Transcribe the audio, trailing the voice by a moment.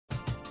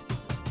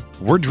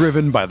We're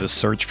driven by the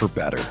search for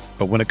better.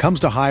 But when it comes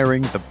to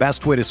hiring, the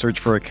best way to search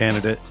for a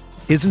candidate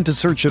isn't to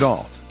search at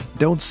all.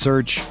 Don't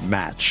search,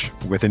 match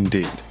with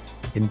Indeed.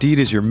 Indeed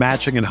is your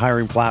matching and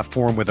hiring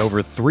platform with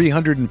over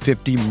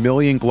 350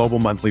 million global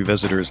monthly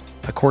visitors,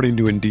 according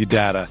to Indeed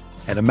data,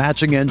 and a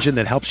matching engine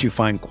that helps you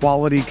find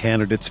quality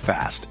candidates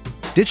fast.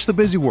 Ditch the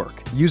busy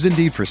work. Use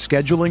Indeed for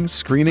scheduling,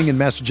 screening, and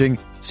messaging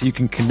so you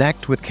can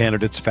connect with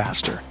candidates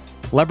faster.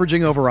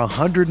 Leveraging over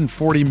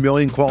 140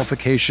 million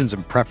qualifications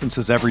and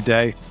preferences every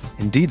day,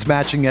 Indeed's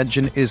matching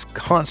engine is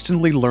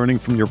constantly learning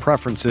from your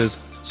preferences,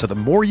 so the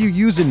more you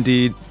use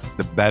Indeed,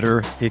 the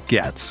better it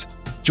gets.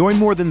 Join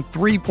more than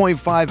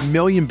 3.5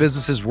 million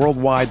businesses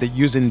worldwide that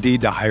use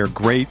Indeed to hire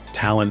great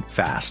talent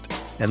fast.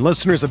 And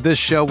listeners of this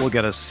show will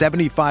get a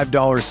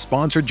 $75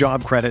 sponsored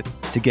job credit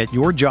to get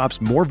your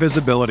jobs more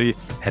visibility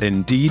at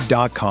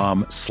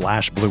Indeed.com/Blue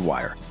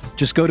Wire.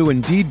 Just go to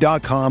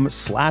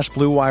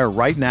Indeed.com/Blue Wire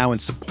right now and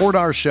support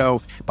our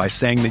show by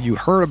saying that you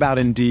heard about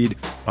Indeed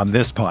on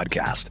this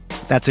podcast.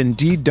 That's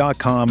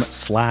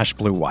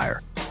Indeed.com/Blue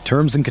Wire.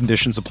 Terms and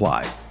conditions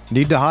apply.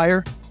 Need to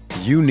hire?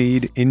 You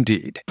need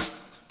Indeed.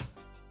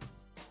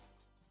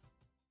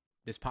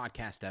 This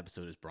podcast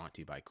episode is brought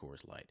to you by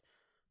Coors Light.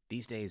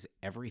 These days,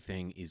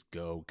 everything is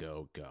go,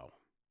 go, go.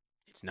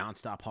 It's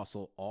nonstop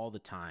hustle all the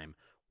time.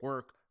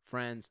 Work,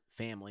 friends,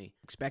 family,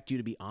 expect you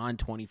to be on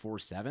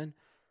 24/7.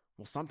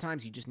 Well,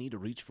 sometimes you just need to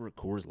reach for a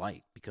Coors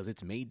Light because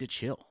it's made to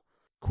chill.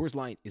 Coors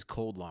Light is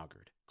cold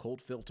lagered,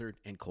 cold filtered,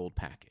 and cold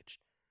packaged.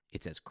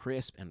 It's as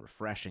crisp and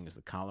refreshing as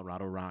the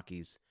Colorado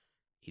Rockies.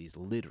 It is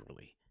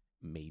literally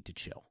made to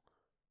chill.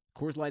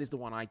 Coors Light is the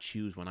one I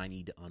choose when I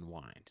need to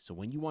unwind. So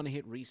when you want to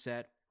hit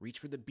reset, reach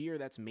for the beer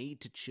that's made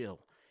to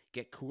chill.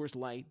 Get Coors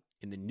Light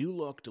in the new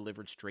look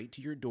delivered straight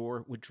to your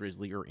door with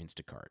Drizzly or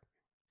Instacart.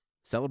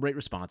 Celebrate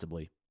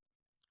responsibly.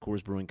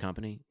 Coors Brewing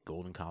Company,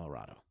 Golden,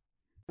 Colorado.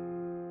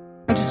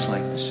 I just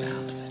like the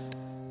sound of it.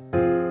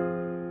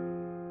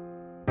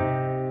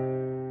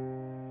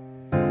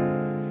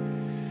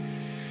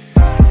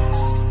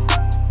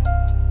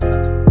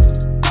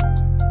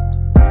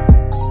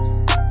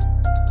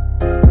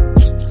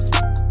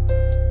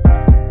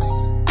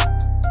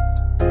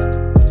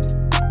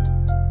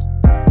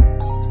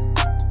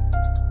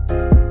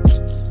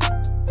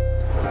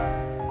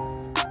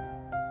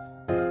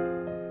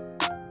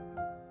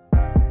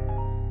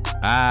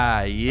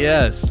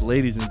 Yes,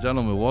 ladies and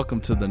gentlemen,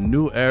 welcome to the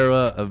new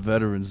era of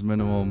Veterans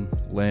Minimum.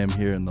 Lamb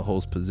here in the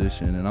host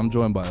position, and I'm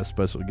joined by a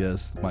special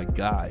guest, my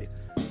guy.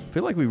 I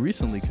feel like we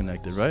recently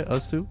connected, right?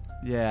 Us two?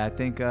 Yeah, I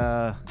think,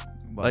 has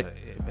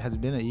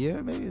it been a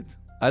year, maybe?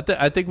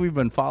 I think we've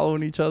been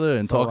following each other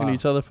and talking to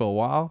each other for a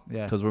while.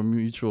 Yeah. Because we're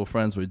mutual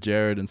friends with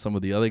Jared and some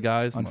of the other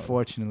guys.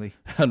 Unfortunately.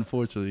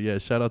 Unfortunately, yeah.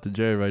 Shout out to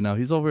Jared right now.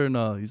 He's over in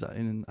he's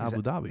in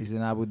Abu Dhabi. He's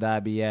in Abu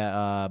Dhabi,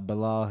 yeah.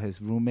 Bilal,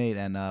 his roommate,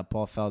 and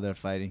Paul Felder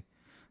fighting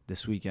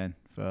this weekend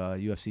for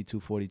UFC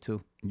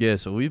 242. Yeah,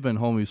 so we've been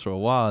homies for a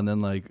while, and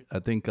then I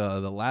think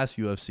the last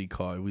UFC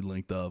card we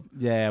linked up.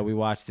 Yeah, we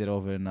watched it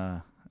over in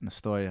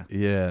Astoria.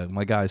 Yeah,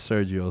 my guy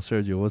Sergio,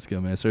 what's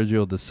good, man?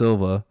 Sergio Da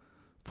Silva,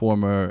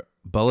 former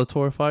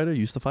Bellator fighter.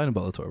 You used to fight in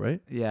Bellator,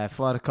 right? Yeah, I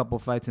fought a couple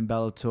fights in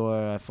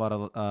Bellator. I fought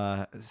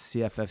a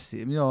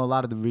CFFC. A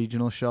lot of the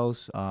regional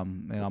shows.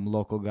 I'm a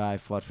local guy. I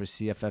fought for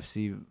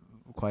CFFC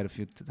quite a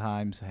few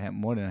times,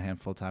 more than a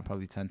handful of times,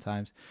 probably 10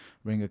 times.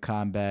 Ring of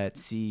Combat,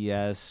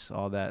 CES,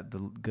 all that, the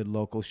good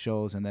local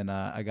shows. And then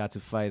I got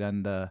to fight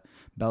on the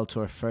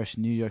Bellator first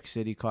New York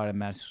City card at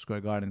Madison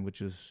Square Garden,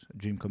 which was a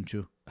dream come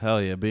true.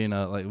 Hell yeah, being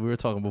like we were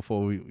talking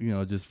before we,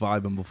 just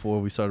vibing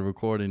before we started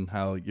recording,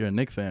 how you're a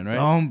Knicks fan, right?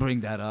 Don't bring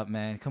that up,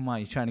 man. Come on,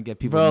 you're trying to get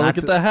people. Bro, look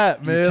at the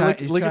hat, man.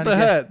 Look at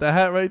the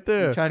hat right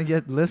there. You trying to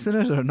get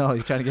listeners or no?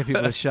 You're trying to get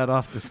people to shut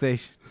off the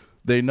station.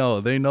 They know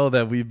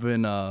that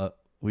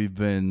we've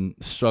been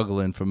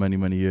struggling for many,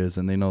 many years,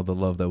 and they know the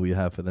love that we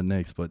have for the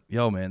Knicks. But,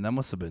 yo, man, that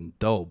must have been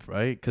dope,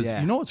 right? Because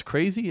you know what's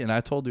crazy? And I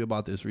told you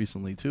about this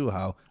recently, too,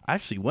 how I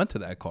actually went to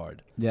that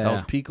card. Yeah. That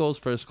was Pico's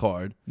first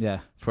card,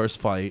 first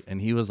fight,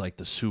 and he was like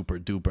the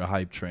super-duper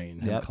hype train,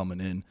 him coming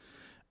in.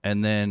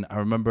 And then I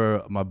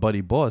remember my buddy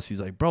Boss, he's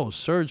like, bro,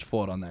 Serge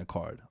fought on that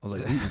card. I was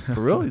like,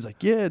 for real? He's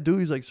like, yeah, dude.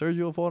 He's like,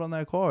 Sergio fought on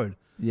that card.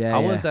 Yeah.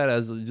 How was that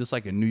as just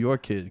like a New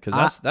York kid?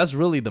 Because that's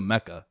really the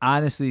Mecca.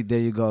 Honestly, there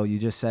you go. You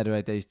just said it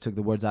right there. You took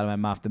the words out of my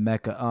mouth. The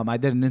Mecca. I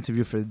did an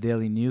interview for the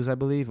Daily News, I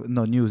believe.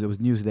 No, News. It was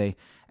Newsday.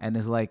 And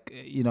it's like,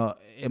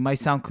 it might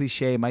sound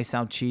cliche, it might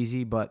sound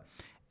cheesy, but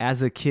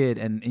as a kid,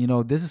 and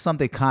this is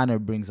something Connor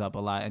brings up a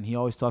lot, and he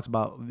always talks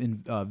about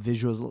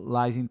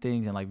visualizing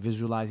things and like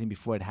visualizing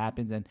before it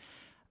happens. And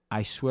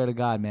I swear to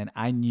God, man,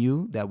 I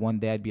knew that one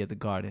day I'd be at the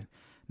Garden.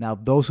 Now,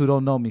 those who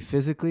don't know me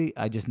physically,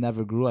 I just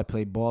never grew. I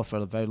played ball for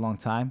a very long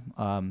time.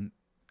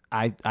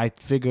 I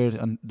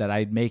figured that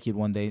I'd make it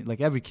one day, like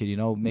every kid,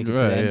 make it to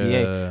the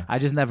NBA. Yeah. I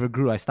just never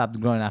grew. I stopped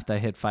growing after I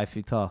hit 5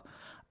 feet tall.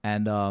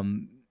 And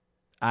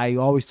I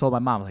always told my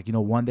mom, like,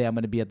 one day I'm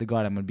going to be at the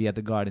Garden. I'm going to be at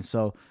the Garden.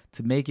 So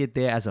to make it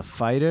there as a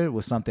fighter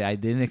was something I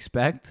didn't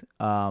expect,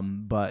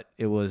 but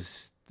it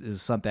was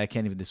something I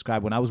can't even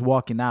describe. When I was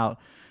walking out,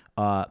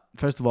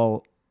 first of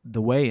all,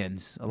 the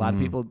weigh-ins. A lot of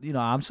people,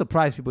 I'm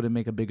surprised people didn't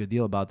make a bigger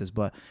deal about this,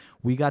 but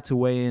we got to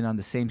weigh in on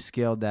the same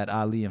scale that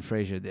Ali and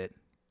Frazier did.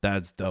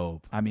 That's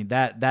dope. I mean,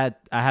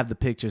 that I have the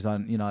pictures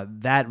on,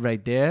 that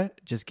right there,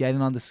 just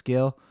getting on the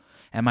scale.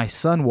 And my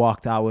son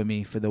walked out with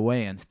me for the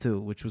weigh-ins too,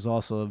 which was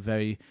also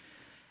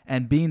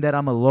and being that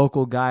I'm a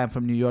local guy, I'm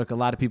from New York, a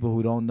lot of people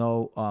who don't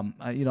know,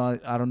 I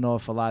don't know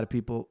if a lot of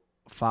people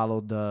follow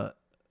the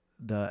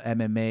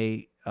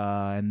MMA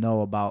and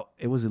know about,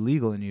 it was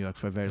illegal in New York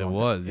for a very long time.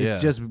 It was, yeah.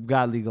 It's just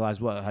got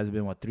legalized, has it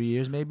been, 3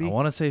 years maybe? I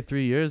want to say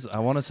 3 years. I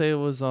want to say it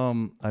was,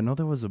 I know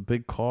there was a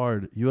big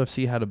card.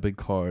 UFC had a big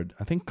card.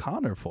 I think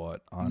Conor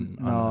fought on.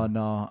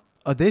 No.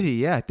 Oh, did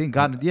he? Yeah, I think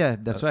Conor,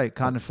 that's right.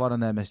 Conor fought on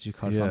the MSG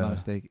card, if I'm not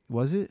mistaken.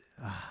 Was it?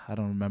 I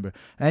don't remember.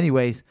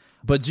 Anyways.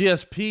 But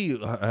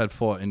GSP had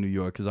fought in New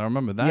York, because I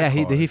remember that.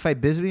 Yeah, did he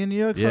fight Bisbee in New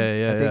York? Yeah.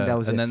 I think that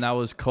was it. And then that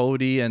was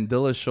Cody and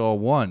Dillashaw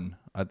won.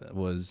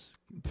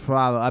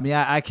 Probably. I mean,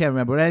 I can't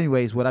remember. But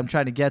anyways, what I'm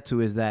trying to get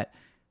to is that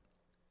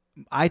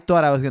I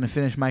thought I was going to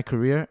finish my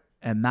career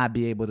and not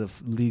be able to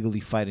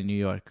legally fight in New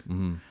York.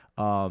 Mm-hmm.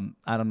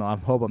 I don't know. I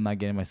hope I'm not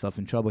getting myself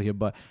in trouble here,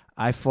 but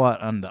I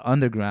fought on the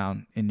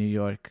underground in New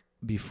York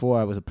before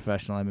I was a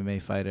professional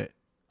MMA fighter.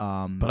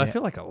 But I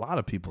feel like a lot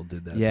of people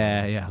did that.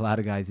 Yeah, a lot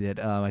of guys did.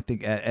 I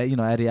think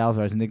Eddie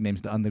Alvarez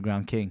nickname's the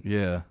Underground King.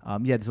 Yeah.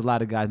 There's a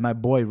lot of guys. My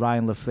boy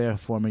Ryan LaFleur,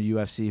 former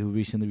UFC, who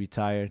recently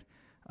retired.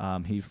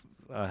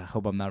 I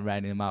hope I'm not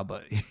writing him out,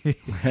 but he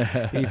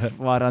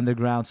fought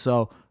underground.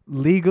 So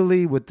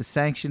legally, with the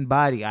sanctioned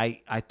body,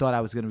 I thought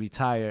I was going to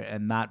retire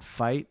and not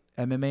fight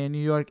MMA in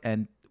New York.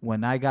 And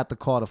when I got the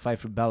call to fight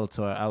for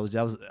Bellator, I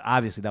was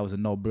obviously that was a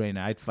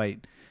no-brainer. I'd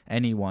fight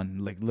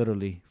anyone, like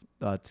literally,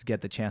 to get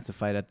the chance to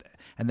fight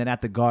and then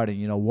at the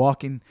Garden,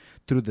 walking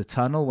through the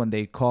tunnel when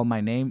they call my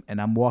name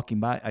and I'm walking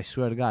by, I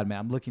swear to God, man,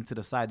 I'm looking to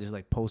the side. There's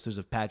like posters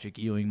of Patrick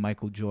Ewing,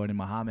 Michael Jordan,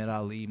 Muhammad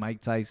Ali,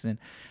 Mike Tyson.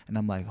 And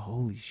I'm like,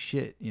 holy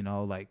shit,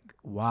 like,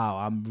 wow,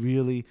 I'm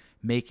really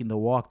making the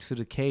walk to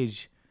the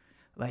cage.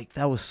 Like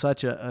that was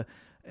such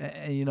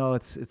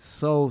it's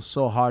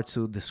so hard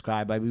to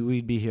describe. I mean,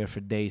 we'd be here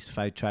for days if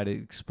I try to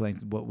explain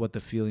what the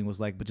feeling was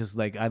like. But just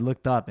like I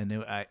looked up and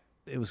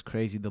it was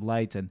crazy, the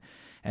lights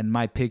and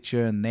my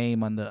picture and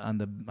name on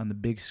the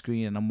big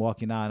screen, and I'm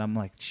walking out and I'm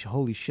like,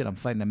 holy shit, I'm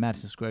fighting at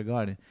Madison Square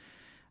Garden.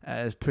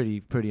 It's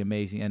pretty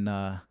amazing.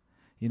 And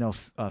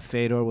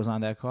Fedor was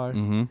on that card.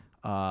 Mm-hmm.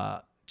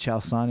 Chael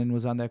Sonnen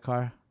was on that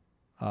card.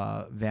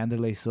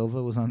 Vanderlei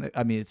Silva was on there.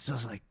 I mean, it's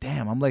just like,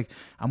 damn,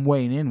 I'm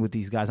weighing in with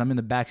these guys. I'm in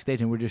the backstage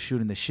and we're just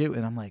shooting the shit,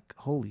 and I'm like,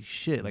 holy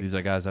shit. Like, these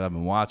are guys that I've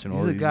been watching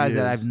all these guys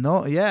years. that I've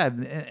known. Yeah.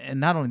 And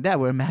not only that,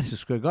 we're in Madison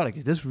Square Garden.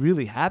 Is this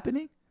really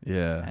happening?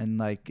 Yeah. And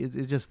like,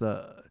 it's just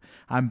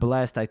I'm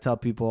blessed. I tell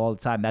people all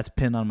the time, that's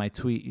pinned on my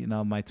tweet,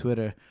 my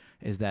Twitter,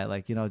 is that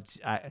like,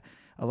 a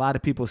lot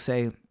of people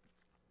say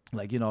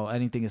like,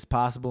 anything is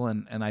possible.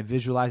 And I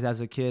visualized as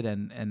a kid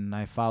and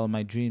I followed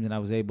my dream, and I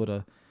was able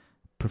to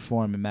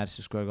perform in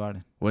Madison Square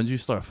Garden. When did you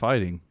start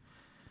fighting?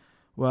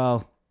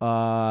 Well,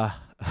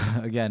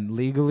 again,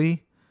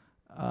 legally,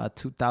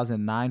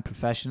 2009,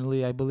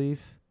 professionally, I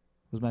believe,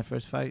 was my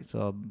first fight.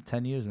 So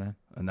 10 years, man.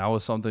 And that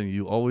was something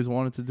you always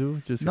wanted to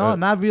do? No,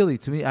 not really.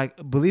 To me,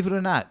 believe it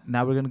or not,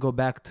 now we're going to go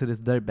back to this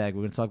dirtbag.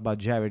 We're going to talk about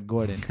Jared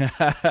Gordon.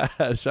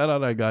 Shout out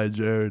that guy,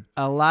 Jared.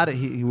 A lot of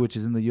which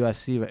is in the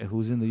UFC,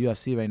 who's in the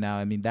UFC right now.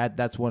 I mean,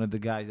 that's one of the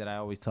guys that I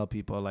always tell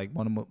people, like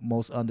one of the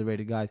most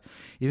underrated guys.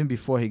 Even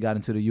before he got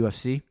into the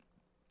UFC,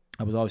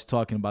 I was always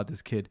talking about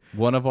this kid.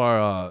 One of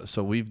our,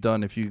 so we've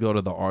done, if you go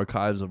to the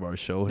archives of our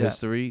show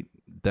history,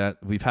 that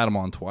we've had him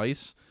on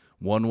twice.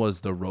 One was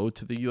the road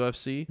to the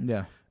UFC.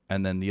 Yeah.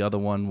 And then the other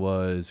one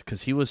was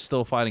because he was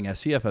still fighting at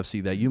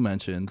CFFC that you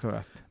mentioned.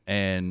 Correct.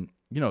 And,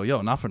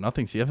 not for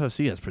nothing,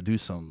 CFFC has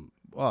produced some.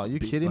 Oh, you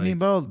kidding me,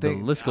 bro? The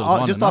list goes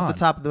on just and off on. the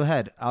top of the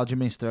head,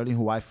 Aljamain Sterling,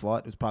 who I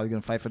fought, was probably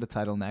going to fight for the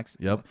title next.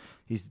 Yep.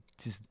 He's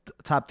just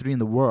top 3 in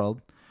the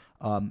world.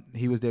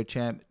 He was their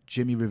champ.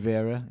 Jimmy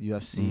Rivera,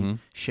 UFC.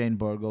 Shane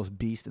Burgos,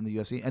 beast in the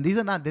UFC. And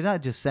they're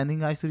not just sending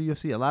guys to the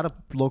UFC. A lot of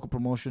local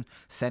promotion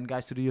send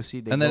guys to the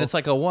UFC. And then it's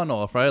like a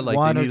one-off, right? Like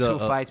one or two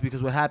fights,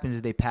 because what happens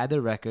is they pad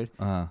their record.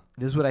 Uh-huh.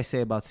 This is what I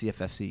say about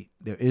CFFC.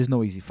 There is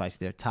no easy fights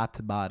there, top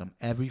to bottom.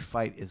 Every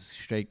fight is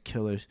straight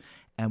killers.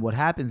 And what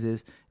happens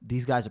is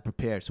these guys are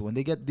prepared. So when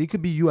they could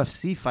be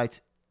UFC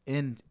fights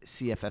in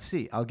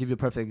CFFC. I'll give you a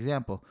perfect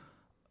example.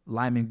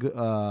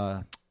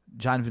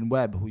 Jonathan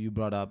Webb, who you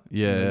brought up.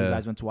 Yeah. You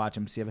guys went to watch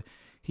him.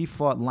 He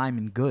fought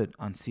Lyman Good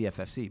on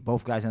CFFC.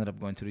 Both guys ended up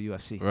going to the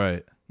UFC.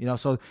 Right.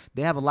 So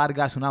they have a lot of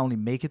guys who not only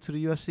make it to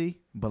the UFC,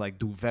 but like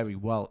do very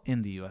well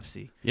in the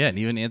UFC. Yeah, and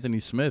even Anthony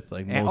Smith,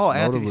 Anthony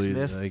notably,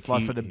 Smith like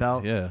fought for the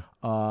belt. Yeah.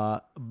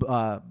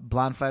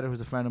 Blonde fighter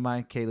who's a friend of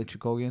mine, Kayla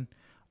Chukogian.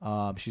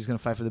 She's gonna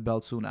fight for the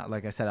belt soon.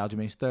 Like I said,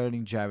 Aljamain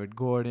Sterling, Jared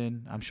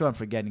Gordon. I'm sure I'm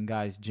forgetting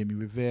guys. Jimmy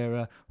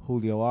Rivera,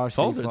 Julio Arce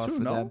fought for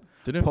them.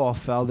 Paul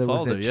Felder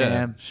was their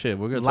champ. Shit,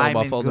 we're gonna talk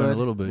about Felder in a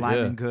little bit.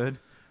 Lyman Good.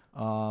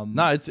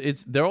 No,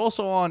 it's they're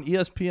also on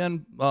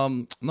ESPN.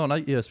 No,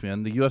 not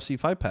ESPN. The UFC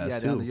Fight Pass. Yeah,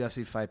 they're on the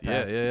UFC Fight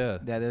Pass. Yeah.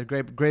 They're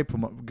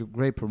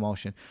great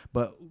promotion.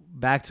 But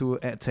back to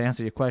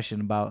answer your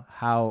question about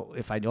how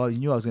if I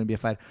knew I was going to be a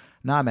fighter.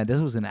 Nah, man, this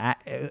was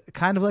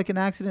kind of like an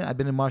accident. I've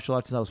been in martial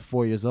arts since I was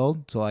 4 years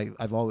old. So I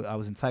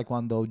was in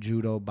Taekwondo,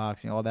 Judo,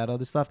 boxing, all that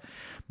other stuff.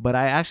 But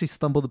I actually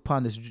stumbled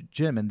upon this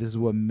gym, and this is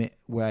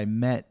where I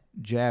met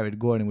Jared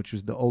Gordon, which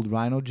was the old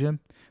Rhino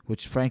gym,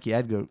 which Frankie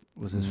Edgar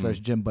was his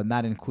first gym, but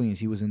not in Queens.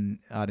 He was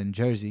out in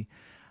Jersey.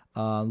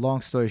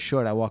 Long story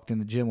short, I walked in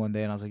the gym one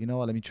day and I was like, you know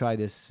what, let me try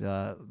this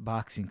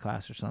boxing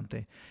class or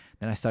something.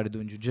 Then I started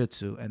doing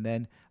jiu-jitsu, and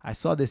then I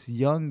saw this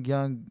young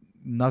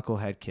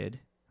knucklehead kid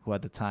who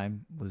at the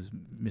time was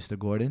Mr.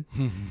 Gordon.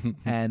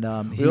 And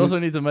we also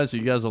need to mention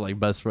you guys are like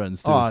best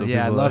friends too. Oh, so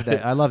yeah, I love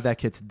that. I love that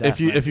kid to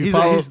death. If you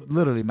follow, he's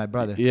literally my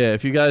brother. Yeah,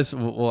 if you guys,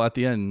 well, at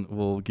the end,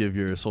 we'll give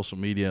your social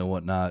media and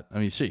whatnot. I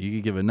mean, shit, you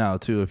can give it now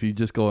too. If you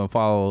just go and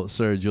follow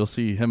Serge, you'll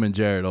see him and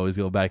Jared always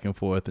go back and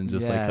forth and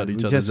just like cut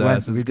each other's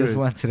ass. We just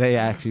went today,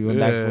 actually. Went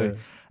back and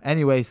forth.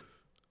 Anyways,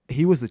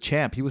 he was the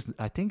champ.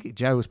 I think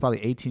Jared was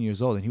probably 18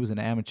 years old, and he was an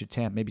amateur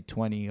champ, maybe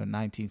 20 or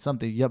 19,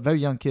 something. Very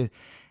young kid.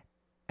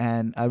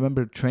 And I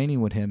remember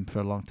training with him for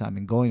a long time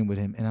and going with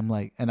him. And I'm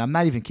like, and I'm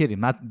not even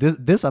kidding.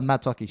 I'm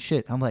not talking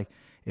shit. I'm like,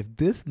 if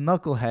this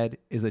knucklehead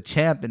is a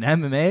champ in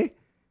MMA,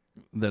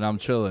 then I'm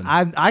chilling.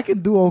 I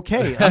can do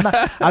okay.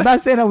 I'm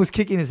not saying I was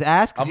kicking his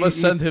ass. I'm gonna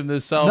send him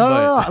this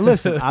soundbite. No.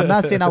 Listen, I'm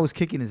not saying I was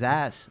kicking his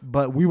ass,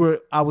 but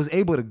I was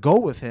able to go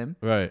with him.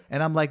 Right.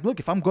 And I'm like,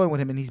 look, if I'm going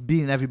with him and he's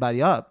beating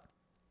everybody up,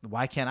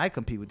 why can't I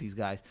compete with these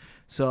guys?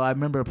 So I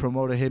remember a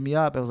promoter hit me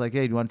up. I was like,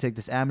 hey, do you want to take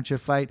this amateur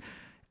fight?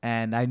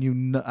 And I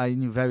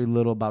knew very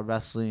little about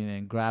wrestling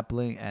and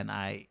grappling. And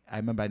I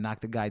remember I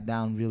knocked the guy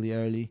down really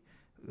early,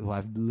 who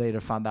I later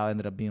found out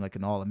ended up being like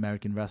an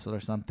all-American wrestler or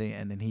something.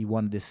 And then he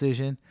won a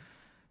decision,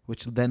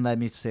 which then led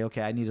me to say,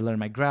 okay, I need to learn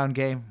my ground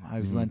game.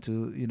 I went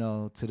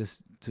to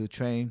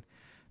train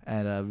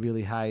at a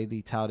really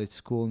highly touted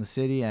school in the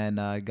city, and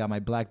I got my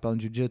black belt in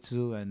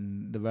jiu-jitsu,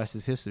 and the rest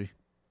is history.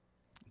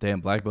 Damn,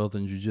 black belt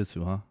in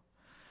jiu-jitsu,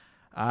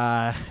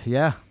 huh?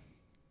 Yeah.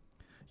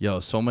 Yo,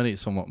 so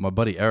my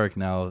buddy Eric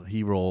now,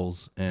 he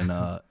rolls and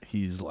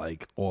he's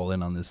like all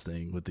in on this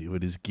thing with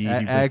his gi.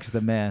 Eric's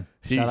the man.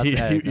 He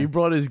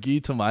brought his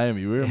gi to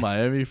Miami. We were in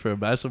Miami for a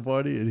bachelor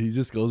party, and he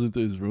just goes into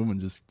his room and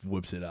just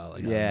whips it out out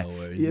of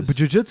nowhere. But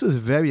jiu-jitsu is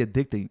very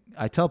addicting.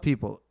 I tell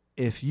people,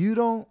 if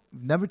you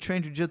never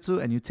train jiu-jitsu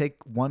and you take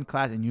one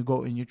class and you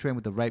go and you train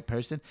with the right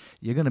person,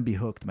 you're gonna be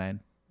hooked,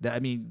 man. I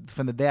mean,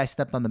 from the day I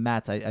stepped on the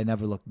mats, I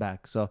never looked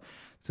back. So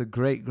it's a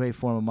great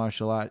form of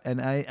martial art.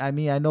 And I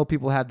mean, I know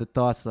people have the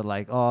thoughts that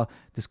like, oh,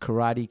 this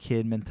Karate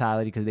Kid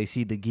mentality because they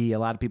see the gi. A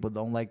lot of people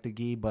don't like the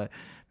gi, but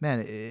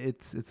man,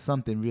 it's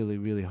something really,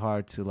 really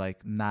hard to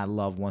like not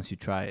love once you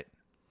try it.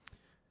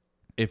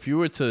 If you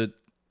were to,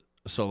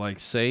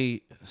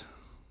 say,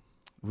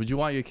 would you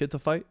want your kid to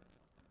fight?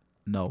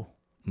 No.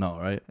 No,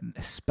 right?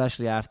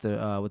 Especially after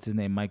what's his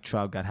name, Mike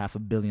Trout got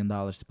 $500 million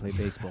to play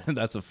baseball.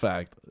 That's a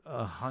fact.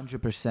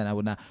 100%, I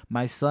would not.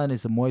 My son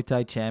is a Muay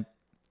Thai champ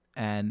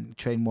and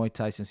trained Muay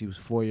Thai since he was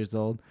 4 years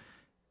old,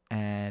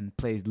 and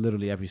plays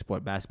literally every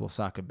sport: basketball,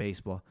 soccer,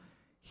 baseball.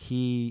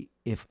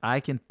 If I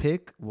can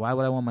pick, why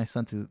would I want my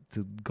son to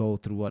go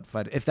through what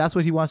fight? If that's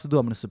what he wants to do,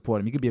 I'm going to support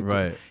him. He could be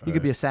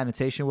could be a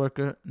sanitation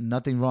worker.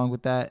 Nothing wrong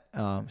with that.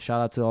 Shout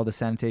out to all the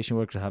sanitation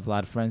workers. I have a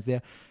lot of friends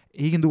there.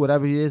 He can do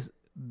whatever he is.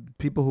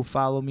 People who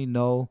follow me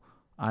know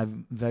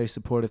I'm very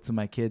supportive to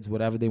my kids,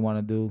 whatever they want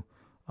to do.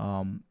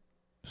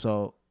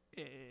 So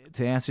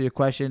to answer your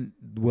question,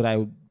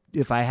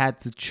 if I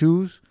had to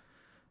choose,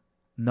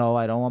 no,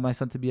 I don't want my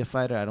son to be a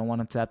fighter. I don't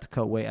want him to have to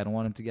cut weight. I don't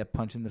want him to get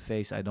punched in the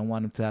face. I don't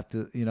want him to have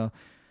to,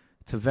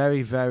 it's a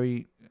very,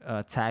 very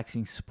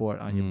taxing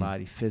sport on your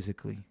body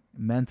physically,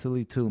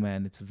 mentally too,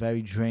 man. It's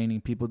very draining.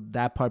 People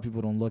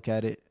don't look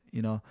at it,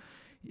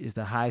 is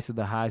the highest of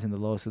the highs and the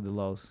lowest of the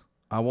lows.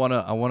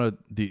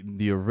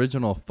 The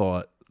original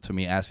thought to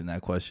me asking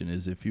that question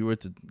is if you were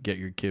to get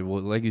your kid,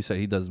 well, like you said,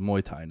 he does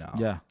Muay Thai now.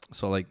 Yeah.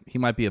 So like he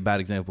might be a bad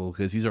example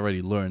because he's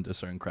already learned a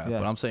certain crap. Yeah.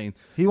 But I'm saying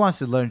he wants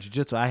to learn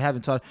jiu-jitsu. I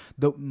haven't taught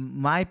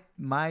my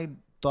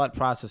thought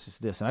process is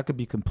this, and I could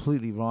be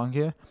completely wrong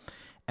here.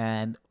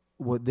 And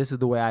this is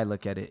the way I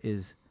look at it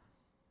is,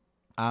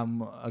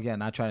 I'm again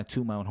not trying to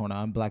toot my own horn.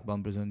 I'm black belt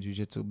in Brazilian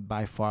jiu-jitsu.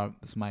 By far,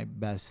 it's my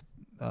best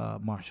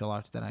martial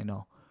arts that I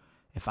know.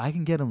 If I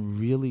can get him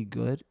really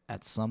good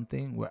at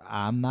something where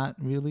I'm not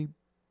really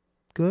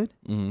good,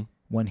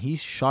 when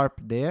he's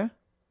sharp there,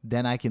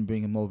 then I can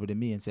bring him over to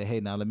me and say, hey,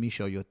 now let me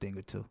show you a thing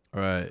or two.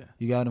 Right.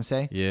 You got what I'm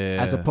saying? Yeah.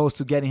 As opposed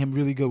to getting him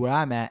really good where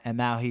I'm at, and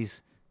now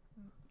he's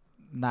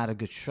not a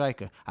good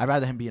striker. I'd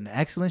rather him be an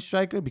excellent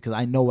striker because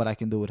I know what I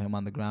can do with him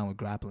on the ground with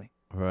grappling.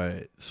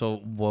 Right. So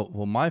what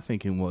my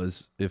thinking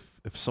was, if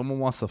someone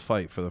wants to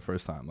fight for the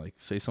first time, like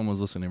say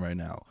someone's listening right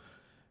now,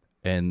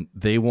 and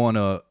they want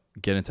to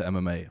get into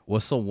MMA,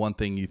 what's the one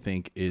thing you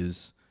think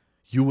is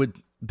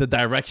the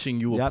direction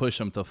you would push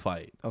them to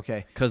fight?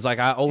 Okay. Because like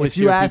I always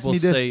hear people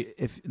say,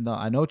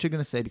 I know what you're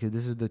gonna say because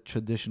this is the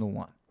traditional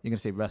one. You're gonna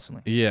say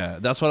wrestling. Yeah,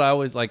 that's what I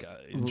always like.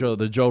 Joe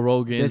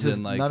Rogans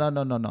and like.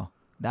 No.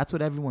 That's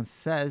what everyone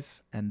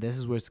says, and this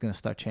is where it's gonna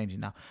start changing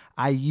now.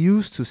 I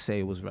used to say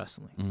it was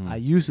wrestling. I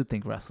used to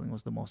think wrestling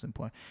was the most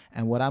important,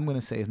 and what I'm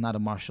gonna say is not a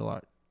martial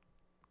art.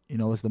 You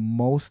know, it's the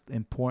most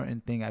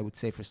important thing I would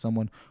say for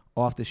someone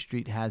off the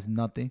street has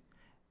nothing.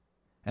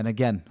 And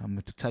again, I'm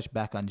going to touch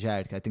back on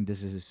Jared because I think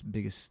this is his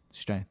biggest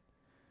strength.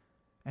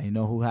 And you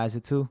know who has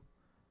it too?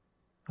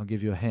 I'll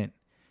give you a hint.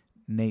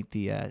 Nate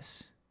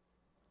Diaz.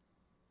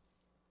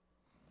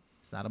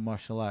 It's not a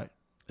martial art.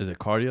 Is it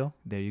cardio?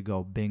 There you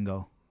go.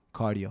 Bingo.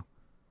 Cardio.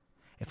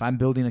 If I'm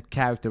building a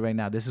character right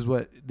now, this is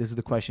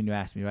the question you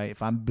asked me, right?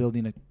 If I'm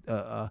building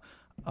a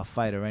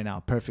fighter right now,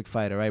 a perfect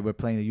fighter, right? We're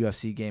playing the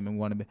UFC game and we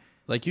want to be...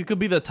 Like, you could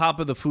be the top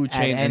of the food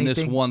chain in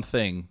this one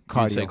thing.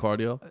 Cardio. You say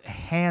cardio?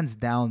 Hands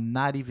down,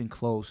 not even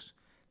close.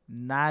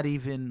 Not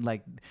even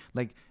like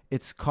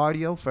it's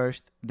cardio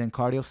first, then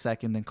cardio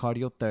second, then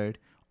cardio third,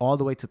 all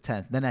the way to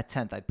 10th. Then at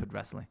 10th, I'd put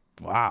wrestling.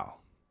 Wow.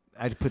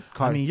 I'd put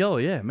cardio. I mean,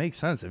 yeah, it makes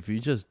sense if you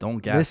just don't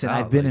gas out. Listen,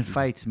 I've been in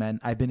fights, man.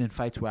 I've been in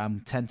fights where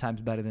I'm 10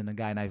 times better than a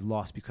guy and I've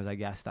lost because I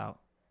gassed out.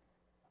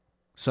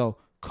 So,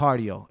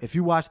 cardio. If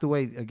you watch the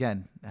way,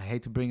 again, I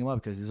hate to bring him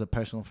up because this is a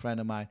personal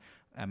friend of mine.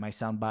 I might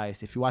sound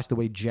biased. If you watch the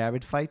way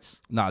Jared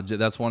fights,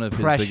 that's one of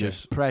his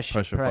biggest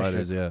pressure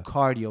fighters. Yeah,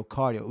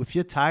 cardio. If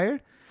you're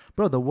tired,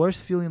 bro, the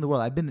worst feeling in the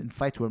world. I've been in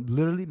fights where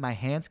literally my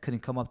hands couldn't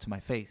come up to my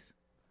face.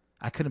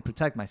 I couldn't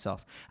protect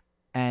myself,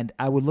 and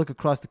I would look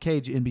across the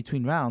cage in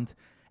between rounds,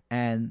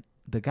 and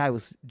the guy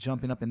was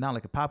jumping up and down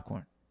like a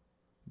popcorn.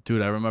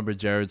 Dude, I remember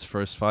Jared's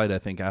first fight. I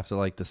think after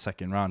like the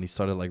second round, he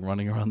started like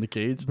running around the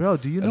cage. Bro,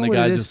 do you know and the what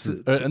guy it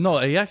is? No,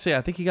 he actually,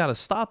 I think he got a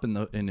stop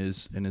in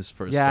his first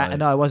fight. Yeah,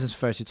 no, it wasn't his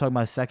first. You're talking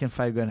about his second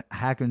fight against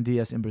Hacker and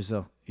Diaz in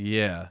Brazil.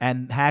 Yeah.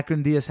 And Hacker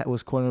and Diaz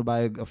was cornered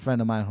by a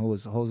friend of mine who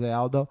was Jose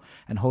Aldo,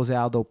 and Jose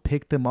Aldo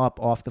picked him up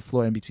off the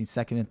floor in between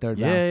second and third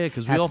round. Yeah,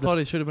 because we all thought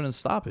it should have been a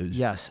stoppage.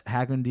 Yes,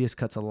 Hacker and Diaz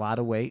cuts a lot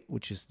of weight,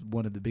 which is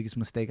one of the biggest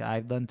mistakes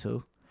I've done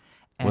too.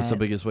 What's the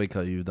biggest weight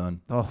cut you've done?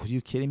 Oh, you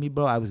kidding me,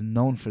 bro? I was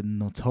known for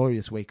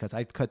notorious weight cuts.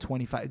 I cut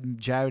 25.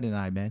 Jared and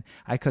I, man,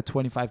 I cut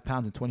 25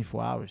 pounds in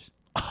 24 hours.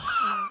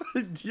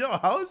 Yo,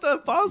 how is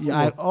that possible?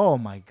 Yeah, oh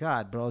my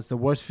God, bro, it's the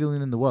worst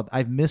feeling in the world.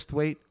 I've missed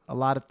weight a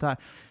lot of times,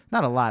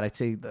 not a lot. I'd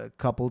say a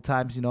couple of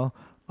times, you know.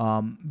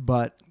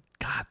 But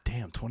God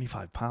damn,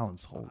 25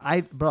 pounds.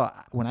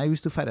 When I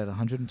used to fight at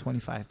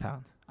 125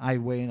 pounds, I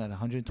weigh in at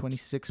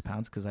 126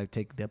 pounds because I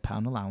take the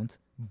pound allowance,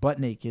 butt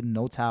naked,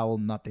 no towel,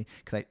 nothing,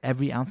 because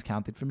every ounce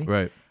counted for me.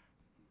 Right.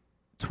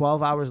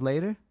 12 hours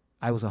later,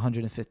 I was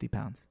 150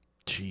 pounds.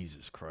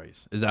 Jesus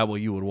Christ. Is that what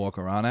you would walk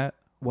around at?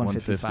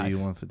 155.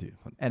 150.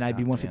 And I'd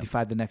be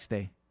 155 the next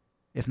day.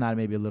 If not,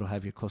 maybe a little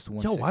heavier, close to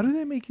 160. Yo, why do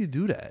they make you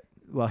do that?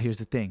 Well, here's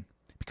the thing.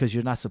 Because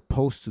you're not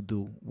supposed to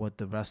do what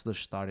the wrestlers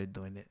started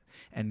doing it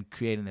and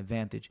create an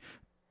advantage.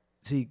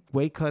 See,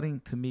 weight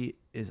cutting to me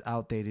is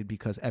outdated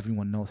because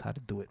everyone knows how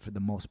to do it for the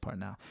most part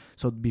now.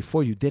 So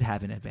before you did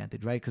have an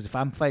advantage, right? Because if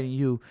I'm fighting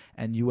you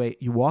and you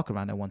walk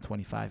around at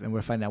 125 and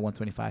we're fighting at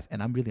 125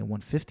 and I'm really a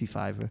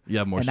 155er. You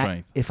have more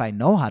strength. If I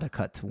know how to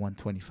cut to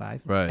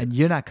 125 right. and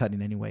you're not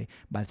cutting anyway,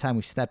 by the time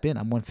we step in,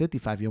 I'm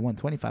 155, you're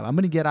 125. I'm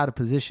going to get out of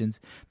positions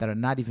that are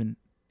not even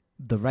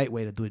the right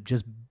way to do it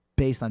just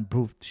based on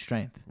proved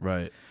strength.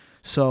 Right.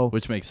 So,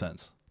 which makes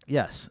sense.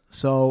 Yes.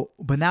 So,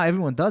 but now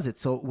everyone does it.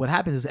 So what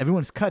happens is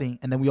everyone's cutting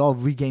and then we all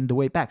regain the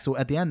weight back. So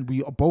at the end,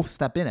 we both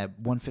step in at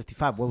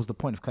 155. What was the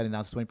point of cutting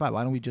down to 25?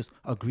 Why don't we just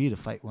agree to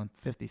fight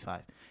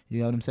 155? You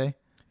know what I'm saying?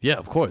 Yeah,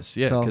 of course.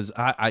 Yeah, because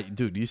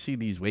dude, you see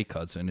these weight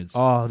cuts and it's...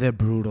 Oh, they're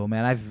brutal,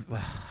 man.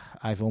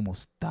 I've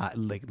almost died.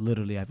 Like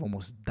literally, I've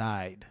almost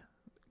died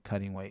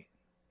cutting weight.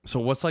 So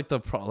what's like the...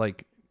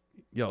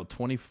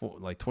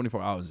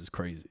 24 hours is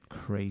crazy.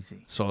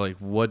 Crazy. So like,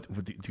 what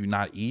do you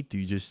not eat? Do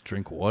you just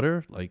drink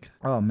water? Like,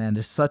 oh man,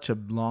 there's such a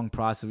long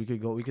process. We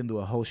can do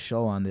a whole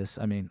show on this.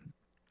 I mean,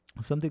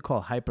 something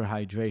called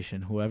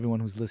hyperhydration. Everyone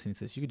who's listening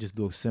to this, you could just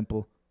do a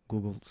simple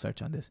Google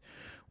search on this,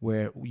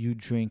 where you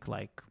drink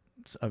like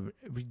a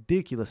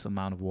ridiculous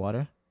amount of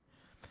water.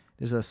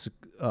 There's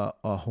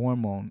a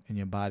hormone in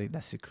your body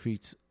that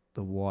secretes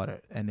the water,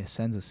 and it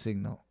sends a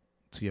signal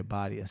to your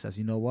body and says,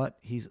 you know what?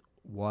 He's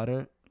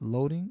water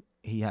loading.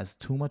 He has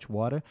too much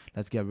water.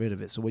 Let's get rid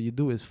of it. So what you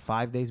do is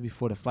 5 days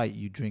before the fight,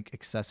 you drink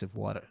excessive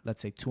water.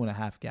 Let's say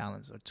 2.5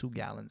 gallons or 2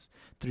 gallons,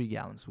 3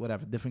 gallons,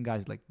 whatever. Different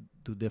guys like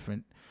do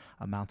different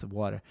amounts of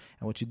water.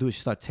 And what you do is you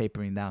start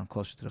tapering down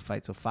closer to the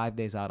fight. So 5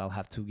 days out, I'll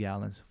have 2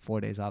 gallons.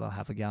 4 days out, I'll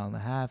have 1.5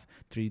 gallons.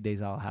 3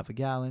 days out, I'll have 1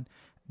 gallon.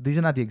 These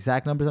are not the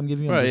exact numbers I'm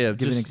giving you. Right, I'm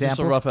just an example.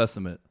 Just a rough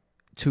estimate.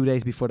 2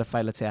 days before the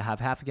fight, let's say I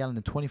have 0.5 gallon.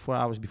 Then 24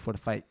 hours before the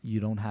fight,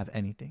 you don't have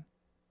anything.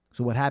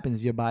 So what happens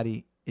is your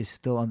body is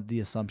still under the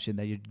assumption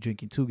that you're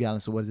drinking 2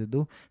 gallons. So what does it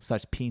do? It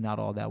starts peeing out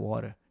all that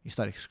water. You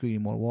start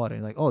excreting more water.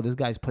 You're like, oh, this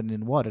guy's putting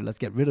in water. Let's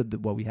get rid of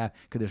what we have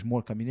because there's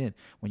more coming in.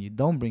 When you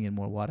don't bring in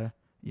more water,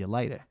 you're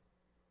lighter.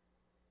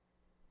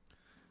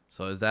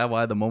 So is that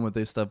why the moment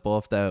they step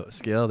off that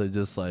scale, they're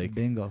just like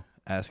bingo,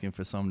 asking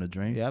for something to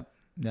drink? Yep.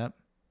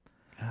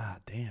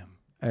 God damn.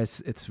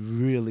 It's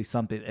really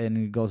something, and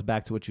it goes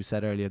back to what you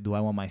said earlier. Do I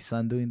want my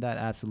son doing that?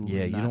 Absolutely.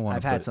 Yeah, not. you don't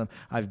want.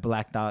 I've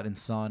blacked out in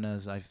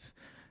saunas. I've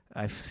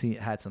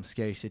had some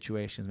scary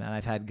situations, man.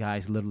 I've had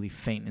guys literally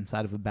faint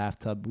inside of a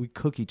bathtub. We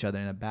cook each other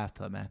in a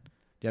bathtub, man.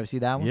 You ever see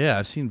that one? Yeah,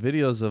 I've seen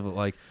videos of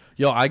like,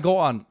 I go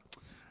on.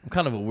 I'm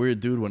kind of a weird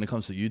dude when it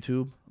comes to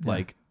YouTube. Yeah.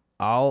 Like,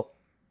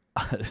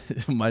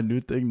 my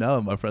new thing now,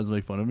 and my friends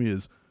make fun of me,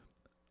 is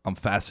I'm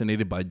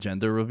fascinated by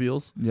gender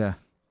reveals. Yeah.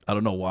 I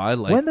don't know why.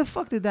 Like, when the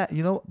fuck did that?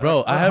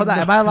 Bro,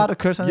 am I allowed to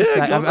curse on this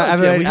guy?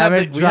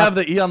 We have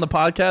the E on the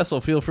podcast, so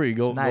feel free.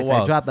 Go. Nice. Go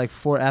I dropped like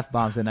 4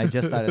 F-bombs, and I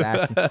just started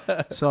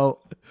asking. So,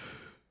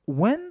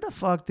 when the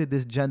fuck did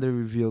this gender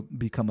reveal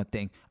become a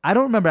thing? I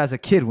don't remember as a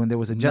kid when there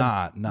was a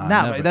gender. Nah,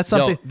 right? That's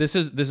something. This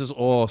is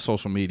all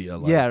social media.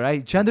 Like. Yeah,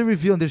 right. Gender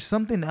reveal. And there's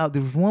something else.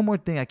 There's one more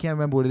thing. I can't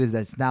remember what it is.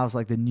 That's now it's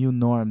like the new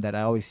norm that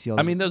I always see.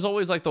 There's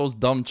always like those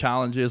dumb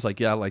challenges, like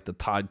like the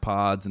Tide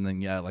Pods, and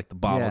then like the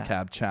bottle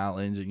cap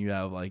challenge, and you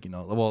have like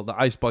the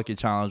ice bucket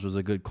challenge was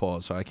a good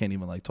cause, so I can't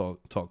even like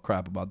talk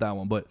crap about that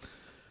one, but.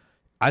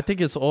 I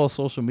think it's all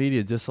social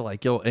media just to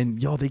like,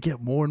 they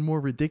get more and more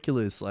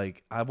ridiculous.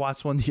 Like I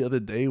watched one the other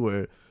day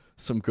where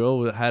some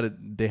girl had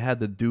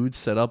the dude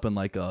set up in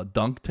like a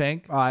dunk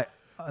tank. That's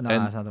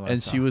not the one.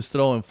 And she was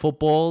throwing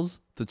footballs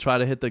to try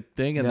to hit the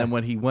thing. And then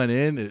when he went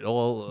in, it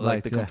all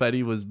like the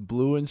confetti was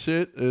blue and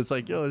shit. It's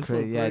like, it's so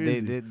crazy. Yeah,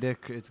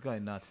 it's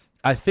going nuts.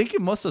 I think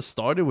it must have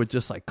started with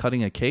just like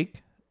cutting a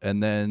cake.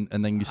 And then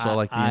you saw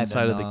like the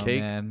inside of the cake.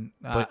 Man.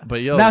 But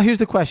now here's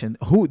the question.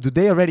 Who do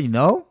they already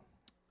know?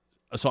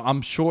 So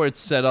I'm sure it's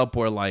set up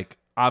where like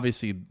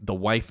obviously the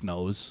wife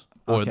knows,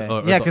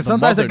 because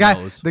sometimes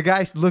the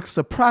guy looks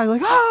surprised,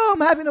 like, oh,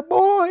 I'm having a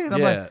boy, and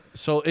I'm like,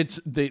 so it's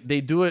they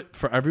do it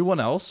for everyone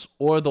else,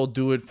 or they'll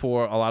do it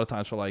for a lot of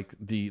times for like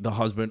the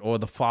husband or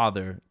the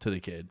father to the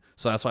kid.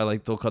 So that's why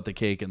like they'll cut the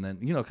cake and then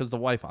because the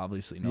wife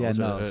obviously knows,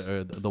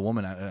 or the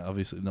woman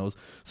obviously knows.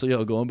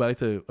 So going back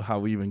to how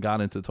we even got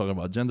into talking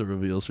about gender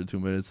reveals for 2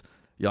 minutes,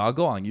 I'll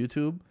go on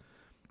YouTube.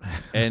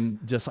 And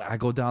just I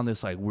go down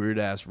this like weird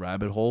ass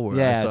rabbit hole where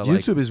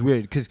YouTube is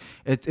weird because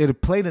it'll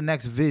play the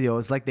next video.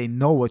 It's like they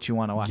know what you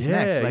want to watch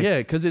next.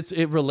 Because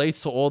it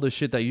relates to all the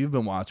shit that you've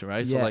been watching,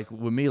 right? So like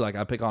with me, like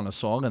I pick on a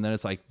song and then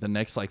it's like the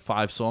next like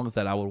 5 songs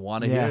that I would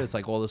want to hear. It's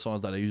like all the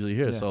songs that I usually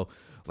hear. So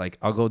like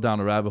I'll go down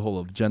a rabbit hole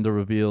of gender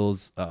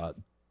reveals,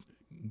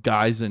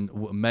 guys and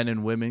men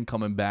and women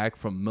coming back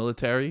from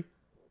military.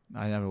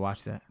 I never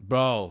watched that,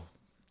 bro.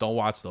 Don't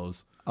watch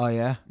those. Oh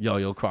yeah,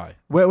 you'll cry.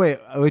 Wait,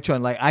 which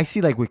one? Like I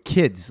see, like with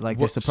kids, like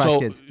they're surprise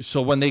kids.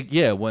 So when they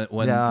when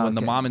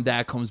the mom and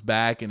dad comes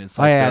back and it's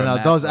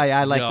like those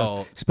I like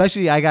those.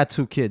 Especially I got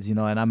 2 kids, and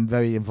I'm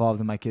very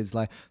involved in my kids'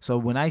 life. So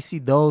when I see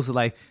those,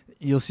 like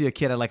you'll see a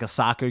kid at like a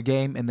soccer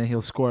game and then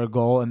he'll score a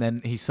goal and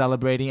then he's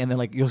celebrating and then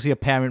like you'll see a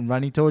parent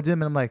running towards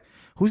him and I'm like,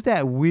 who's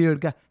that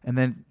weird guy? And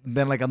then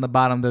like on the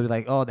bottom they'll be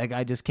like, oh, that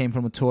guy just came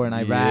from a tour in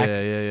Iraq,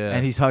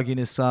 and he's hugging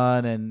his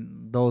son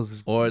and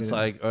those. Or it's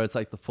like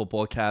the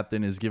football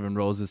captain is giving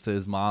roses to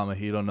his mom and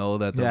he don't know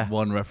that the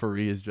one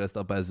referee is dressed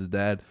up as his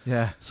dad.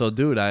 Yeah. So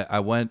dude, I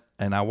went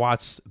and I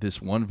watched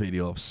this one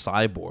video of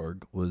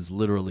Cyborg was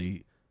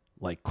literally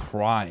like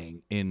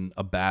crying in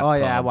a bathtub. Oh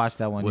yeah, I watched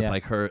that one with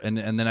like her, and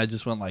then I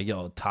just went like,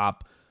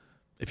 top.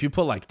 If you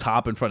put like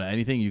top in front of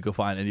anything, you can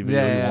find any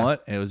video you want.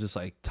 And it was just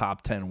like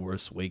top 10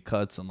 worst weight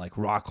cuts, and like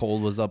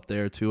Rockhold was up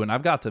there too. And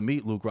I've got to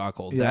meet Luke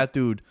Rockhold. Yeah. That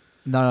dude.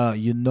 No,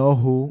 you know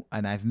who?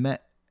 And I've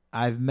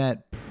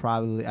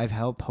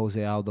helped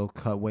Jose Aldo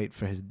cut weight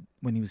for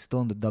when he was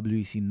still in the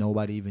WEC.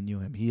 Nobody even knew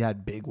him. He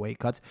had big weight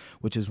cuts,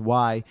 which is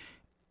why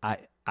I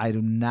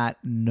do not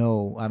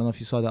know. I don't know if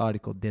you saw the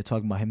article. They're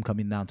talking about him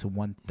coming down to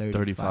 135.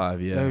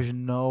 35, yeah. There's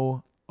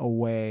no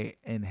way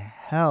in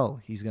hell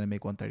he's going to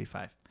make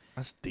 135.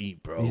 That's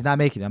deep, bro. He's not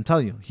making it. I'm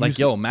telling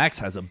you. Max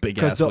has a big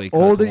ass weight cut. Because the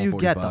older you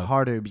get, the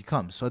harder it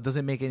becomes. So it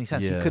doesn't make any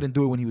sense. Yeah. He couldn't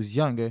do it when he was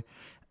younger.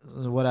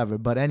 Whatever.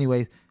 But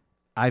anyways,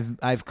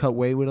 I've cut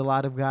weight with a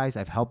lot of guys.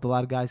 I've helped a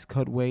lot of guys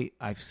cut weight.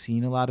 I've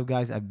seen a lot of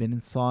guys. I've been in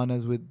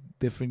saunas with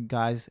different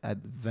guys at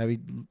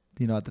very,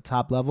 at the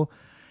top level.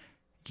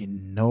 You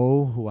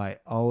know who I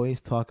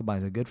always talk about?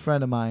 He's a good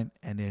friend of mine,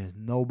 and there's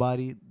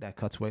nobody that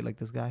cuts weight like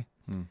this guy.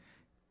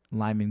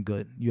 Lyman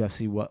Good,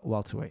 UFC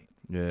welterweight.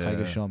 Yeah.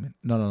 Tiger Showman.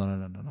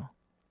 No.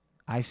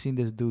 I've seen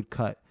this dude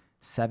cut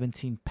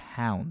 17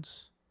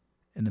 pounds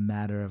in a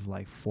matter of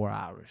like 4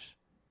 hours.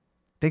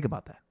 Think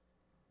about that.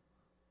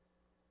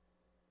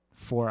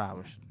 4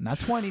 hours, not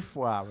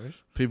 24 hours.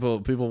 People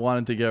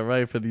wanted to get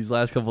right for these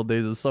last couple of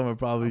days of summer,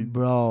 probably.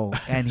 Bro,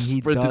 and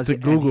he does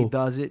it. Google. And he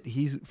does it.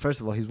 He's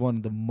first of all, he's one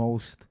of the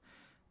most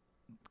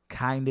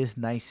kindest,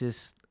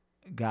 nicest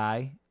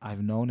guy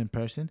I've known in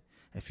person.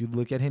 If you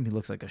look at him, he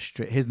looks like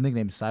his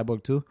nickname is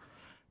Cyborg too.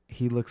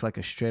 He looks like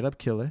a straight up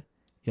killer.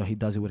 He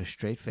does it with a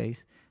straight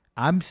face.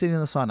 I'm sitting in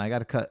the sauna. I got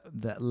to cut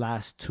the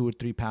last 2 or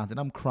 3 pounds, and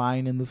I'm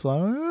crying in the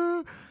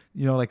sauna.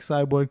 Like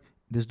Cyborg.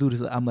 This dude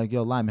is. I'm like,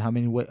 yo, Lyman,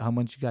 how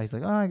much you got? He's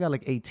like, oh, I got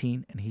like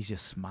 18, and he's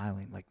just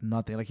smiling like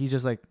nothing. Like he's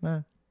just like,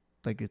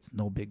 like it's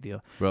no big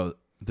deal, bro.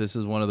 this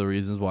is one of the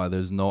reasons why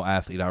there's no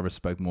athlete I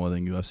respect more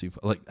than UFC,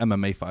 like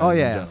MMA fighters. Oh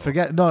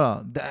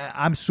yeah,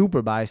 I'm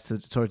super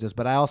biased towards this,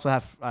 but I also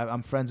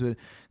I'm friends with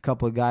a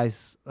couple of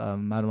guys. I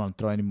don't want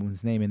to throw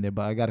anyone's name in there,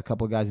 but I got a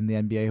couple of guys in the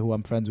NBA who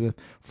I'm friends with,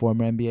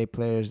 former NBA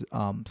players,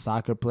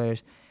 soccer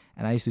players,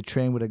 and I used to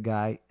train with a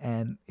guy,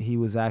 and he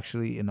was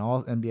actually an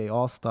NBA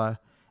All-Star,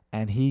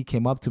 and he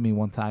came up to me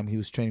one time. He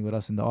was training with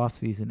us in the off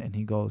season, and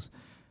he goes,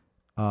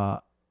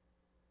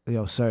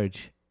 "Yo,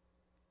 Serge,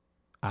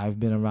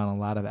 I've been around a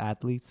lot of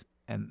athletes,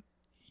 and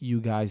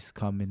you guys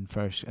come in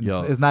first." And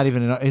it's not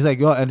even. He's like,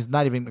 "Yo," and it's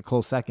not even a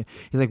close second.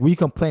 He's like, "We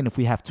complain if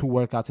we have 2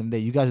 workouts in a day.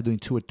 You guys are doing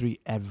 2 or 3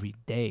 every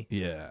day."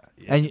 Yeah.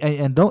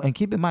 And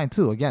keep in mind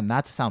too. Again,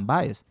 not to sound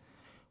biased,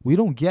 we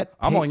don't get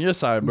paid. I'm on your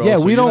side, bro. Yeah,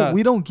 so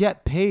we don't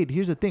get paid.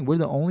 Here's the thing: we're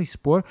the only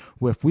sport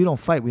where if we don't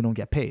fight, we don't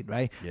get paid.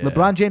 Right? Yeah.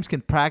 LeBron James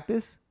can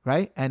practice,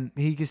 right, and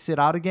he can sit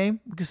out a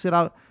game. He can sit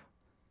out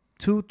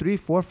 2, 3,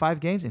 4, 5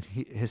 games, and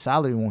his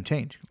salary won't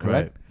change.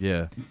 Correct? Right.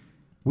 Yeah.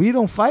 We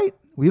don't fight,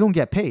 we don't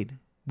get paid.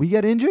 We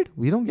get injured,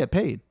 we don't get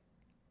paid.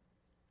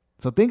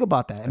 So think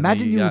about that.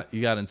 Imagine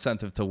you got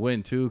incentive to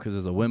win too, because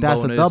there's a win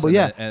bonus. That's a double,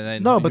 yeah. And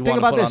then no, but think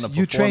about this: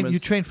 you train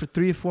train for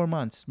 3 or 4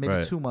 months, maybe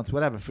right. 2 months,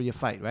 whatever, for your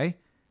fight, right?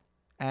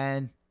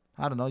 And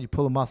I don't know, you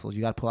pull a muscle,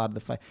 you got to pull out of the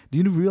fight. Do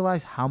you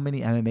realize how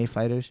many MMA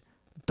fighters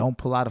don't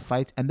pull out of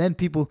fights? And then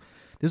people,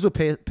 this is what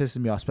pisses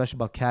me off, especially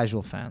about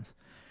casual fans.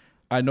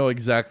 I know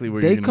exactly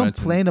where they you're going to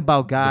complain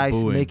about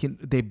guys making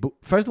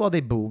First of all,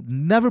 they boo.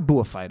 Never boo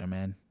a fighter,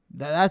 man.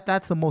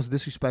 That's the most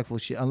disrespectful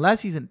shit.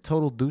 Unless he's a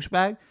total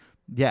douchebag,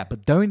 yeah.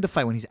 But during the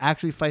fight, when he's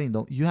actually fighting,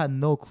 you have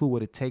no clue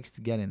what it takes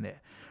to get in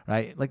there,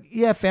 right? Like,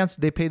 yeah, fans,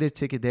 they pay their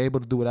ticket, they're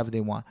able to do whatever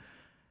they want.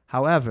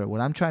 However,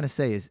 what I'm trying to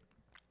say is,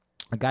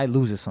 a guy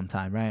loses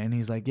sometime, right? And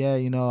he's like, yeah,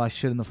 I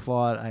shouldn't have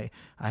fought.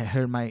 I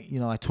hurt my,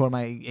 I tore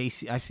my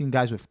AC. I've seen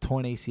guys with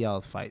torn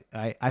ACLs fight.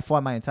 I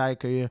fought my entire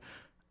career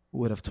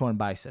with a torn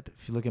bicep.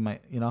 If you look at my,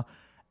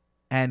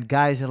 and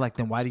guys are like,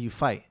 then why do you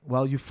fight?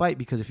 Well, you fight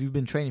because if you've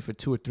been training for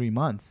 2 or 3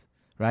 months,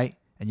 right,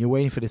 and you're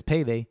waiting for this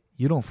payday,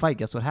 you don't fight.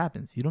 Guess what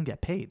happens? You don't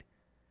get paid,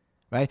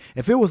 right?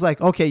 If it was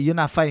like, okay, you're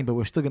not fighting, but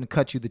we're still going to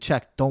cut you the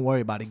check. Don't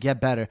worry about it. Get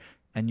better,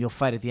 and you'll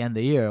fight at the end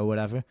of the year or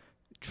whatever.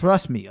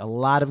 Trust me, a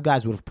lot of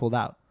guys would have pulled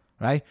out,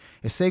 right?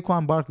 If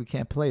Saquon Barkley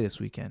can't play this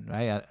weekend,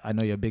 right? I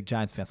know you're a big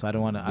Giants fan, so I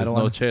don't want to. There's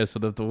no chance for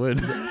them to win.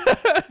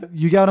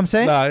 You get what I'm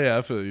saying? Nah, yeah,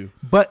 I feel you.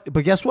 But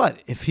guess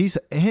what? If he's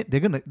they're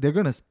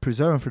gonna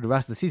preserve him for the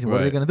rest of the season. What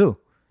are they gonna do?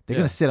 They're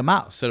gonna sit him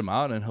out. Sit him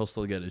out, and he'll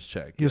still get his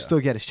check. He'll still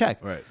get his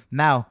check. Right.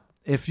 Now,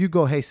 if you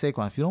go, hey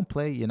Saquon, if you don't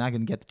play, you're not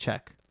gonna get the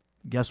check.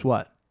 Guess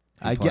what?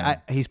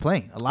 He's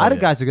playing. A lot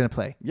of guys are gonna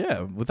play.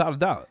 Yeah, without a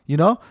doubt.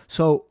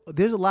 So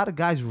there's a lot of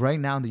guys right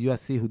now in the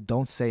UFC who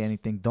don't say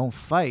anything, don't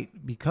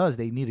fight because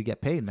they need to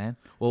get paid, man.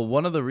 Well,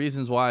 one of the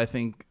reasons why I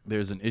think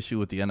there's an issue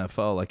with the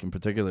NFL, like in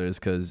particular, is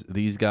because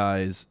these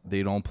guys,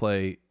 they don't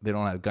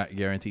have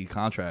guaranteed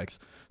contracts.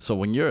 So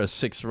when you're a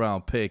 6th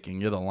round pick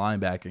and you're the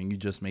linebacker and you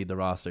just made the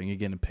roster and you're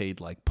getting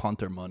paid like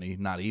punter money,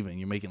 not even,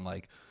 you're making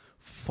like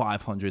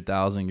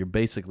 $500,000. You're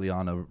basically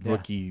on a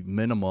rookie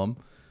minimum.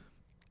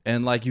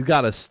 And like you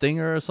got a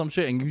stinger or some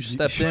shit, and you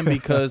stepped in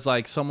because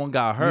like someone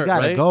got hurt. You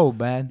gotta go,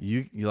 man.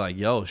 You're like,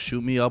 yo,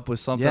 shoot me up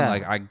with something.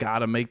 Like I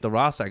gotta make the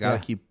roster. I gotta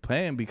keep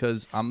paying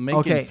because I'm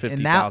making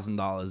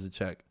 $50,000 a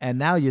check. And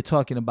now you're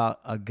talking about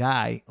a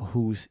guy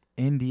who's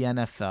in the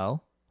NFL,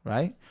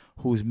 right?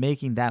 Who's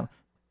making that.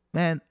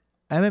 Man,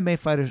 MMA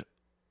fighters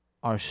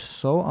are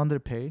so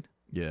underpaid.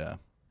 Yeah,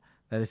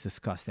 that is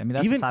disgusting. I mean,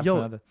 that's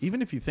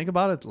even if you think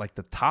about it, like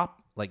the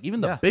top, like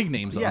even the big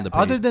names are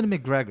underpaid. Other than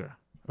McGregor.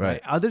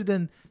 Right. Other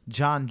than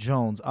John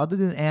Jones, other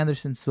than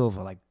Anderson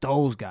Silva, like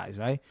those guys,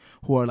 right?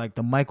 Who are like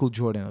the Michael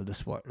Jordan of the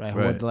sport, right? Who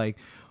are like,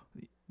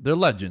 they're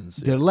legends.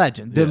 They're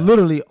legends. They're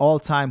literally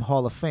all-time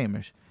Hall of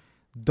Famers.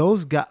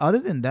 Those guys, other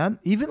than them,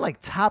 even like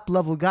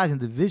top-level guys in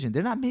the division,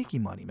 they're not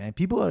making money, man.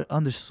 People are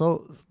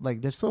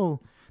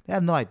they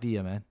have no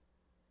idea, man.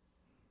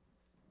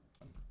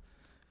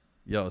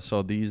 Yo,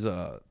 so these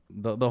the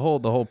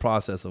whole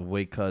process of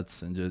weight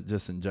cuts and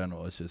just in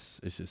general, it's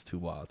just too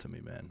wild to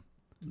me, man.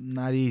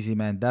 Not easy,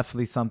 man.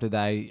 Definitely something that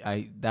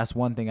I that's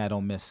one thing I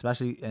don't miss.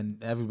 Especially,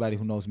 and everybody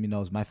who knows me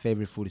knows my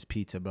favorite food is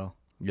pizza, bro.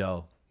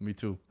 Yo, me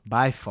too.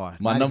 By far.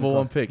 My number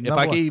one pick. If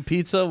I can eat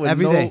pizza with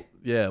every day.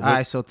 Yeah. All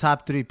right, so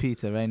top 3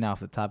 pizza right now off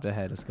the top of the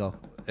head. Let's go.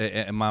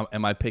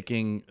 Am I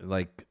picking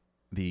like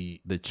the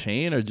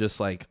chain or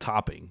just like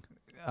topping?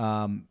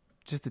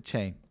 Just the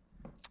chain.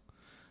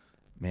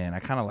 Man, I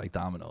kind of like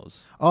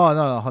Domino's. Oh,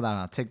 no, hold on.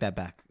 I'll take that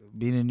back.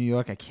 Being in New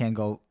York, I can't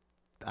go.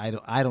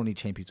 I don't eat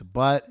chain pizza,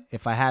 but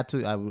if I had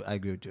to, I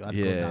agree with you. I'd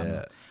go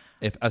down.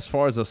 If as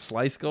far as a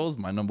slice goes,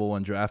 my number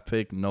one draft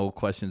pick, no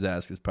questions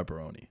asked, is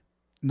pepperoni.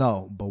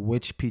 No, but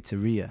which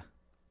pizzeria?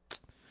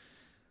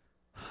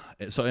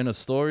 So in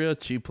Astoria,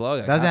 cheap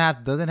plug.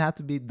 Doesn't have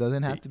to be.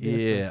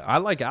 Yeah, I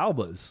like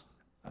Alba's.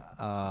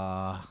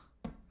 So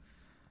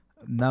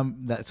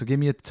give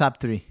me your top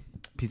 3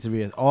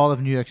 pizzerias, all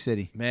of New York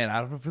City. Man,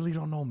 I really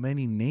don't know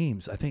many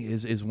names. I think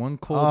is one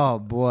called Oh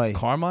boy,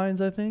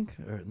 Carmine's. I think,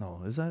 or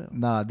no, is that?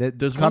 No,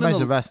 there's Carmine's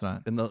one a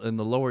restaurant in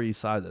the Lower East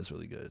Side that's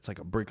really good. It's like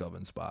a brick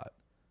oven spot.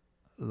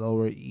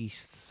 Lower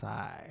East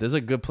Side. There's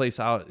a good place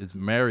out. It's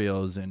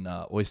Mario's in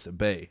Oyster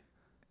Bay.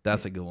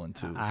 That's a good one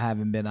too. I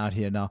haven't been out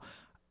here, no.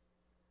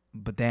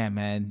 But damn,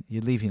 man,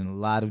 you're leaving a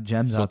lot of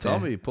gems so out there. tell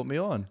me, put me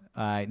on.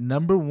 All right,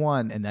 number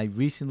one, and I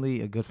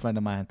recently, a good friend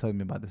of mine told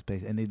me about this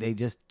place, and they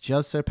just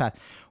surpassed.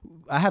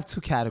 I have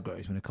two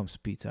categories when it comes to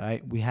pizza, all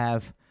right? We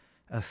have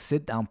a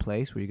sit-down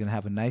place where you're going to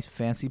have a nice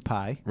fancy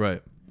pie.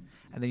 Right.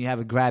 And then you have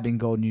a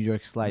grab-and-go New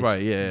York slice.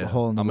 Right, yeah.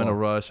 I'm in a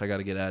rush. I got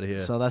to get out of here.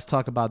 So let's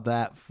talk about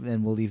that,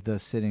 and we'll leave the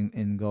sitting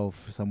and go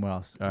for somewhere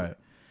else. All right.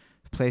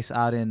 Place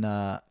out in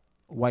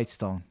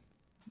Whitestone,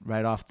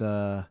 right off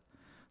the...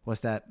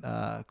 What's that?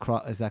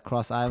 Is that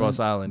Cross Island? Cross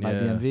Island, by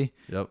DMV?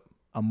 Yep.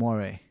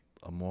 Amore.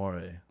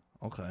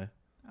 Okay. All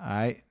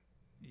right.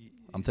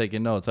 I'm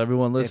taking notes.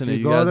 Everyone listening,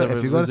 you guys ever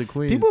visit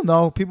Queens?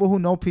 People who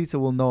know pizza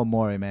will know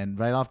Amore, man.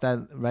 Right off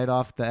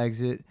the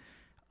exit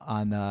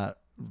on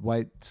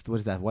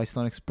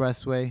Whitestone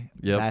Expressway.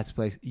 Yep. That's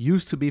place.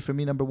 Used to be for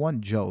me number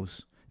one,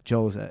 Joe's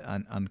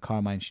on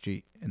Carmine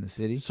Street in the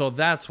city. So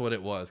that's what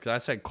it was, because I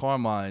said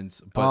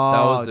Carmine's, but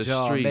that was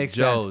the street. Makes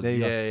Joe's. Sense.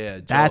 Yeah.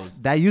 Joe's.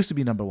 That used to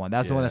be number one.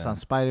 That's the one that's on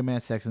Spider-Man,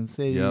 Sex and the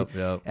City.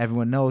 Yep.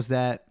 Everyone knows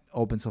that.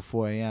 Open till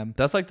 4 a.m.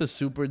 That's like the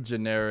super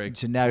generic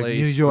place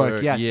New York.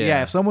 Where, yes.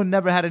 Yeah. If someone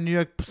never had a New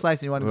York slice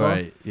and you want to go,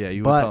 right? Yeah.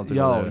 You would tell them to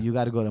go there. You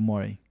got to go to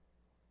Amore.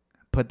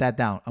 Put that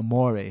down.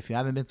 Amore. If you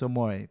haven't been to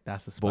Amore,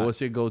 that's the spot. But what's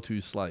your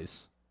go-to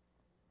slice?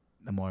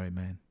 Amore,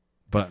 man.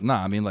 But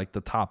I mean like the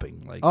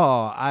topping. Like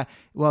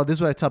this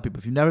is what I tell people.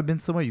 If you've never been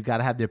somewhere, you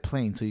gotta have their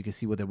plane so you can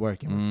see what they're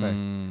working with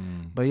first.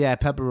 But yeah,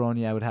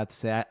 pepperoni, I would have to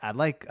say I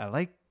like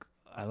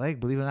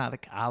believe it or not, I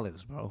like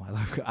olives, bro. I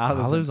like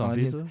olives on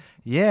onions. pizza.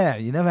 Yeah,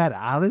 you never had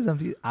olives on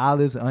pizza?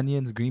 Olives,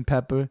 onions, green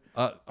pepper.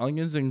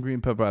 Onions and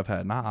green pepper I've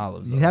had, not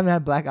olives. You haven't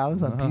had black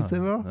olives on pizza,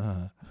 bro?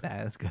 Nah,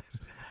 that's good.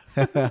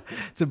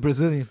 It's a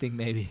Brazilian thing,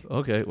 maybe.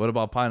 Okay, what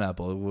about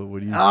pineapple? What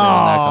do you say in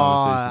that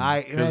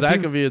conversation? Because that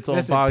could be its own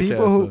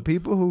podcast.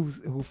 People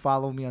who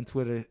follow me on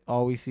Twitter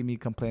always see me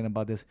complain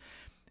about this,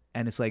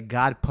 and it's like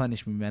God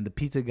punished me, man. The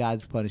pizza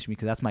gods punished me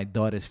because that's my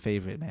daughter's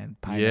favorite, man.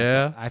 Pineapple.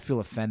 Yeah, I feel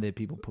offended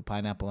people put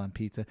pineapple on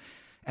pizza,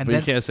 but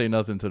you can't say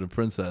nothing to the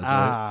princess,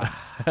 right?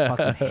 I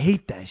fucking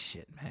hate that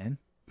shit, man.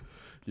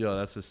 Yo,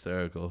 that's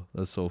hysterical.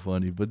 That's so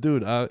funny. But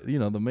dude,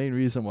 the main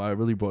reason why I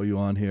really brought you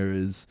on here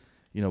is,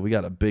 we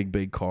got a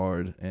big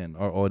card, and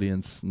our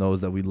audience knows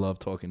that we love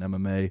talking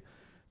MMA.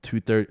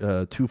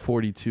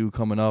 242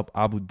 coming up,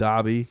 Abu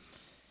Dhabi.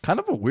 Kind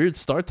of a weird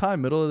start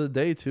time, middle of the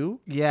day too.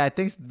 Yeah, I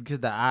think because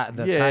the time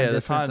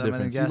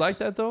difference. You like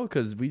that though,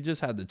 because we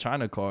just had the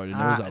China card, and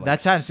it was at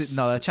like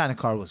that China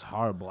card was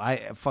horrible.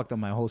 I fucked up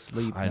my whole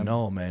sleep. I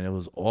know, man, it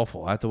was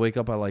awful. I had to wake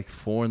up at like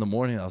 4 a.m.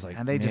 I was like,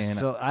 and they just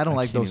feel. I don't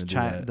like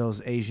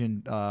those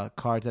Asian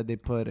cards that they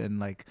put in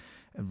like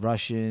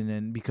Russian,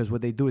 and because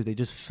what they do is they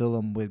just fill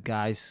them with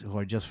guys who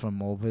are just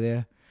from over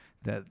there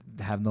that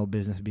have no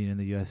business being in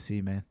the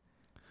UFC, man.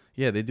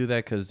 Yeah, they do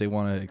that because they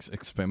want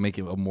to make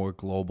it a more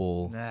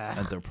global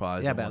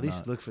enterprise. Yeah, but at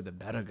least look for the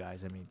better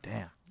guys. I mean,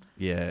 damn.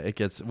 Yeah, it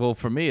gets... Well,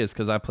 for me, it's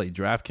because I play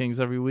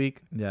DraftKings every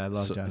week. Yeah, I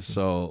love DraftKings.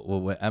 So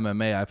with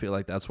MMA, I feel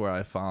like that's where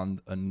I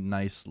found a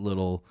nice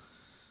little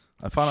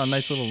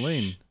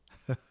lane.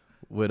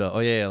 With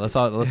let's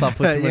not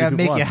put too many people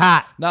make on. it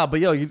hot. No, but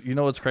you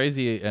know what's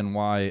crazy and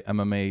why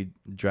MMA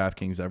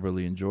DraftKings I've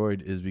really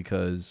enjoyed is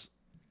because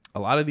a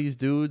lot of these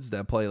dudes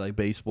that play like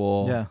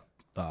baseball,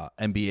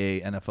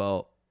 NBA,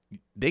 NFL,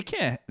 they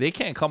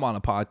can't come on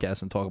a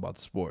podcast and talk about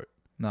the sport.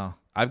 No,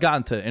 I've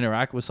gotten to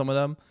interact with some of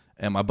them,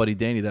 and my buddy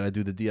Danny that I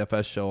do the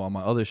DFS show on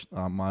my other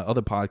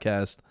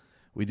podcast.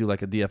 We do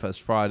like a DFS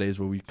Fridays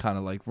where we kind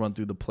of like run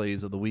through the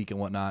plays of the week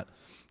and whatnot,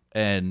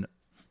 and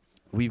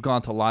we've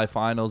gone to live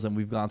finals and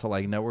we've gone to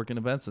like networking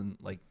events, and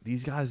like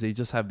these guys, they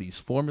just have these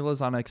formulas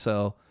on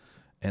Excel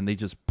and they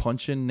just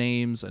punch in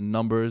names and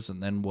numbers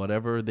and then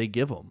whatever they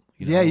give them.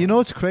 Yeah, you know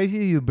what's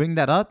crazy? You bring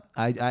that up.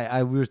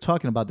 We were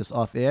talking about this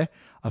off air.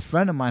 A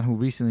friend of mine who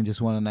recently just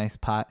won a nice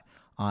pot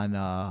on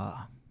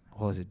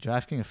what was it,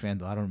 DraftKings or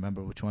FanDuel? I don't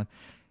remember which one.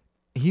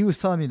 He was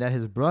telling me that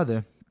his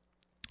brother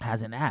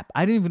has an app.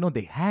 I didn't even know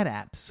they had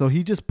apps. So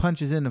he just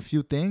punches in a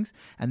few things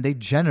and they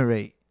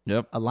generate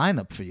a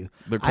lineup for you.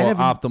 They're called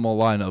optimal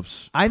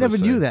lineups. I never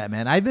knew that,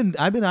 man. I've been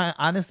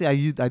honestly, I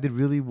did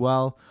really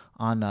well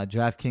on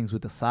DraftKings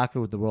with the soccer,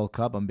 with the World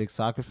Cup. I'm a big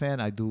soccer fan.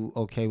 I do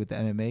okay with the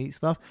MMA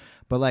stuff,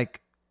 but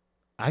like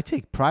I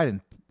take pride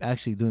in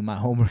actually doing my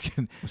homework.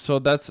 So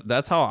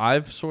that's how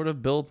I've sort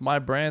of built my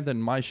brand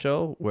and my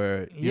show,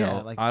 where you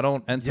know, like, I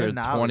don't enter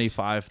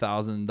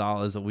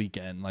 $25,000 a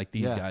weekend like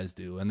these guys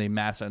do, and they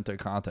mass enter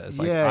contests.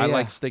 Like I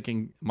like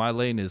sticking. My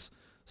lane is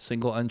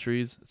single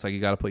entries. It's like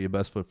you got to put your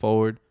best foot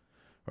forward,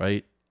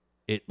 right?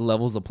 It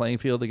levels the playing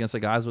field against the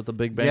guys with the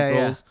big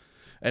bankrolls.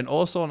 And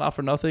also, not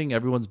for nothing,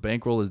 everyone's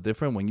bankroll is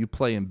different. When you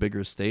play in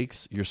bigger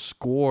stakes, your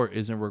score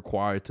isn't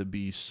required to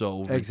be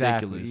so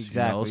ridiculous.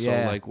 Exactly. You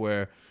know? So like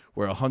where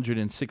where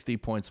 160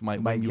 points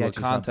might win you a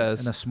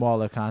contest in a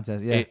smaller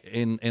contest. Yeah,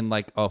 in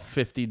like a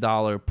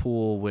 $50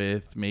 pool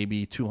with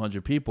maybe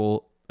 200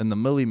 people. In the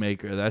Millie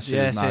Maker, that shit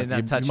is not.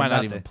 You might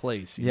not even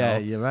place. You know?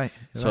 You're right.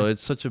 So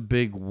it's such a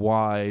big,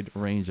 wide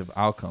range of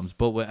outcomes.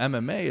 But with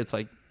MMA, it's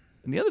like,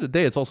 in the end of the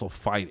day, it's also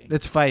fighting.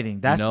 It's fighting.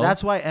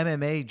 That's why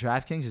MMA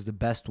DraftKings is the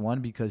best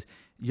one because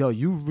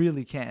you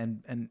really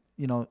can't and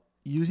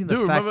using the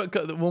remember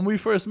when we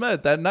first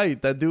met that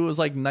night? That dude was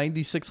like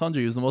 9,600.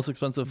 He was the most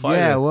expensive fighter.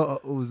 Yeah,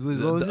 what was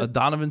it?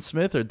 Donovan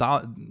Smith or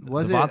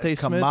Devontae Smith?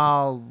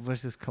 Kamal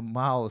versus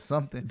Kamal or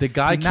something. The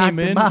guy came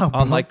in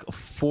on like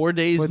 4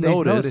 days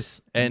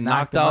notice and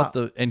knocked out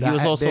and he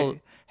was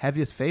also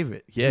heaviest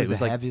favorite. Yeah, it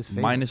was like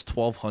minus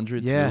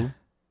 1,200 too.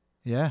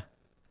 Yeah.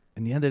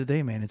 In the end of the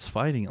day, man, it's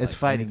fighting. It's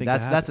fighting.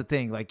 That's the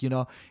thing. Like,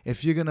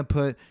 if you're gonna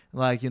put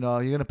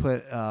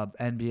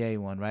NBA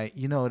one, right?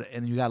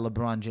 And you got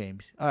LeBron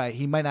James. All right,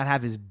 he might not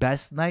have his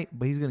best night,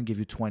 but he's gonna give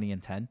you 20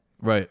 and 10.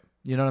 Right.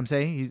 You know what I'm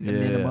saying? He's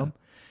minimum.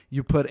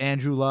 You put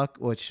Andrew Luck,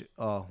 which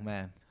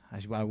man,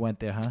 I went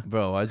there, huh?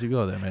 Bro, why'd you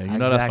go there, man?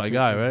 That's my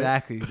guy, right?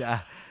 Exactly.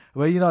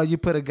 Well, you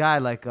put a guy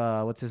like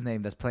what's his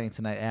name that's playing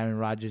tonight, Aaron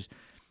Rodgers.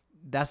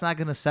 That's not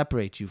gonna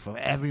separate you from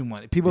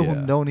everyone. People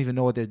who don't even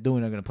know what they're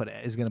doing are gonna put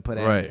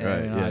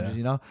Aaron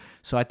Rodgers,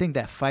 So I think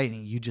that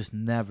fighting, you just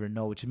never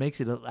know, which makes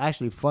it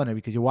actually funner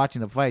because you're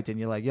watching the fights and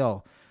you're like,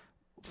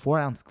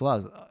 4-ounce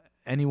gloves,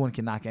 anyone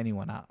can knock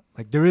anyone out.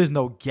 Like there is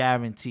no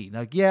guarantee.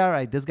 Like all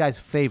right, this guy's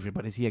favorite,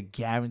 but is he a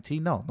guarantee?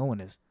 No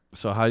one is.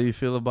 So how do you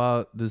feel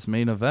about this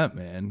main event,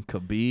 man?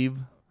 Khabib.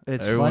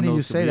 It's funny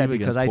you say that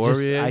because I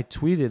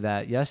tweeted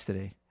that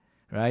yesterday,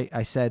 right?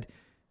 I said,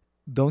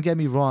 don't get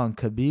me wrong,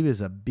 Khabib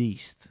is a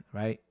beast,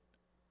 right?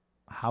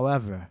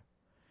 However,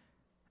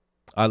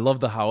 I love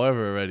the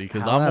however already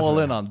because I'm all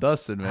in on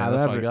Dustin, man.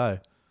 That's my guy.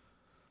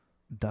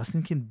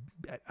 Dustin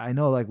I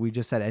know, like we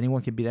just said,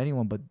 anyone can beat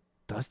anyone, but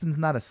Dustin's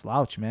not a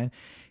slouch, man.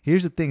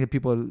 Here's the thing that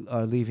people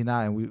are leaving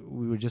out, and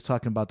we were just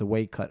talking about the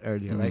weight cut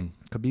earlier, right?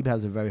 Khabib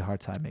has a very hard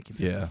time making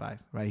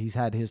 55, right? He's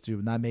had history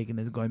of not making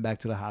it, going back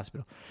to the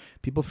hospital.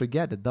 People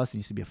forget that Dustin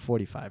used to be a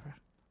 45er,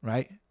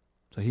 right?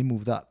 So he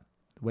moved up.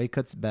 The weight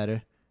cut's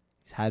better.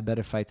 He's had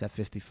better fights at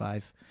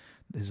 55.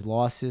 His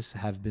losses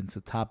have been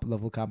to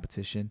top-level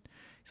competition.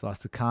 He's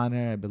lost to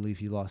Conor. I believe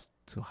he lost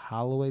to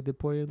Holloway. Did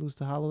Poirier lose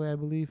to Holloway, I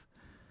believe?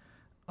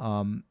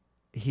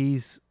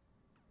 He's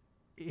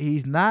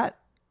not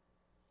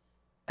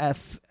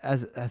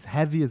as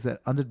heavy as an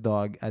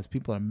underdog as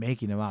people are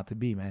making him out to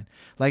be, man.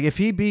 Like, if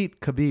he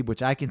beat Khabib,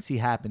 which I can see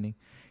happening,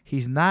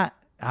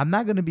 I'm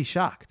not going to be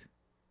shocked.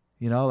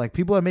 Like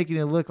people are making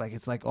it look like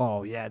it's like,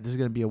 oh yeah, this is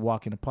going to be a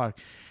walk in the park.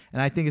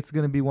 And I think it's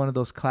going to be one of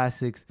those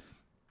classics,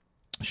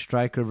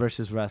 striker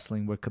versus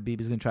wrestling, where Khabib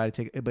is going to try to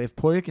take it. But if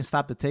Poirier can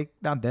stop the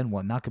takedown, then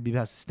what? Now Khabib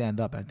has to stand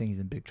up, and I think he's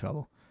in big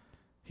trouble.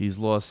 He's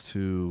lost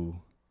to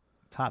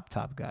top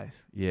guys.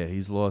 Yeah,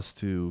 he's lost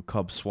to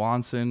Cub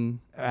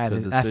Swanson at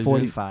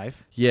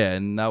 45. Yeah,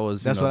 and that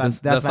was that's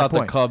not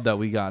point. The Cub that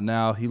we got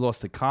now. He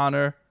lost to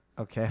Conor.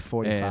 Okay,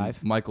 45.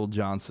 And Michael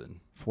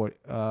Johnson.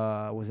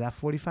 Was that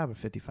 45 or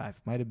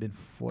 55? Might have been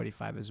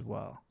 45 as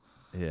well.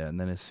 Yeah,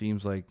 and then it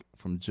seems like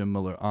from Jim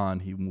Miller on,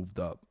 he moved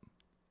up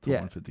to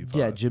 155.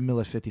 Yeah, Jim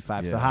Miller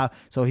 55. Yeah.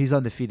 So he's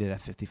undefeated at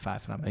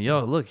 55.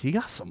 And look, he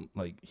got some,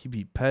 like, he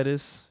beat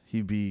Pettis,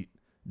 he beat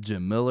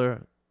Jim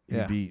Miller,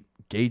 he beat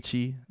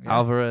Gaethje,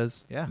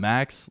 Alvarez,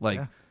 Max.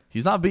 Like,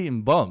 he's not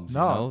beating bums.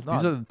 No.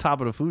 These are the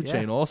top of the food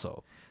chain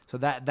also. So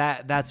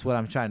that's what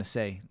I'm trying to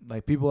say.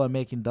 Like, people are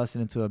making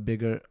Dustin into a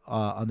bigger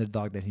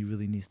underdog than he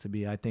really needs to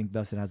be. I think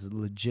Dustin has a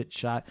legit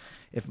shot.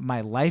 If my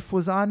life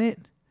was on it,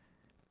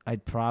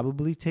 I'd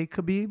probably take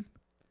Khabib.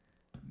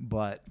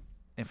 But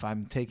if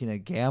I'm taking a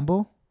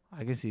gamble,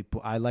 I can see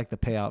I like the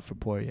payout for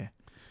Poirier.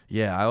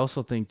 Yeah, I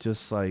also think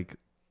just like,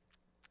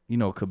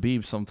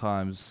 Khabib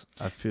sometimes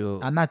I feel...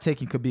 I'm not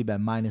taking Khabib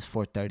at minus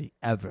 430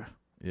 ever.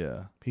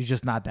 Yeah. He's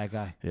just not that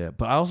guy. Yeah,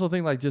 but I also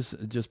think like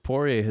just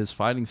Poirier, his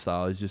fighting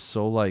style is just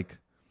so like,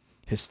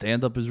 his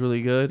stand-up is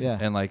really good. Yeah.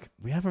 And like,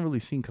 we haven't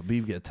really seen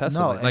Khabib get tested.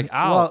 No,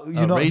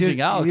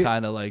 Raging Al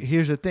kind of like...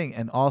 Here's the thing.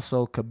 And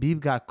also, Khabib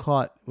got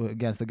caught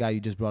against the guy you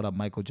just brought up,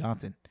 Michael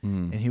Johnson.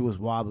 And he was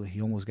wobbly.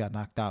 He almost got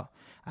knocked out.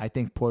 I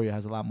think Poirier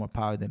has a lot more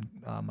power than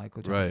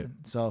Michael Johnson.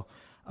 Right. So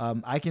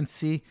I can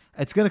see...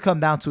 It's going to come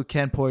down to,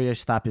 can Poirier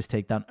stop his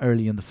takedown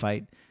early in the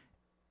fight?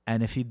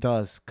 And if he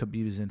does,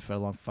 Khabib is in for a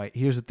long fight.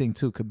 Here's the thing,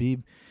 too.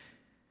 Khabib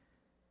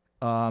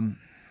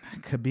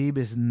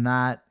is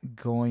not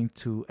going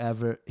to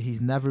ever...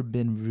 He's never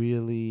been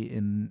really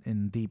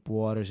in deep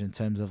waters in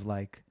terms of,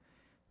 like,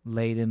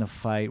 late in a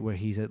fight where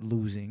he's at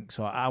losing.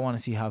 So I want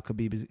to see how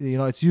Khabib is...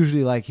 it's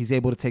usually like he's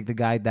able to take the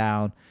guy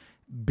down,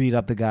 beat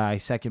up the guy.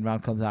 Second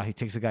round comes out, he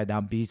takes the guy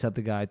down, beats up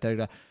the guy. Third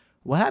round...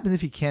 What happens if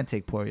he can't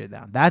take Poirier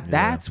down?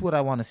 That's what I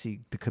want to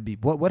see, the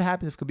Khabib. What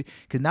happens if Khabib...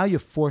 Because now you're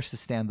forced to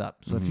stand up.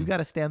 So if you got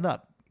to stand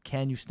up,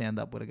 can you stand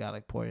up with a guy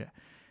like Poirier?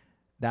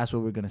 That's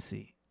what we're going to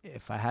see.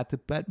 If I had to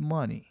bet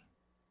money,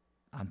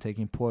 I'm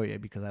taking Poirier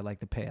because I like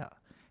the payout.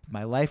 If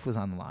my life was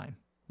on the line,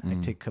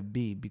 I'd take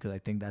Khabib because I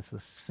think that's the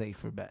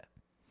safer bet.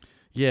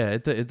 Yeah,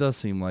 it does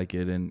seem like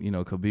it, and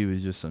Khabib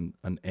is just an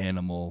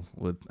animal.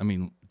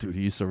 Dude,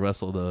 he used to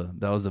wrestle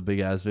that was a big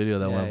ass video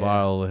that went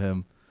viral with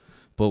him.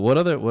 But what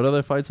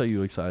other fights are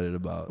you excited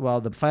about? Well,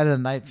 the fight of the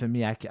night for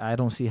me, I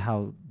don't see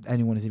how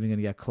anyone is even going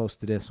to get close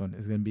to this one.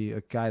 It's going to be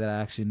a guy that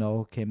I actually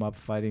know came up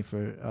fighting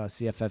for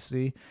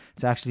CFFC.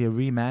 It's actually a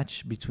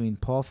rematch between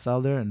Paul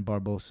Felder and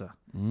Barbosa.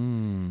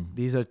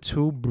 These are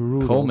two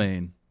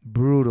brutal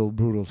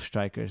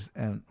strikers,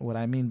 and what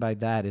I mean by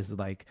that is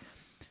like.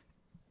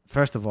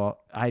 First of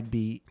all, I'd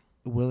be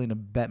willing to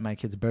bet my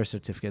kid's birth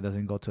certificate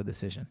doesn't go to a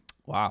decision.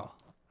 Wow.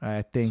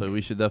 I think so. We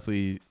should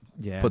definitely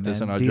put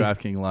this in our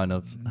DraftKings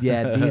lineups.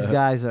 Yeah, these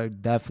guys are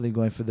definitely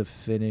going for the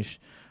finish.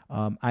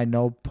 I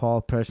know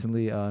Paul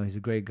personally. He's a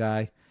great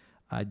guy.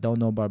 I don't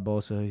know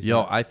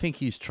Barbosa. I think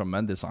he's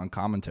tremendous on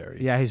commentary.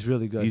 Yeah, he's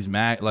really good. He's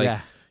mad.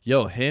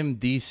 Him,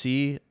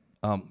 DC.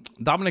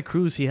 Dominic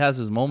Cruz, he has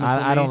his moments.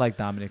 I don't like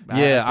Dominic.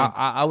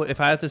 I if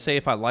I had to say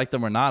if I liked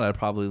him or not, I'd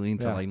probably lean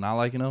to like not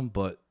liking him,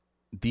 but.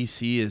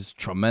 DC is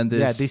tremendous.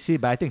 Yeah,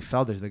 DC, but I think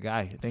Felder's the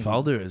guy.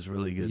 Felder is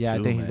really good too. Yeah,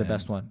 I think he's the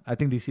best one. I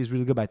think DC is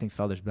really good, but I think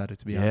Felder's better,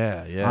 to be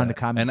honest. Yeah. On the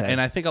commentary.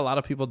 And I think a lot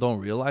of people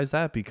don't realize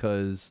that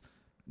because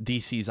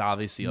DC's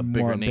obviously a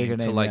bigger name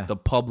to like the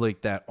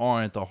public that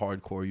aren't the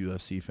hardcore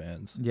UFC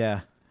fans. Yeah.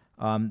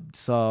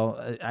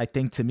 So I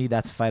think to me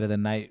that's fight of the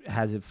night.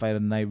 Has it fight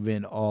of the night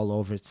written all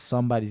over it.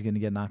 Somebody's gonna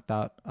get knocked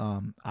out.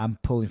 I'm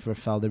pulling for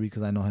Felder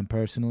because I know him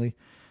personally.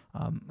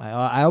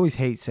 I always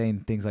hate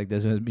saying things like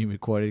this when it's being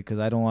recorded because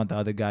I don't want the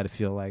other guy to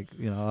feel like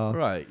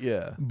right,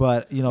 yeah.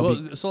 But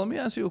so let me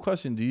ask you a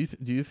question. Do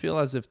you feel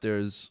as if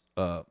there's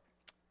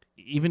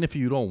even if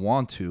you don't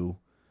want to,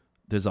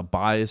 there's a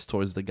bias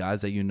towards the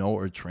guys that you know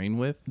or train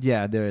with?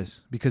 Yeah, there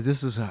is, because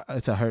it's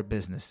a hurt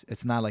business.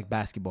 It's not like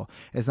basketball.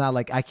 It's not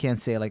like I can't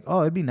say like,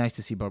 oh, it'd be nice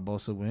to see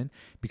Barbosa win,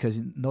 because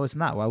no, it's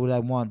not. Why would I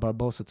want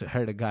Barbosa to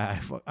hurt a guy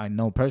I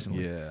know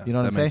personally? Yeah, you know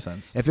what I'm saying?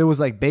 Sense. If it was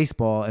like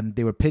baseball and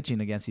they were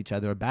pitching against each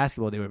other, or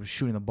basketball, they were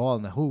shooting the ball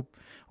in the hoop,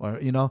 or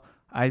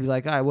I'd be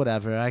like, all right,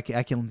 whatever. I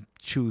can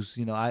choose.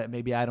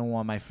 Maybe I don't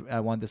want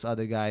I want this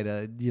other guy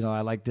to.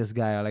 I like this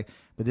guy.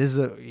 But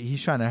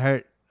he's trying to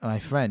hurt my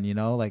friend,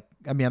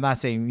 I'm not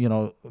saying, me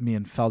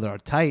and Felder are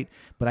tight,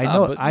 but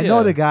I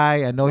know the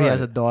guy. I know he has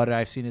a daughter.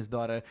 I've seen his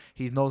daughter.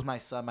 He knows my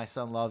son. My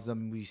son loves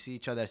him. We see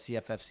each other at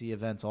CFFC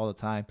events all the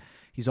time.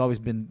 He's always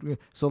been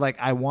so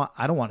I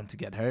don't want him to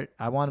get hurt.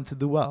 I want him to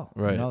do well.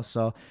 Right.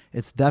 So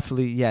it's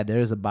definitely, there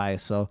is a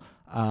bias. So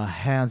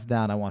hands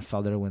down, I want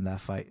Felder to win that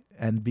fight,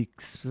 and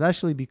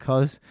especially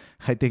because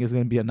I think it's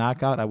going to be a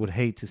knockout. I would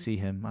hate to see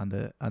him on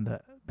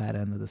the bad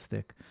end of the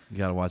stick. You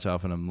gotta watch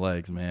out for them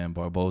legs, man.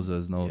 Barbosa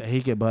is no. Yeah,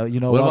 he can, but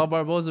what about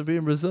Barbosa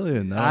being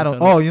Brazilian? I don't.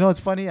 Oh, it's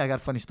funny. I got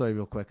a funny story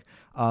real quick.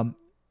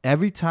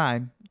 Every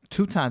time,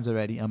 2 times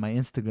already on my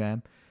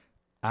Instagram,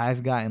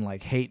 I've gotten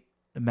hate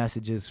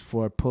messages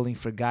for pulling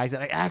for guys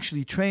that I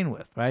actually train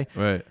with. Right.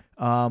 Right.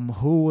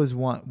 Who was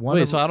one?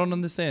 Wait, so I don't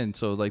understand.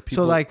 So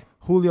people. So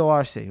Julio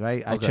Arce,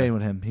 right? I train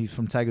with him. He's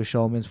from Tiger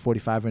Showman's,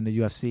 45er in the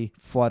UFC.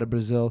 Fought in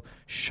Brazil.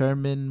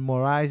 Sherman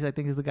Moraes, I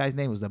think is the guy's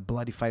name. It was a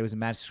bloody fight. It was in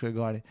Madison Square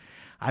Garden.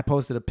 I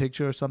posted a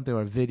picture or something,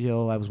 or a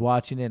video. I was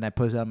watching it, and I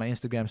posted it on my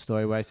Instagram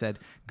story where I said,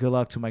 good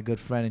luck to my good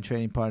friend and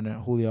training partner,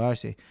 Julio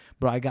Arce.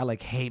 Bro, I got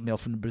hate mail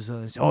from the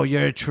Brazilians. Oh,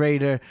 you're a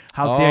traitor.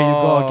 How dare you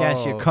go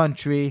against your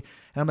country?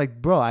 And I'm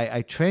like, bro,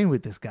 I train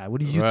with this guy.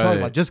 What are you talking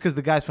about? Just because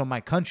the guy's from my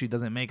country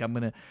doesn't make I'm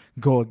going to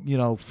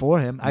go,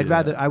 for him.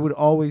 I would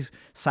always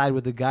side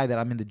with the guy that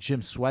I'm in the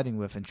gym sweating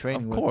with and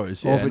training with. Of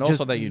course, yeah. Over and just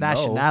also that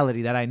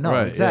nationality that I know.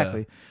 Right,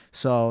 exactly. Yeah.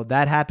 So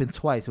that happened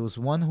twice. It was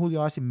one Julio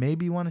Arce.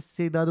 Maybe you want to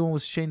say the other one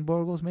was Shane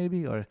Burgos,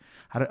 maybe? Or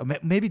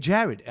maybe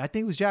Jared. I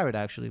think it was Jared,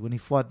 actually, when he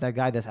fought that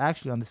guy that's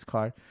actually on this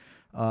card.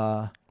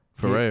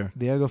 Ferreira.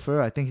 Diego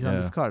Ferreira. I think he's on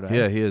this card, right?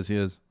 Yeah, he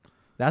is.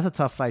 That's a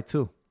tough fight,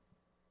 too.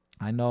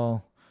 I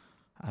know.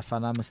 If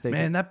I'm not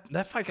mistaken. Man,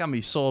 that fight got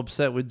me so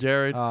upset with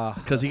Jared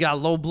because he got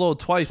low blow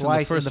twice in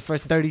the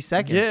first 30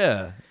 seconds.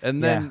 Yeah,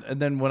 and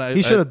then when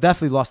he should have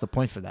definitely lost the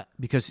point for that,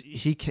 because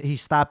he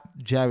stopped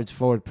Jared's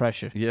forward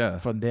pressure. Yeah.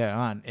 From there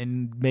on,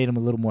 and made him a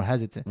little more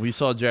hesitant. We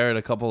saw Jared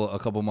a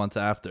couple months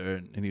after,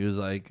 and he was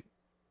like,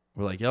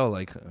 "We're like, yo,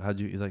 how'd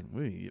you?" He's like,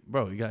 "Wait,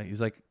 bro,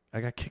 he's like, I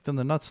got kicked in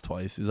the nuts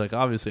twice." He's like,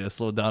 "Obviously, I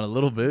slowed down a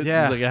little bit."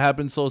 Yeah. He's like, "It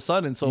happened so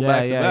sudden, so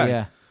back to back."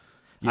 Yeah.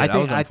 Yeah, that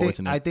was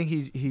unfortunate. I think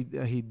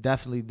he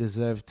definitely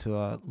deserved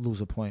to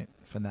lose a point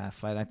from that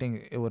fight. I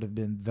think it would have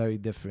been very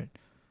different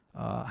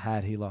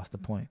had he lost the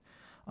point.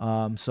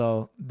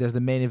 So there's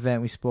the main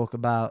event we spoke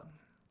about,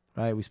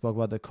 right? We spoke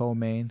about the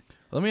co-main.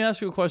 Let me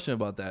ask you a question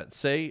about that.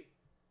 Say,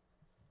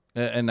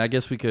 and I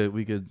guess we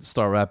could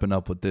start wrapping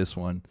up with this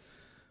one.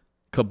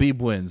 Khabib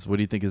wins. What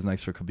do you think is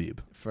next for Khabib?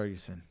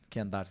 Ferguson.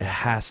 Can't dodge that. It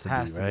has to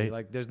be,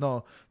 right? There's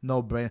no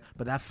brain.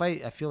 But that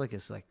fight, I feel like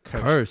it's cursed.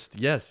 Cursed,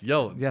 yes.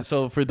 Yo, yeah.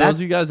 So for those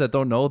of you guys that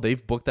don't know,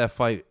 they've booked that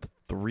fight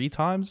 3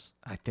 times.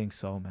 I think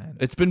so, man.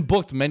 It's been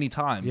booked many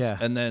times. Yeah.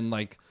 And then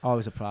like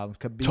always a problem.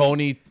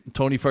 Tony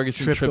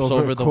Ferguson trips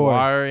over the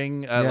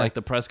wiring at like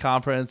the press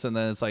conference, and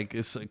then it's like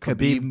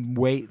Khabib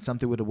weight,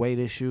 something with a weight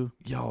issue.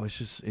 Yo, it's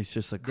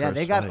just a curse.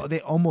 Yeah,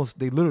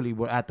 they literally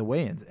were at the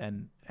weigh-ins,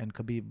 and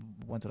Khabib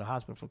went to the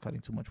hospital for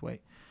cutting too much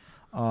weight.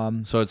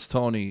 So it's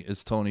Tony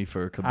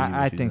for Khabib.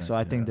 I think so.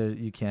 I think that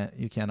you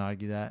can't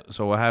argue that.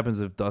 So what happens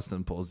if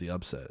Dustin pulls the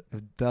upset?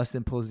 If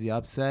Dustin pulls the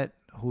upset,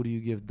 who do you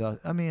give Dustin?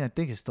 I mean, I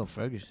think it's still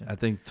Ferguson. I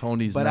think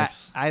Tony's but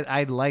next.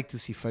 I'd like to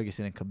see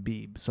Ferguson and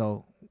Khabib.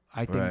 So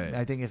I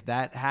think if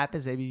that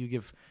happens, maybe you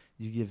give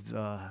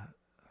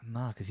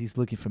because he's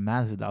looking for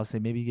Masvidal. I'll say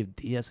maybe you give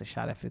Diaz a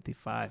shot at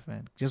 55,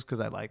 man, just because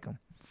I like him.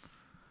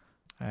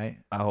 All right.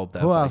 I hope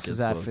that. Who else is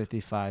at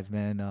 55,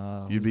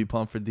 man? You'd be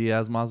pumped for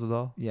Diaz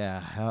Masvidal?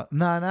 Yeah.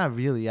 No, not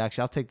really.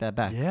 Actually, I'll take that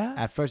back. Yeah.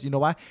 At first, you know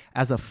why?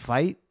 As a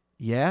fight,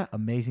 yeah,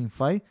 amazing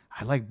fight.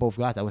 I like both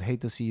guys. I would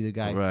hate to see either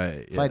guy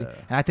fighting. Yeah.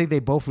 And I think they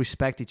both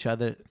respect each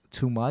other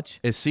too much.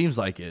 It seems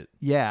like it.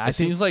 Yeah. It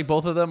seems like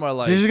both of them are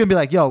like. They're just gonna be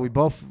like, yo, we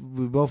both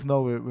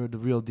know we're the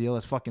real deal.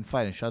 Let's fucking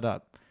fight and shut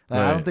up. Like,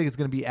 I don't think it's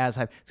gonna be as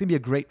hype. It's gonna be a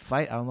great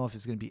fight. I don't know if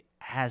it's gonna be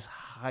as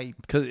hype.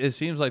 Because it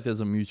seems like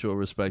there's a mutual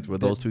respect where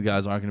those two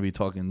guys aren't going to be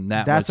talking that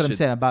much. That's what I'm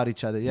saying about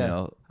each other. Yeah, you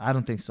know? I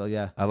don't think so.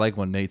 Yeah, I like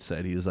when Nate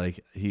said he was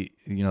like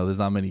there's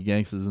not many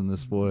gangsters in this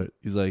sport.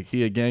 He's like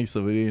he a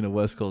gangster, but he ain't a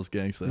West Coast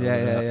gangster.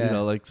 Yeah. You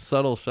know, like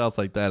subtle shots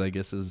like that. I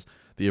guess is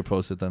the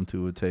approach that them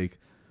two would take.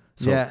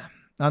 So, yeah.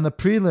 On the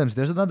prelims,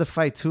 there's another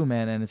fight too,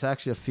 man, and it's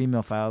actually a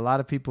female fight. A lot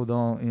of people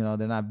don't,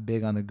 they're not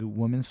big on the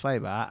women's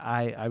fight, but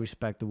I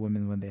respect the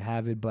women when they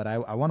have it. But I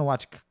want to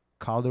watch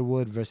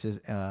Calderwood versus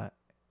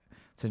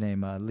what's her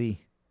name,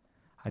 Lee.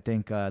 I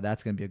think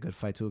that's gonna be a good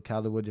fight too.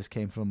 Calderwood just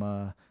came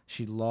from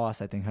she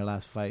lost, I think, her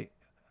last fight.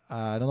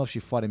 I don't know if she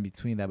fought in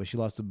between that, but she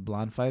lost to a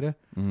blonde fighter.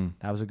 Mm-hmm.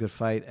 That was a good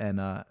fight.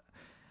 And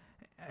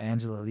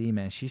Angela Lee,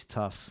 man, she's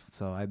tough.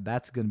 So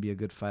that's gonna be a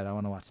good fight. I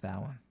want to watch that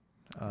one.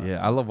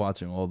 I love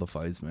watching all the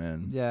fights,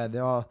 man. Yeah,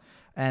 they're all.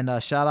 And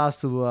shout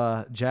outs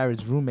to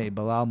Jared's roommate,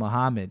 Bilal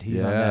Muhammad.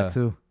 He's on that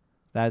too.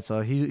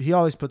 So he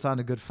always puts on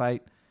a good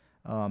fight.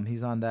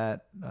 He's on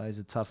that. He's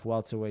a tough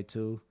welterweight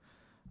too.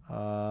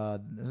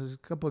 There's a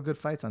couple of good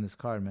fights on this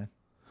card, man.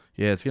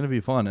 Yeah, it's gonna be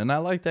fun, and I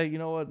like that. You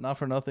know what? Not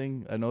for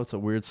nothing. I know it's a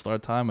weird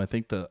start time. I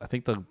think the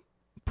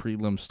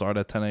prelims start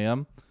at 10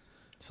 a.m.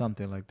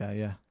 Something like that,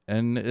 yeah.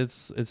 And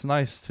it's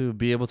nice to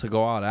be able to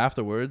go out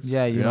afterwards.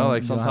 Yeah, you know,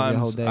 like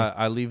sometimes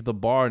I leave the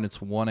bar and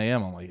it's 1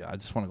 a.m. I'm like, I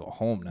just want to go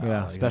home now.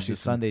 Yeah, like, especially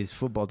Sunday's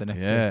football the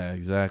next day. Yeah,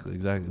 exactly.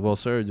 Well,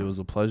 Serge, it was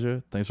a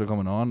pleasure. Thanks for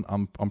coming on.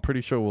 I'm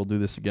pretty sure we'll do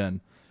this again.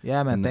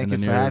 Yeah, man. Thank you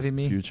for having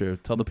me. Future.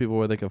 Tell the people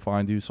where they can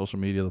find you. Social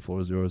media. The floor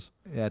is yours.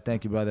 Yeah,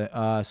 thank you,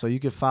 brother. So you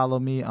can follow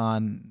me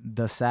on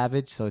The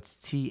Savage. So it's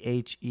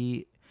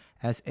TheSavage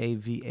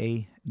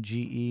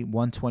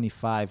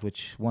 125,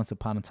 which once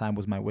upon a time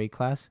was my weight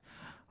class.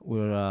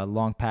 We're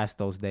long past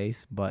those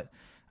days, but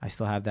I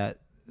still have that.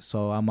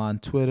 So I'm on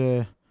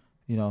Twitter,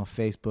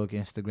 Facebook,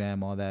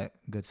 Instagram, all that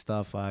good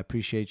stuff. I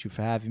appreciate you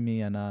for having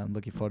me, and I'm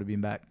looking forward to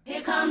being back.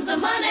 Here comes the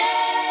money.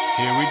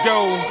 Here we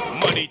go.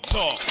 Money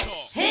talk.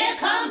 Here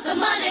comes the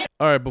money.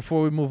 All right,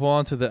 before we move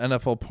on to the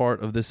NFL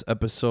part of this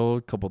episode,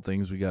 a couple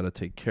things we got to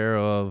take care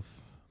of.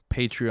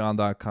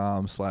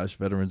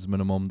 Patreon.com/Veterans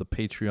Minimum. The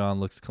Patreon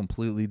looks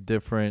completely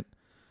different.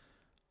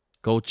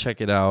 Go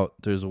check it out.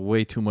 There's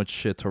way too much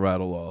shit to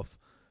rattle off.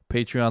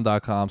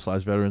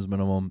 Patreon.com/Veterans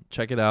Minimum.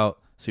 Check it out.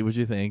 See what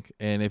you think.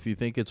 And if you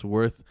think it's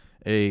worth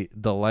a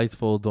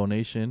delightful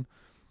donation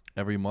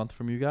every month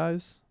from you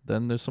guys,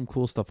 then there's some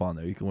cool stuff on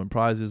there. You can win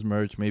prizes,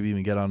 merch, maybe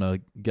even get on a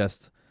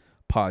guest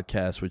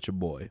podcast with your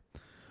boy.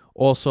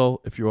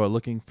 Also, if you are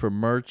looking for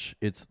merch,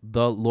 it's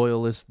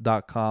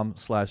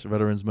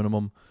theloyalist.com/Veterans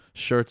Minimum.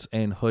 Shirts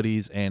and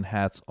hoodies and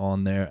hats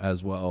on there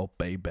as well,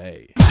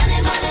 baby.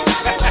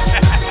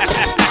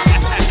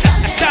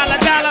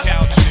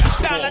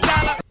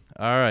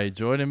 All right,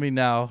 joining me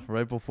now,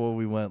 right before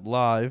we went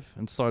live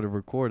and started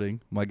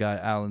recording, my guy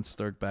Alan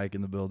Stirk back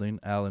in the building.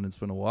 Alan, it's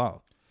been a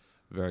while.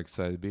 Very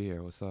excited to be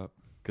here. What's up?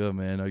 Good,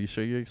 man. Are you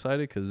sure you're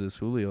excited? Because this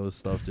Julio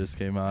stuff just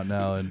came out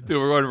now. And dude,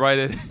 we're going right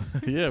in.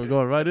 Yeah, we're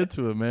going right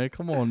into it, man.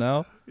 Come on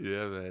now.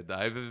 Yeah, man.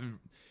 I've been,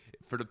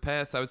 for the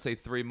past, I would say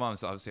 3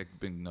 months, obviously I've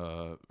been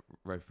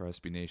right for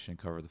SB Nation,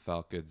 cover the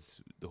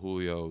Falcons. The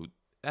Julio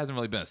hasn't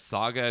really been a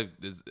saga.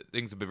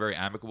 Things have been very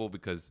amicable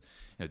because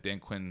Dan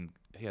Quinn,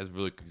 he has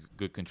really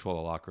good control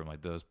of the locker room.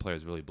 Like, those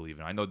players really believe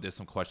in him. I know there's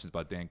some questions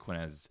about Dan Quinn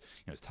as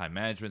his time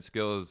management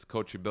skills,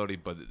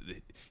 coachability, but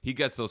he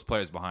gets those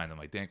players behind him.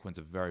 Like, Dan Quinn's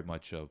a very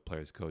much a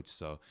player's coach.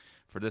 So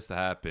for this to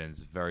happen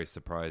is very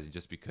surprising,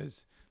 just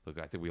because, look,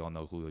 I think we all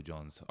know Julio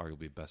Jones,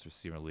 arguably best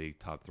receiver in the league,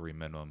 top 3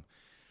 minimum.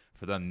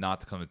 For them not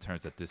to come to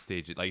terms at this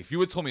stage, like, if you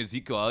would have told me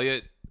Ezekiel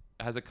Elliott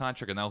has a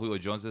contract and now Julio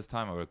Jones this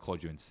time, I would have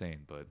called you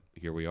insane. But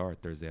here we are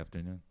Thursday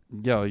afternoon.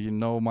 Yo, you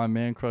know my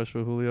man crush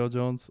for Julio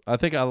Jones? I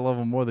think I love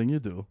him more than you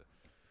do.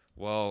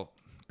 Well,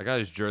 I got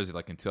his jersey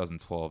like in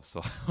 2012,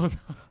 so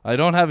I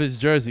don't have his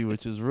jersey,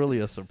 which is really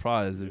a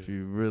surprise if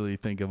you really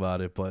think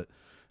about it. But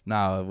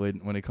now,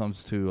 when it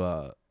comes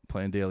to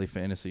playing daily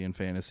fantasy and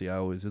fantasy,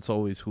 it's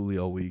always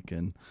Julio week.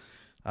 And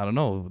I don't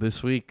know,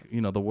 this week,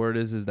 the word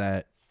is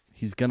that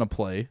he's going to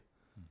play,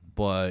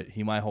 but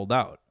he might hold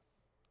out.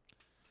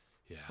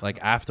 Yeah. Like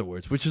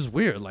afterwards, which is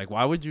weird. Like,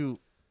 why would you,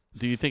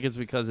 do you think it's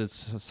because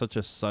it's such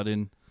a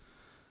sudden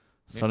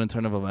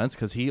turn of events?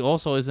 Because he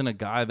also isn't a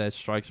guy that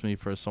strikes me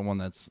for someone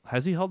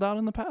has he held out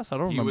in the past? I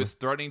don't remember. He was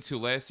threatening to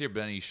last year, but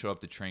then he showed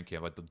up to training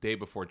camp. Like the day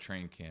before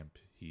training camp,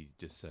 he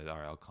just said, all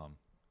right, I'll come.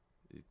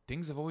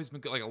 Things have always been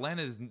good. Like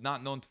Atlanta is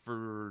not known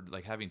for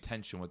like having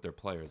tension with their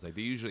players. Like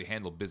they usually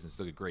handle business.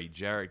 Look at great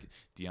Jarrett,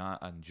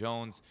 Deion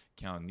Jones,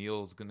 Keanu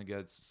Neal's gonna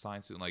get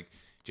signed soon. Like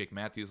Jake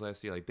Matthews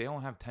last year. Like they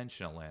don't have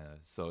tension in Atlanta.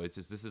 So it's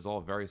just, this is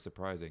all very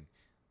surprising.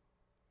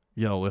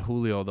 Yo, with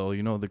Julio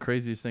though, the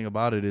craziest thing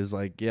about it is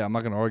like, yeah, I'm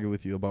not gonna argue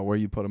with you about where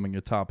you put him in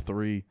your top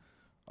 3,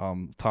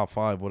 top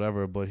 5,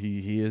 whatever. But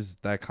he is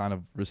that kind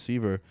of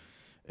receiver,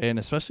 and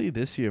especially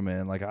this year,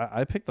 man. Like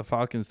I picked the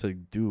Falcons to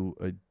do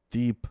a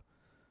deep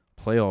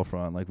playoff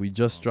run. Like we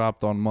just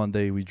dropped on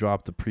Monday. We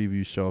dropped the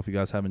preview show. If you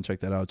guys haven't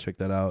checked that out, check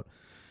that out.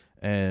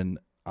 And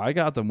I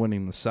got them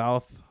winning the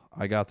South.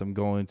 I got them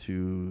going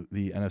to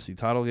the NFC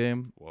title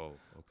game. Whoa.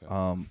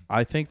 Okay.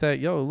 I think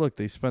that look,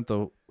 they spent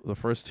the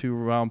first 2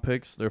 round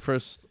picks, their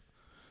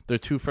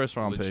 2 first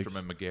round picks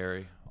and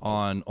McGarry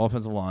on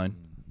offensive line,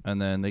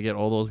 and then they get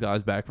all those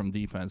guys back from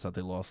defense that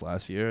they lost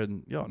last year.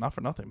 And not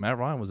for nothing, Matt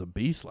Ryan was a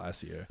beast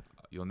last year.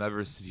 You'll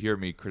never hear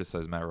me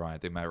criticize Matt Ryan. I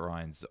think Matt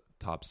Ryan's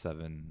top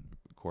 7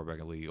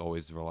 quarterback in the league,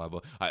 always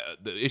reliable.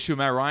 The issue with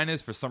Matt Ryan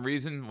is, for some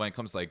reason, when it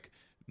comes to like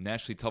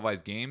nationally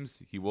televised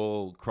games, he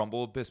will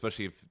crumble a bit,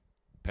 especially if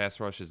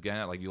pass rush is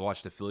getting it. Like you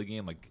watch the Philly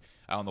game, like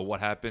I don't know what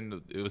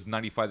happened. It was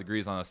 95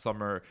 degrees on a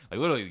summer, like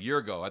literally a year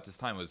ago at this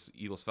time. It was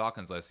Eagles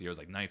Falcons last year. It was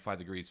like 95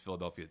 degrees,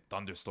 Philadelphia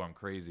thunderstorm,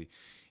 crazy,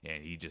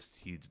 and he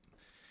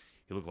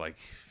looked like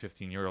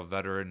 15-year-old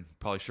veteran,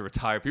 probably should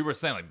retire. People were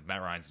saying like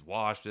Matt Ryan's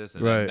washed this,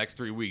 and then the next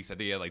 3 weeks I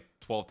think he had like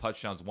 12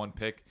 touchdowns, 1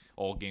 pick.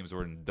 All games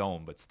were in the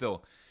dome, but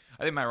still,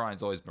 I think Matt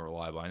Ryan's always been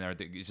reliable. I never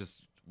think it's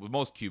just with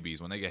most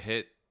QBs when they get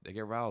hit, they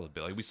get rattled a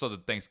bit. Like we saw the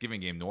Thanksgiving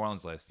game, New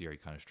Orleans last year, he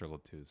kind of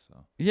struggled too. So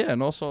yeah,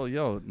 and also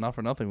not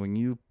for nothing,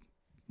 when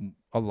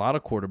a lot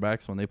of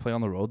quarterbacks when they play on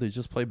the road, they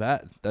just play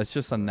bad. That's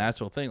just a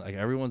natural thing. Like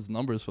everyone's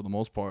numbers for the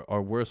most part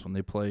are worse when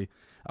they play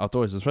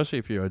outdoors, especially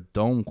if you're a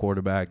dome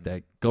quarterback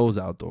that goes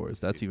outdoors.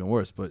 That's even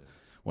worse. But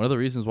one of the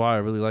reasons why I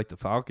really like the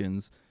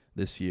Falcons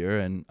this year,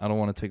 and I don't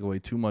want to take away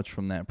too much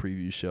from that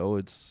preview show,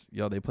 it's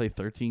they play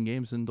 13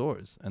 games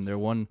indoors, and their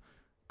one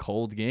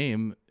cold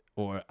game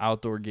or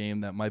outdoor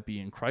game that might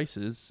be in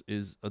crisis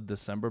is a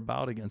December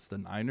bout against the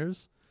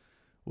Niners,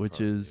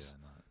 which is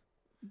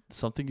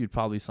something you'd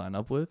probably sign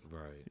up with,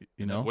 right?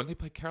 When they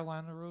play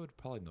Carolina Road,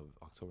 probably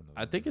October,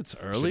 November. I think it's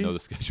early. Should know the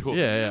schedule.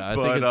 Yeah. I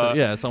think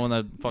it's someone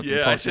that fucking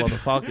talks about the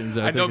Falcons.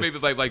 I know maybe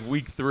like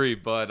week 3,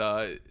 but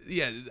I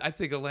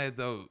think Atlanta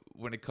though,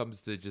 when it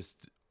comes to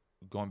just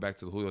going back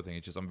to the Julio thing,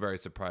 it's just I'm very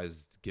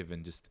surprised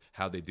given just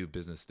how they do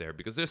business there,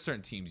 because there's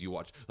certain teams you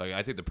watch. Like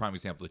I think the prime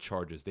example, the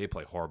Chargers, they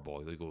play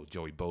hardball. They go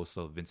Joey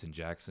Bosa, Vincent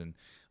Jackson.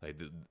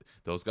 Like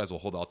those guys will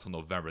hold out till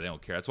November. They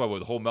don't care. That's why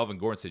with the whole Melvin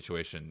Gordon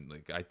situation,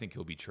 like I think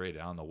he'll be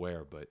traded. I don't know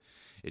where, but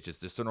it's just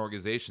there's certain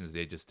organizations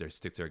they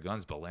stick to their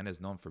guns. But Atlanta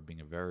is known for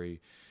being a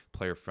very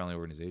player-friendly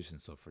organization.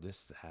 So for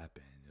this to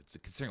happen,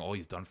 considering all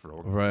he's done for the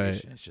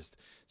organization,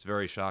 it's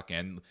very shocking.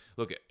 And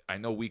look, I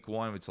know week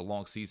 1 it's a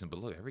long season, but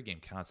look, every game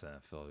counts in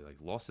the NFL. Like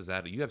losses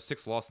out, you have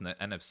 6 losses in the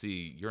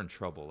NFC, you're in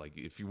trouble. Like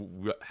if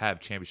you have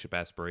championship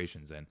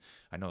aspirations, and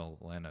I know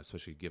Atlanta,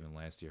 especially given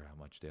last year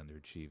how much they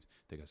underachieved,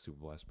 they got Super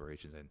Bowl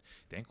aspirations. And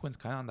Dan Quinn's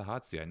kind of on the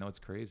hot seat. I know it's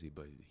crazy,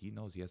 but he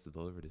knows he has to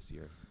deliver this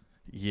year.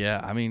 Yeah,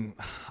 I mean,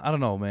 I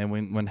don't know, man.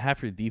 When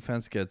half your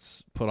defense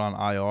gets put on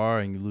IR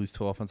and you lose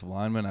 2 offensive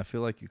linemen, I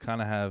feel like you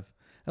kind of have.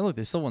 And look,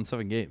 they still won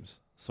 7 games.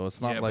 So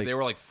it's not like but they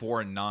were like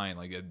 4-9.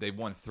 Like they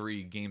won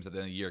 3 games at the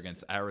end of the year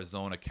against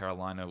Arizona,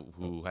 Carolina,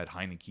 who had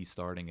Heineke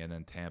starting, and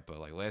then Tampa.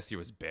 Like last year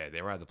was bad.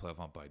 They were at the playoff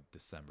hunt by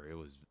December. It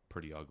was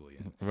pretty ugly.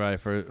 Right,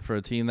 for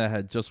a team that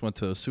had just went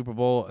to a Super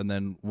Bowl and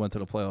then went to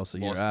the playoffs the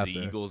year after.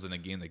 The Eagles in a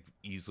game they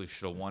easily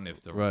should have won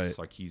if there was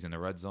Sarkis in the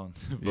red zone.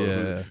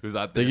 It was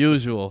out there. The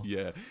usual.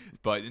 Yeah,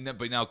 but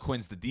now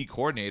Quinn's the D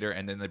coordinator,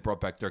 and then they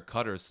brought back Dirk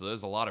Cutter, so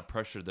there's a lot of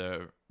pressure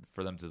there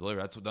for them to deliver.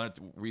 That's another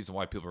reason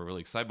why people are really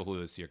excited about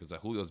Julio this year, because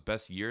Julio's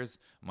best years,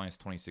 minus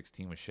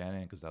 2016 with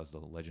Shanahan, because that was the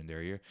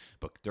legendary year.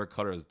 But Dirk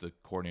Cutter is the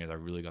coordinator that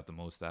really got the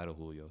most out of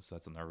Julio, so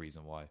that's another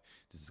reason why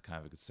this is kind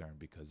of a concern,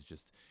 because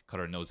just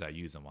Cutter knows how to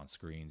use them on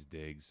screens,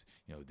 digs.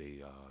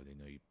 They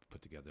know you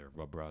put together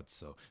rub routes,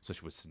 so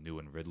especially with Sanu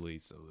and Ridley.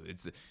 So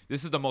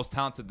this is the most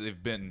talented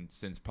they've been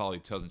since probably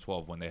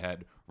 2012 when they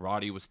had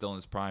Roddy was still in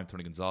his prime,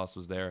 Tony Gonzalez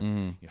was there,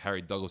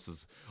 Harry Douglas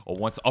is a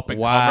once up and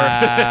comer.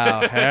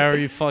 Wow,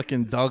 Harry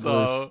fucking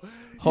Douglas.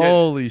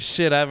 Holy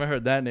shit, I haven't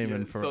heard that name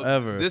in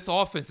forever. So this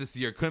offense this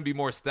year couldn't be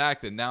more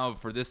stacked, and now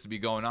for this to be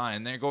going on,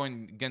 and they're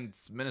going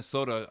against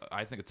Minnesota,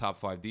 I think a top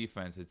 5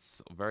 defense.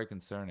 It's very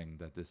concerning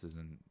that this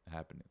isn't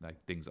happening.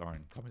 Like things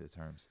aren't coming to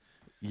terms.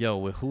 Yo,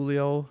 with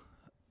Julio,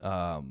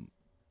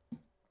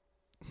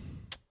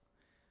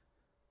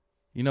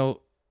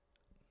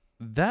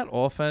 that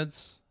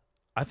offense,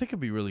 I think, could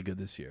be really good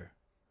this year.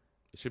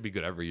 It should be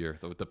good every year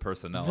with the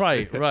personnel.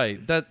 Right. You're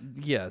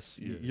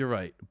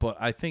right. But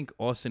I think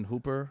Austin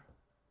Hooper,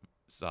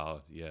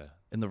 solid, yeah.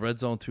 In the red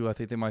zone too, I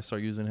think they might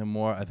start using him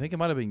more. I think it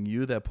might have been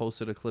you that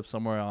posted a clip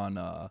somewhere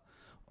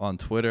on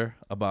Twitter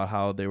about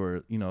how they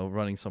were,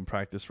 running some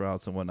practice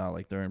routes and whatnot,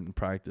 like during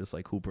practice,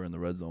 like Hooper in the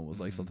red zone was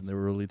like something they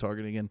were really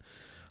targeting. And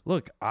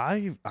look,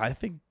 I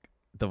think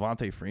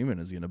Devontae Freeman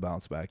is going to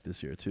bounce back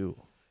this year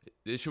too.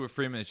 The issue with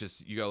Freeman is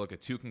just you got to look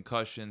at 2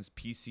 concussions,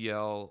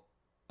 PCL,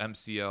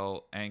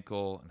 MCL,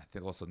 ankle, and I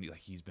think also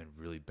he's been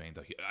really banged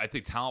up. I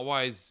think talent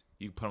wise,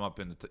 you can put him up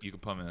you can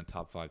put him in the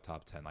top 5,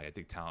 top 10. Like I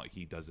think talent,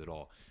 he does it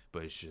all.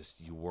 But it's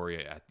just you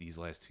worry at these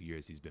last 2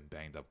 years he's been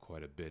banged up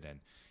quite a bit, and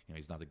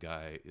he's not the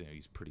guy.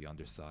 He's pretty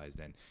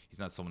undersized, and he's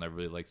not someone that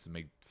really likes to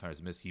make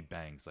defenders miss. He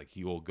bangs, like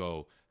he will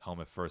go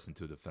helmet first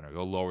into a defender.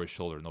 He'll lower his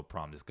shoulder, no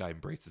problem. This guy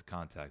embraces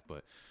contact,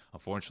 but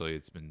unfortunately,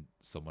 it's been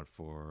somewhat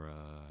for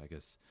I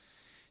guess.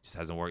 Just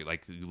hasn't worked.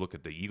 Like you look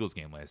at the Eagles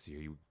game last year,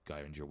 you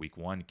got injured week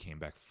 1, came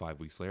back 5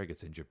 weeks later,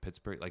 gets injured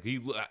Pittsburgh. Like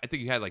I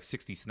think he had like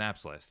 60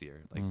 snaps last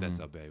year. Like that's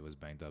how bad he was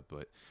banged up.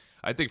 But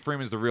I think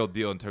Freeman's the real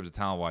deal in terms of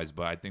talent wise.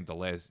 But I think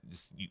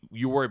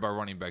you worry about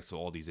running backs with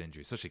all these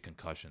injuries, especially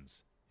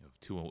concussions.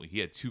 He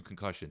had 2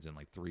 concussions in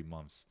like 3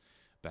 months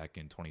back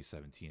in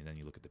 2017. And then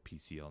you look at the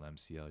PCL and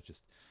MCL. It's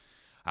just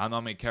I don't know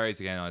how many carries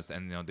again,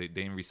 and they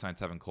didn't re-sign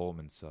Tevin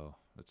Coleman, so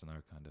that's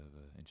another kind of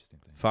interesting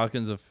thing.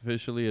 Falcons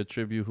officially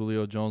attribute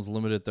Julio Jones'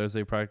 limited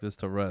Thursday practice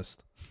to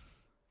rest.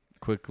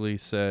 Quickly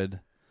saying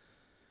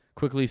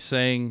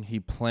he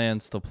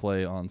plans to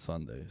play on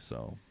Sunday.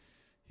 So,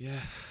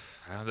 yeah,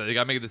 I don't know, they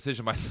got to make a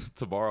decision by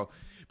tomorrow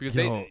because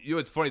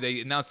it's funny.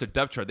 They announced their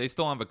depth chart. They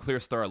still don't have a clear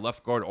start at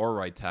left guard or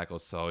right tackle.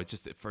 So it's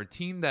just for a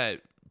team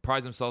that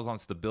prides themselves on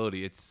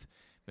stability, it's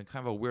been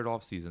kind of a weird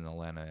offseason in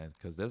Atlanta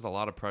because there's a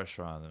lot of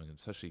pressure on them,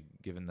 especially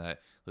given that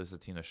this is a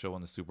team that should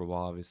win the Super Bowl,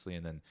 obviously,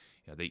 and then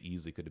they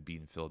easily could have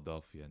beaten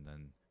Philadelphia, and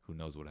then who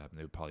knows what happened.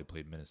 They would probably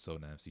played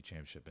Minnesota in the NFC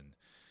Championship, and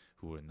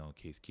who would have known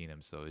Case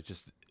Keenum. So it's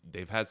just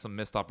they've had some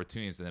missed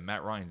opportunities, and then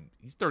Matt Ryan,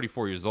 he's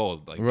 34 years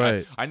old. Like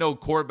right. I know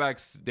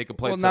quarterbacks, they could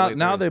play. Well,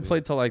 now they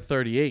play till like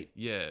 38.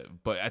 Yeah,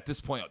 but at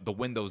this point, the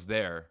window's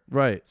there.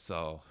 Right.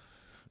 So.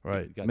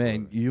 Right.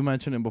 Man, you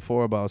mentioned it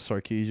before about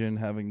Sarkisian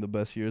having the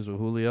best years with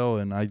Julio,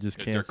 and I just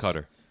can't.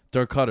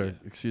 Dirk Cutter,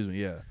 excuse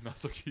me, yeah. Not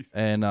Sarkisian.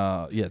 And,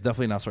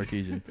 definitely not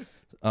Sarkisian.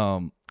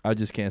 I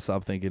just can't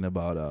stop thinking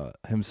about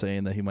him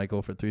saying that he might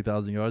go for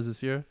 3,000 yards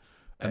this year.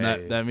 And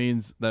that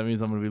means I'm going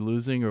to be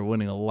losing or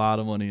winning a lot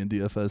of money in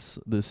DFS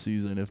this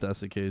season if that's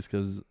the case,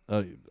 because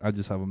I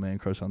just have a man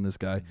crush on this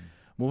guy.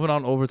 Mm-hmm. Moving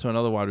on over to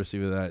another wide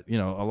receiver that,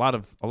 a lot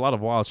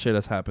of wild shit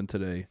has happened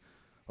today.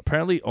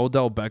 Apparently,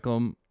 Odell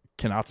Beckham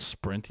cannot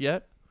sprint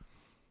yet.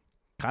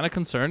 Kind of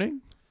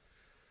concerning.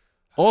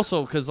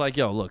 Also, because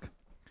look,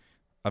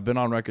 I've been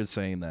on record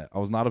saying that I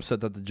was not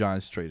upset that the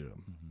Giants traded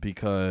him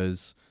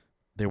because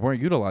they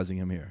weren't utilizing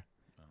him here.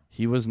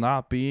 He was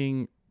not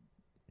being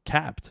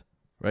capped,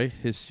 right?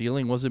 His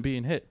ceiling wasn't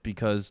being hit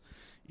because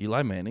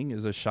Eli Manning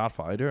is a shot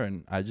fighter,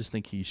 and I just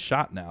think he's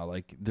shot now.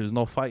 Like, there's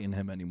no fighting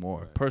him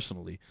anymore,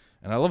 personally.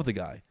 And I love the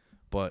guy,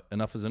 but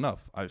enough is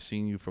enough. I've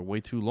seen you for way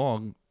too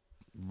long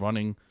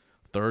running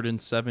 3rd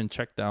and 7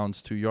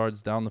 checkdowns 2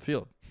 yards down the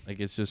field. Like,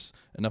 it's just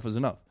enough is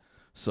enough.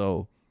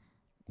 So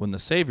when the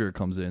savior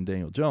comes in,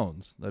 Daniel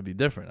Jones, that'd be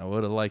different. I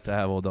would have liked to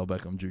have Odell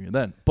Beckham Jr.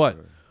 then. But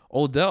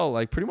Odell,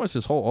 pretty much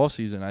this whole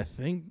offseason, I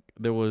think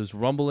there was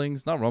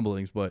not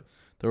rumblings, but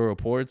there were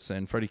reports,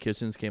 and Freddie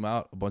Kitchens came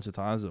out a bunch of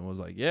times and was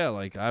like,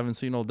 I haven't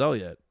seen Odell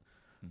yet.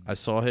 I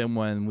saw him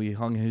when we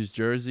hung his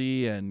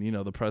jersey and,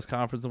 the press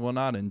conference and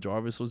whatnot, and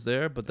Jarvis was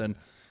there. But then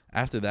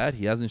after that,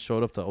 he hasn't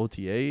showed up to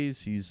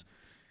OTAs. He's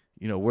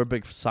we're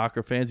big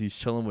soccer fans. He's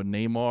chilling with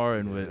Neymar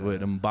and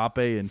with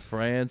Mbappe in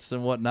France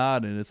and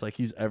whatnot. And it's like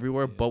he's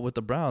everywhere but with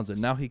the Browns. And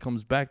now he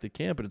comes back to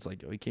camp, and it's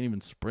like he can't even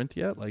sprint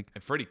yet. And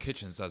Freddie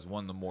Kitchens has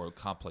one of the more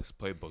complex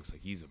playbooks.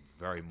 Like, he's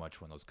very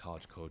much one of those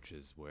college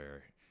coaches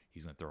where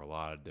he's going to throw a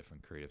lot of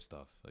different creative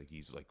stuff.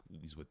 He's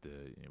with the,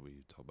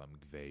 we talk about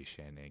McVay,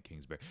 Shannon,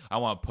 Kingsbury. I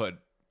want to put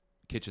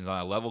Kitchens on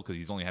that level because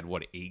he's only had,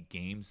 8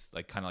 games?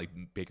 Kind of like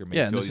Baker Mayfield.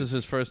 Yeah, and this is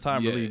his first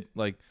time really,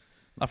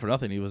 not for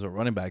nothing. He was a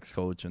running backs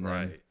coach. And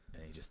then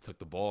he just took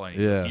the ball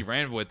and he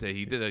ran with it.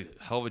 He did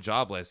a hell of a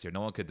job last year.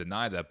 No one could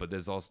deny that. But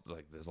there's also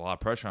there's a lot of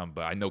pressure on him.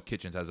 But I know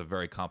Kitchens has a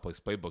very complex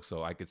playbook,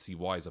 so I could see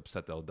why he's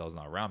upset that Odell's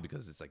not around,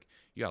 because it's like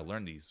you got to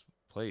learn these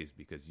plays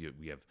because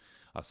we have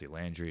obviously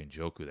Landry and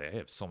Njoku. They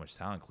have so much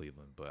talent in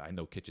Cleveland. But I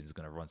know Kitchens is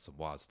going to run some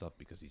wild stuff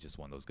because he's just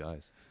one of those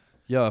guys.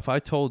 Yeah, if I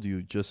told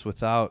you just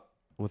without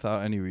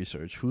any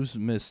research, who's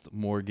missed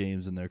more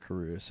games in their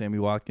career, Sammy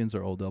Watkins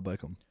or Odell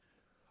Beckham?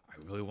 I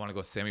really want to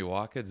go Sammy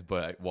Watkins,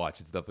 but watch,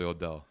 it's definitely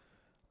Odell.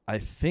 I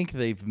think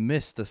they've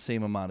missed the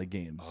same amount of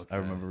games. Okay. I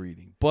remember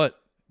reading, but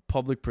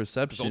public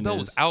perception Odell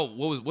was out.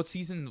 What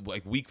season?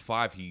 Like week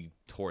 5, he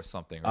tore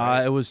something.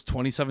 Right? It was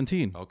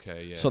 2017.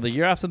 Okay, yeah. So the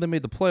year after they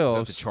made the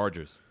playoffs, the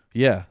Chargers.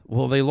 Yeah,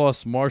 well, they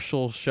lost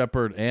Marshall,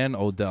 Shepard, and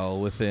Odell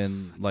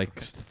within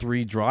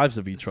 3 drives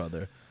of each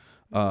other.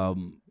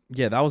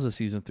 yeah, that was a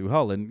season through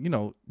hell.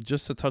 And,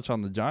 just to touch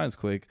on the Giants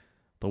quick,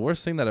 the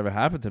worst thing that ever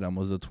happened to them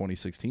was the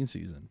 2016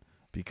 season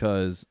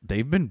because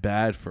they've been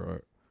bad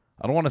for,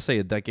 I don't want to say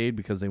a decade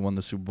because they won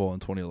the Super Bowl in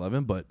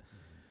 2011, but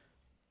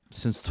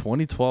since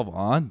 2012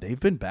 on, they've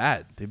been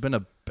bad. They've been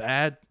a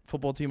bad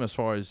football team as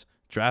far as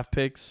draft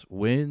picks,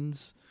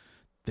 wins.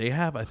 They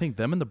have, I think,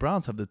 them and the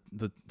Browns have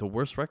the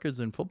worst records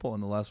in football in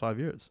the last 5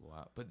 years.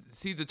 Wow. But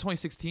see, the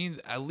 2016,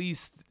 at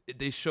least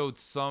they showed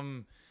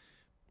some,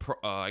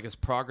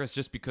 progress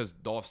just because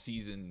the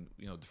offseason,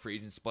 the free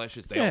agent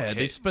splashes.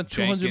 They spent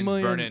Jenkins, $200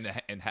 million. Vernon,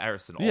 and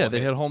Harrison. Yeah,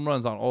 they hit home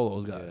runs on all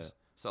those guys. Yeah.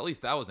 So at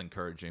least that was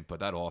encouraging, but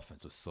that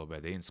offense was so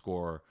bad. They didn't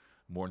score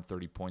more than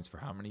 30 points for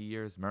how many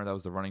years? Remember that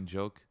was the running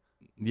joke?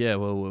 Yeah,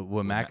 well,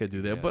 what Matt could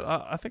do there. Yeah. But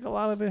I think a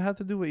lot of it had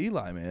to do with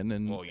Eli, man.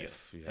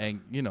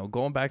 And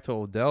going back to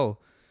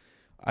Odell,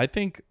 I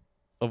think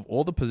of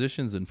all the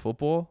positions in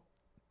football,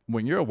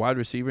 when you're a wide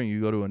receiver and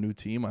you go to a new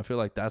team, I feel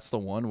like that's the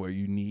one where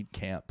you need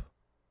camp.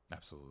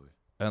 Absolutely.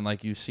 And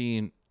like you've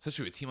seen,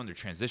 especially a team under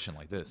transition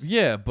like this.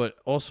 Yeah, but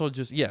also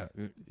just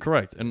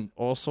correct. And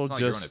also it's not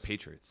just like you're on the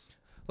Patriots.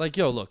 Like,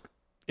 look,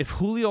 if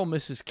Julio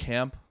misses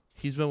camp,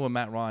 he's been with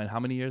Matt Ryan how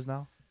many years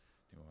now?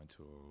 I think we went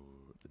to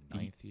the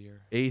ninth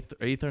year.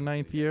 Eighth or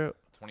ninth year.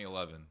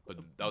 2011, but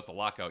that was the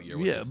lockout year.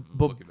 Yeah,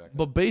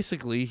 but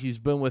basically he's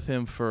been with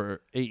him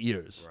for 8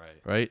 years.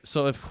 Right.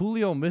 So if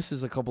Julio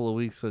misses a couple of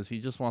weeks because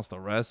he just wants to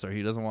rest or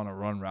he doesn't want to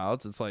run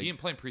routes, it's like he didn't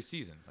play in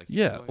preseason.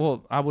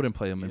 I wouldn't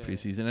play him in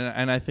preseason,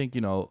 and I think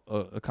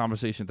a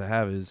conversation to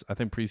have is I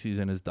think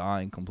preseason is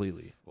dying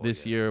completely.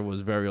 This year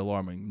was very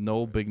alarming.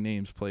 No big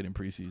names played in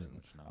preseason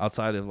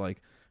outside of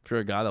like if you're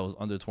a guy that was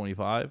under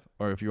 25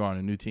 or if you're on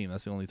a new team,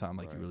 that's the only time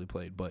you really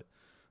played. But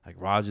like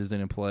Rodgers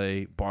didn't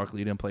play,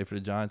 Barkley didn't play for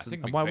the Giants. I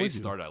think McVay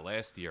started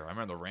last year. I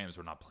remember the Rams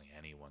were not playing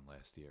anyone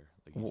last year.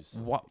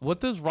 What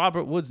does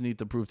Robert Woods need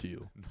to prove to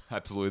you?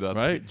 Absolutely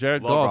nothing. Right,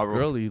 Jared Goff,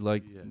 Gurley.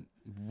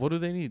 What do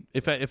they need?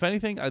 If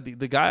anything,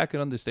 the guy I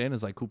can understand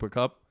is like Cooper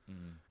Kupp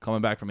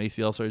coming back from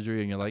ACL surgery,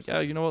 and you're like,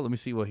 you know what? Let me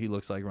see what he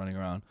looks like running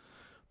around.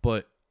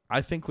 But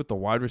I think with the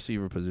wide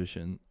receiver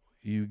position,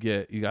 you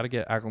got to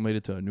get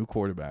acclimated to a new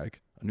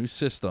quarterback, a new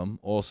system,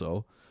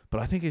 also. But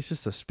I think it's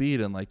just the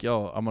speed and like,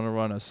 I'm going to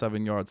run a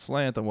 7-yard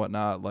slant and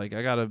whatnot. Like,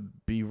 I got to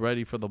be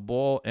ready for the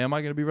ball. Am I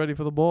going to be ready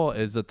for the ball?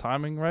 Is the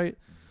timing right?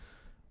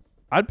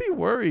 I'd be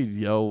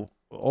worried, Odell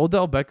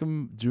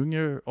Beckham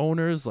Jr.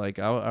 owners, like,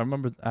 I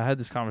remember I had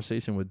this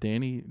conversation with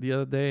Danny the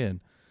other day, and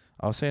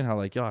I was saying how,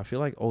 like, I feel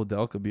like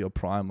Odell could be a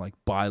prime, like,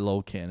 buy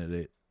low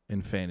candidate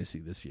in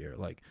fantasy this year.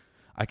 Like,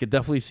 I could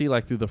definitely see,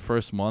 like, through the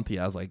first month, he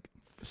has, like,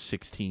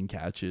 16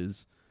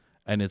 catches.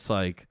 And it's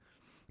like,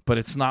 but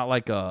it's not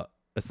like a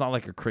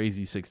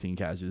crazy 16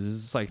 catches.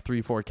 It's just like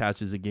 3-4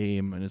 catches a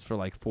game, and it's for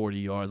like 40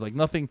 yards. Like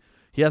nothing.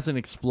 He hasn't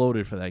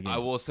exploded for that game. I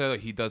will say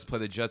that he does play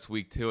the Jets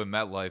week 2 in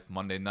MetLife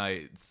Monday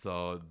night.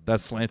 So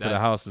that slant to the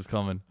house is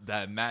coming.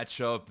 That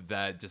matchup,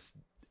 that just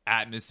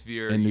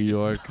atmosphere in New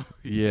York.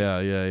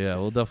 Yeah.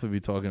 We'll definitely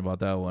be talking about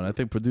that one. I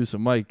think producer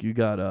Mike, you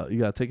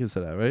got tickets to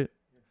that, right?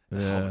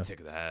 Hell of a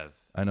ticket to have.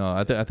 I know.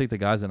 I think the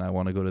guys and I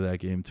want to go to that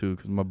game too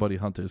because my buddy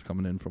Hunter is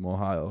coming in from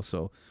Ohio,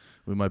 so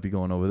we might be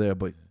going over there.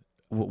 But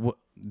what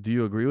do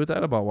you agree with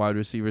that about wide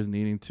receivers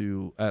needing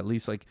to at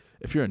least, like,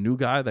 if you're a new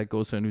guy that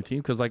goes to a new team,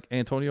 because like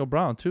Antonio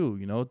Brown too,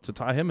 to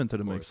tie him into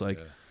the mix, like,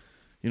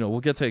 we'll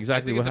get to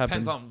exactly what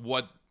happened. It depends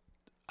on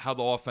how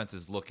the offense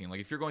is looking. Like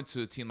if you're going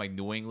to a team like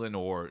New England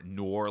or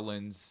New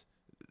Orleans,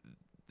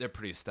 they're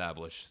pretty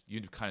established.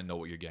 You kind of know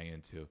what you're getting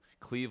into.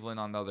 Cleveland,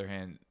 on the other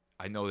hand,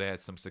 I know they had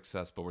some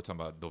success, but we're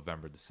talking about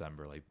November,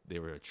 December. Like they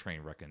were a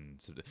train wreck.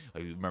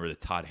 Like remember the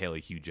Todd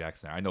Haley, Hugh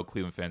Jackson. I know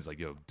Cleveland fans like,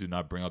 do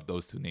not bring up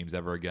those two names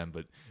ever again.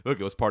 But look,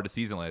 it was part of the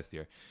season last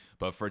year.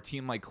 But for a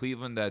team like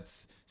Cleveland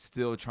that's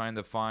still trying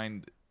to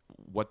find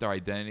what their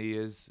identity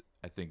is,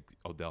 I think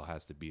Odell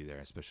has to be there,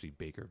 especially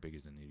Baker.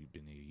 Baker's been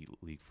in the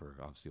league for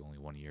obviously only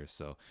 1 year,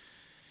 so.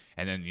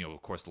 And then,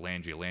 of course,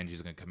 Landry.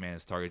 Landry's going to command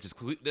his target.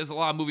 There's a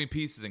lot of moving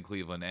pieces in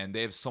Cleveland, and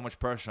they have so much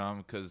pressure on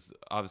them because,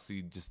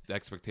 obviously, just the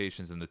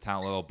expectations and the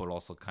talent level, but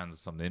also kind of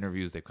some of the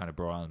interviews they've kind of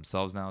brought on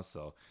themselves now.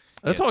 So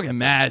they're talking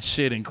mad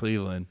shit in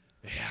Cleveland.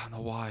 Yeah, I don't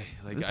know why.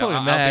 Like,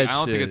 I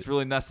don't think it's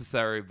really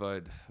necessary,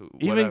 but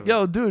whatever.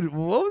 Even, dude,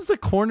 what was the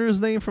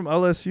corner's name from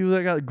LSU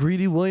that got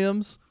Greedy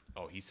Williams?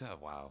 Oh, he said,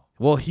 wow.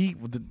 Well,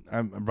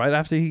 right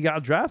after he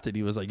got drafted,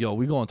 he was like,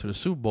 we going to the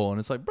Super Bowl. And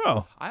it's like,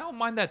 bro. I don't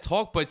mind that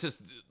talk, but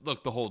just,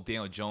 look, the whole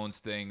Daniel Jones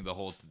thing,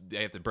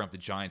 they have to bring up the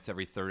Giants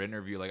every third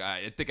interview. Like,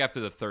 I think after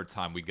the third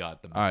time, we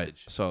got the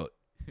message. All right, so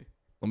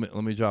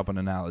let me drop an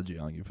analogy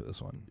on you for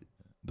this one.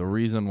 The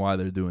reason why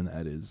they're doing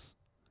that is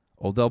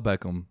Odell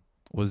Beckham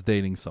was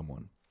dating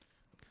someone,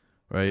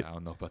 right? I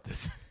don't know about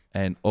this.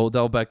 And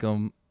Odell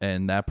Beckham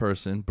and that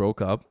person broke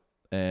up.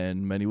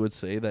 And many would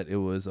say that it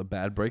was a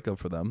bad breakup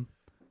for them.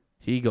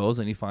 He goes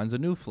and he finds a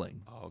new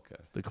fling. Oh, okay.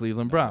 The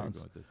Cleveland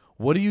Browns.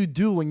 What do you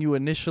do when you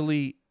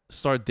initially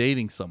start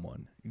dating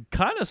someone? You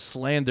kind of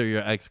slander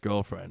your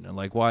ex-girlfriend and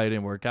like why it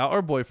didn't work out,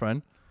 or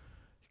boyfriend.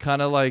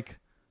 Kind of like,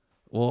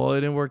 well,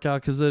 it didn't work out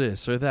because of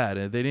this or that,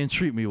 and they didn't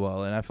treat me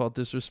well, and I felt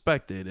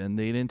disrespected, and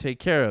they didn't take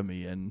care of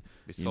me, and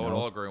they sold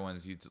all great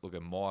ones. You look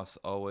at Moss,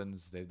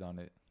 Owens, they've done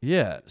it.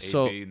 Yeah, AB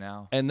so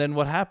now. And then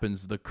what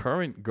happens? The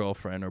current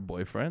girlfriend or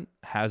boyfriend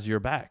has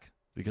your back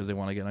because they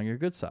want to get on your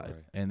good side,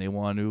 and they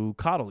want to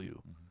coddle you.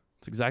 Mm-hmm.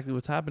 It's exactly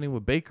what's happening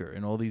with Baker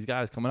and all these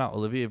guys coming out.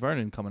 Olivier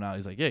Vernon coming out.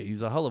 He's like, yeah,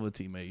 he's a hell of a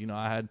teammate. You know,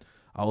 I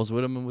was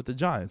with him and with the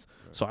Giants.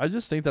 Right. So I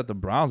just think that the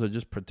Browns are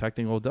just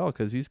protecting Odell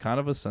because he's kind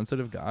of a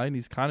sensitive guy, and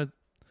he's kind of,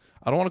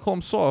 I don't want to call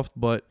him soft,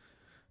 but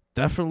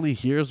definitely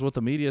hears what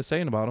the media is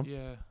saying about him.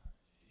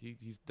 Yeah,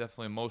 he's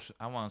definitely emotional.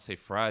 I want to say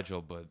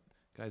fragile, but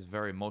guy's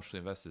very emotionally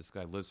invested. This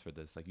guy lives for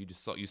this. Like you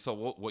saw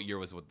what year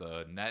was with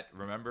the net?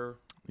 Remember?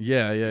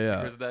 Yeah.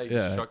 Here's that. You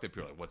shocked it.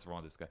 You're like, what's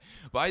wrong with this guy?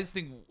 But I just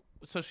think,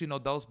 especially in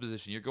Odell's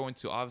position, you're going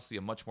to obviously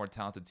a much more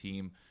talented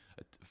team,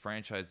 a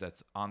franchise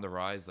that's on the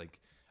rise. Like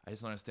I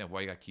just don't understand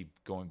why you got to keep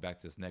going back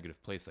to this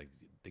negative place. Like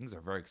things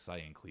are very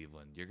exciting in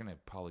Cleveland. You're gonna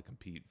probably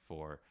compete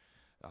for.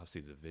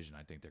 Obviously, the division.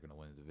 I think they're going to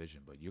win the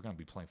division, but you're going to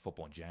be playing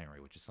football in January,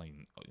 which is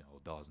something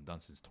Odell hasn't done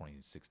since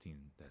 2016.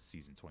 That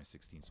season,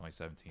 2016,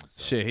 2017.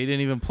 So. Shit, he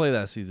didn't even play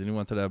that season. He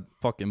went to that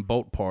fucking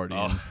boat party.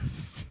 Oh,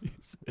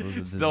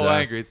 still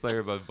angry,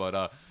 Slayer,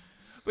 but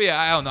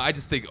yeah, I don't know. I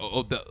just think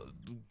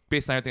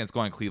based on everything that's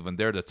going on in Cleveland,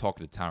 they're the talk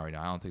of the town right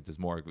now. I don't think there's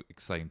more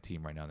exciting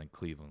team right now than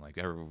Cleveland. Like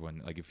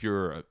everyone, like if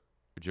you're a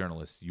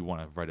journalist, you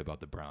want to write about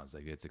the Browns.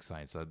 Like it's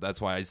exciting. So that's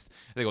why I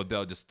think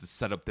Odell just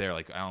set up there.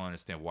 Like I don't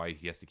understand why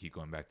he has to keep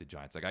going back to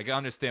Giants. Like I can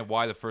understand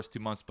why the first 2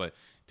 months, but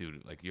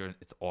dude, like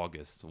it's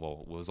August.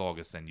 Well, it was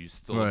August, and you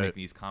still make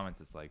these comments.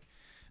 It's like,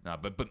 no.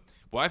 But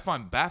what I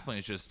find baffling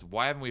is just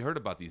why haven't we heard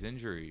about these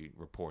injury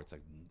reports?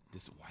 Like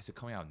this, why is it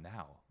coming out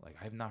now? Like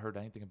I have not heard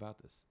anything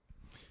about this.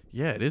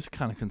 Yeah, it is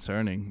kind of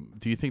concerning.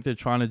 Do you think they're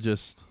trying to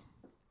just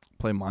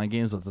play mind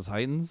games with the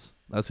Titans?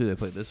 That's who they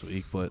played this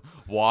week, but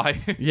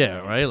why? Yeah,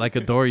 right. Like a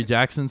Dory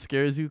Jackson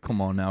scares you.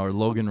 Come on now, or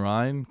Logan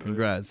Ryan.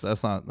 Congrats.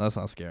 That's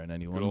not scaring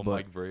anyone. Good old but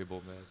Mike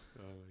Vrabel, man.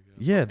 Oh my God.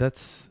 Yeah,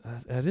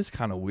 that is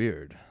kind of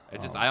weird. I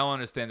don't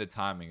understand the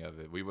timing of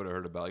it. We would have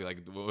heard about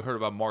we heard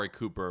about Mari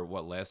Cooper.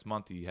 Last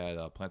month he had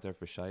plantar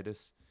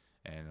fasciitis,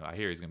 and I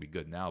hear he's gonna be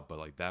good now. But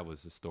like that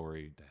was a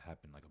story that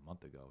happened like a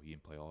month ago. He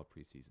didn't play all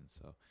preseason,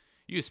 so.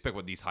 You expect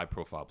with these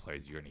high-profile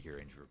players, you're going to hear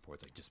injury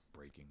reports like just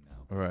breaking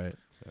now. Right.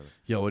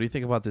 Yo, what do you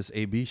think about this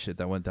AB shit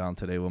that went down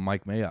today with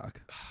Mike Mayock?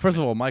 First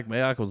of all, Mike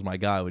Mayock was my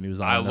guy when he was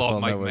on. I NFL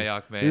love Mike Network.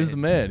 Mayock, man. He was the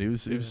man. He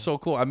was so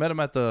cool. I met him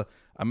at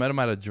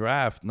a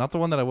draft, not the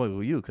one that I went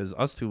with you, because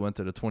us two went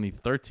to the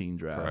 2013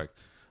 draft.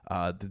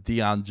 Correct. The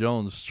Deion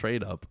Jones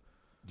trade up.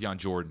 Deion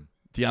Jordan.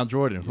 Who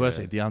did I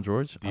say? Deion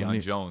George? Deion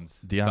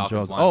Jones. Deion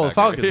Jones. Oh,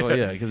 Falcons. Oh,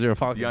 yeah, because you're a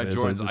Falcons. Deion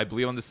Jones. I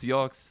believe on the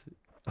Seahawks.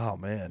 Oh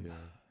man. Yeah.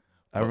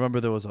 I remember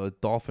there was a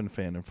Dolphin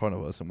fan in front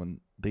of us, and when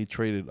they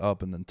traded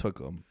up and then took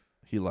him,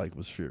 he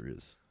was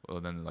furious.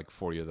 Well, then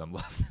 40 of them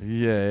left.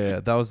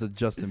 Yeah. That was the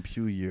Justin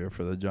Pugh year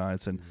for the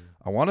Giants, and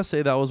I want to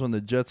say that was when the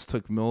Jets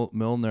took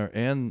Milner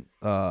and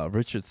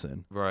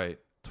Richardson. Right.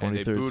 2013. And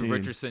they booed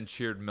Richardson,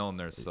 cheered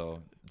Milner.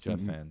 So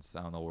Jet fans,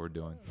 I don't know what we're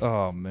doing.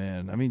 Oh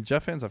man, I mean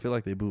Jet fans, I feel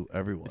like they boo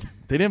everyone.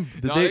 They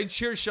didn't. They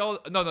cheered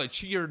they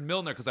cheered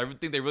Milner because I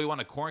think they really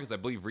wanted Corn because I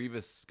believe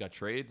Revis got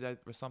traded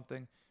or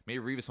something. Maybe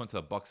Revis went to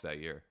the Bucs that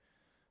year.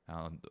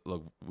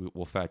 Look,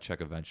 we'll fact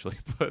check eventually,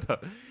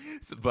 but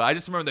I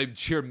just remember they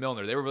cheered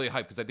Milner. They were really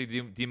hyped because I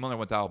think Dean Milner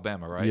went to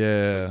Alabama, right?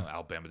 Yeah, so,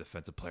 Alabama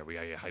defensive player. We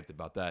got to get hyped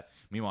about that.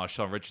 Meanwhile,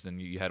 Sean Richardson,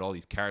 you had all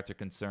these character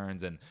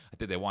concerns, and I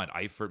think they wanted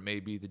Eifert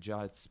maybe the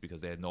Jets because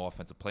they had no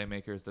offensive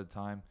playmakers at the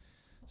time.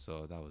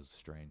 So that was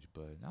strange,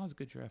 but that was a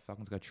good draft.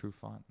 Falcons got True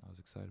Font. I was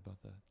excited about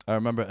that. I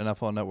remember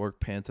NFL Network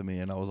panned to me,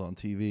 and I was on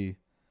TV,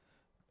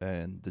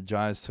 and the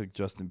Giants took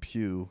Justin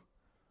Pugh.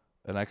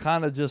 And I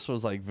kind of just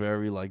was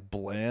very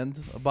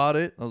bland about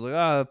it. I was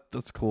like,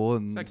 that's cool.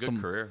 And it's a good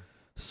career.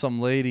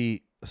 Some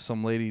lady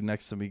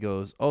next to me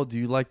goes, "Oh, do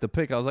you like the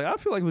pick?" I was like, "I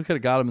feel like we could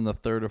have got him in the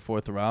 3rd or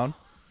 4th round."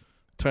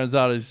 Turns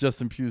out it's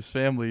Justin Pugh's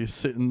family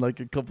sitting a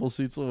couple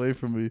seats away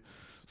from me,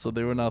 so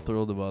they were not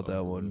thrilled about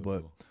that one.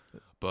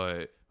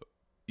 But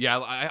yeah,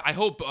 I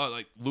hope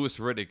Louis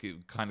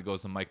Riddick kind of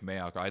goes to Mike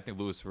Mayock. I think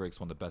Louis Riddick's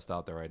one of the best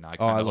out there right now.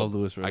 I love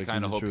Louis Riddick. I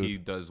kind of hope he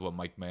does what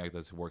Mike Mayock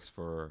does. Works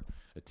for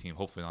a team.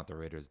 Hopefully not the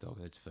Raiders though.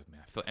 I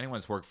feel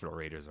anyone's working for the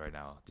Raiders right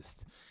now.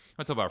 Just you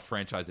want to talk about a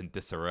franchise in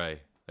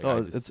disarray.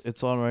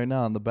 It's on right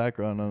now in the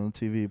background on the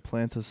TV.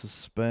 Plan to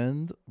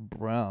suspend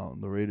Brown.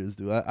 The Raiders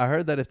do. I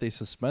heard that if they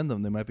suspend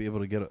them, they might be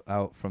able to get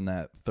out from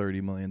that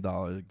 $30 million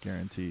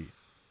guarantee.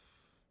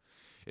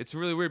 It's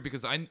really weird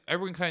because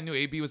everyone kind of knew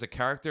AB was a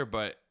character,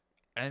 but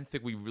I didn't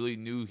think we really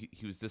knew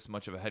he was this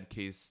much of a head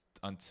case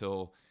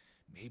until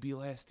maybe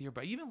last year.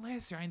 But even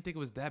last year, I didn't think it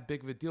was that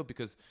big of a deal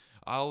because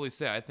I always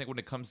say, I think when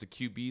it comes to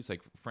QBs,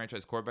 like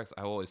franchise quarterbacks,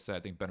 I always say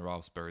I think Ben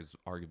Roethlisberger is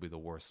arguably the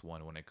worst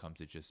one when it comes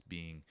to just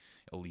being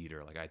a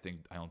leader. Like I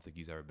don't think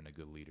he's ever been a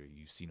good leader.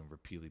 You've seen him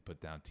repeatedly put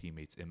down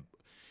teammates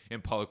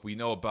in public. We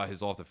know about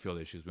his off the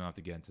field issues. We don't have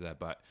to get into that,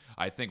 but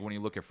I think when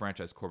you look at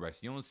franchise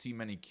quarterbacks, you don't see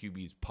many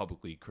QBs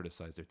publicly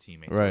criticize their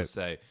teammates. Right. Or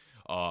say,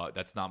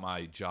 that's not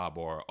my job,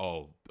 or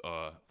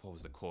what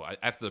was the quote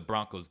after the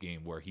Broncos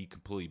game where he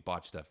completely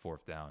botched that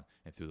 4th down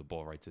and threw the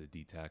ball right to the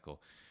D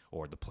tackle,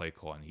 or the play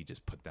call, and he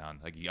just put down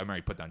I remember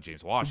he put down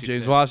James Washington.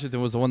 James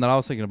Washington was the one that I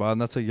was thinking about, and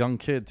that's a young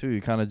kid too.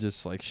 He kind of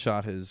just like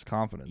shot his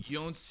confidence. You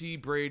don't see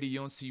Brady, you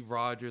don't see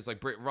Rodgers.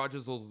 Like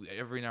Rodgers will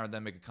every now and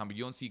then make a comment.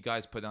 You don't see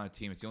guys put down a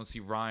teammates. You don't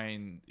see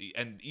Ryan,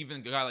 and even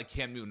a guy like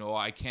Cam Newton. Oh,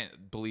 I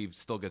can't believe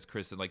still gets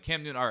criticized. Like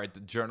Cam Newton, all right, the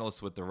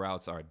journalists with the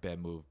routes, all right,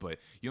 bad move, but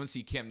you don't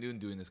see Cam Newton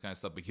doing this kind of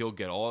stuff. But he'll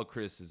get all the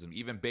criticism.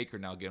 Even Baker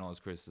now getting all his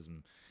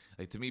criticism.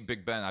 Like to me,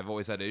 Big Ben, I've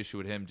always had an issue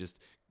with him.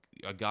 Just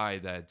a guy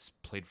that's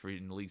played for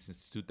in the league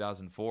since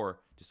 2004,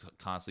 just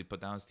constantly put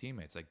down his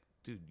teammates. Like,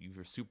 dude,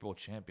 you're a Super Bowl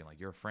champion. Like,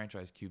 you're a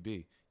franchise QB.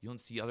 You don't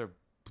see other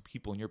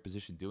people in your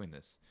position doing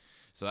this.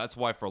 So that's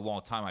why for a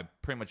long time I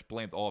pretty much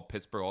blamed all of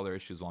Pittsburgh, all their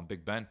issues on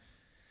Big Ben.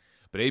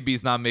 But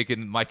AB's not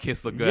making my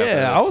case look good.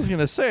 Yeah, I was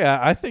gonna say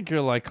I think you're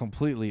like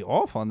completely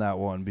off on that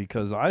one,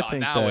 because I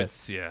think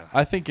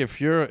I think if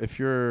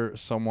you're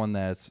someone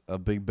that's a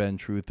Big Ben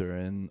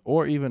truther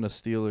or even a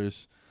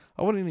Steelers.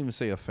 I wouldn't even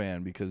say a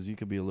fan, because you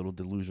could be a little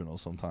delusional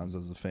sometimes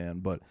as a fan.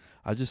 But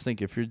I just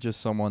think if you're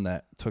just someone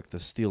that took the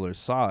Steelers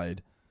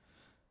side,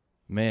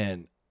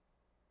 man,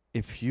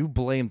 if you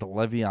blamed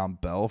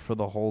Le'Veon Bell for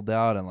the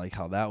holdout and like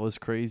how that was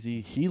crazy,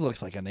 he looks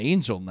like an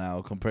angel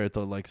now compared to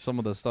like some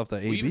of the stuff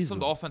that AB's even some of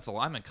the offensive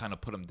linemen kind of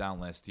put him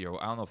down last year.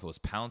 I don't know if it was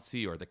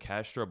Pouncey or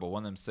DeCastro, but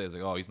one of them says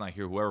like, "Oh, he's not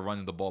here. Whoever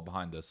running the ball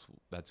behind us,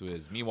 that's who it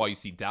is." Meanwhile, you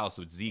see Dallas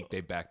with Zeke, they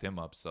backed him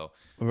up. So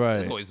right,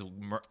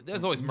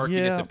 there's always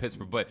murkiness in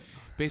Pittsburgh. But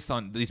based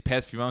on these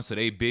past few months with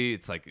AB,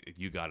 it's like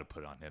you got to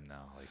put on him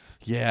now. Like,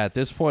 yeah, at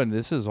this point,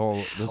 this is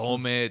all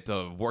helmet,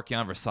 working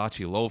on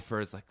Versace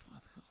loafers, like.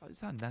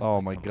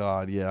 Oh my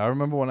God, yeah. I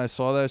remember when I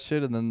saw that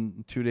shit, and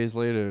then 2 days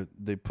later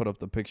they put up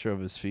the picture of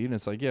his feet, and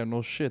it's like, yeah,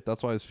 no shit.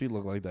 That's why his feet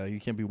look like that. You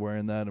can't be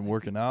wearing that and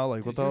working out.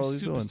 Like, what the hell are you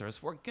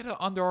doing? Get an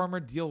Under Armour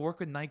deal. Work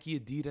with Nike,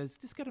 Adidas.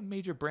 Just get a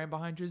major brand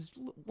behind you. Just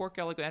work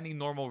out like any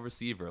normal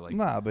receiver. Like,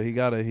 nah, but he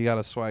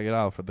gotta swag it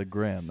out for the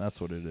gram.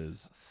 That's what it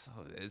is.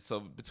 So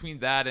between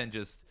that and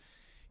just.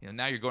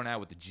 Now you're going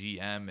out with the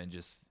GM and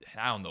just,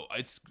 I don't know.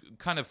 It's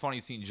kind of funny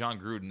seeing John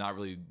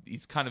Gruden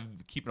he's kind of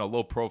keeping a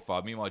low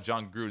profile. Meanwhile,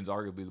 John Gruden's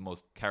arguably the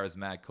most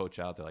charismatic coach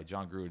out there. Like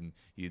John Gruden,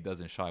 he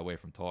doesn't shy away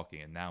from talking.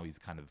 And now he's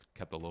kind of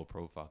kept a low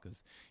profile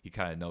because he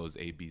kind of knows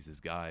AB's his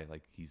guy.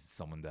 Like he's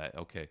someone that,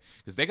 okay.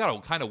 Because they got to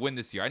kind of win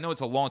this year. I know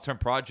it's a long-term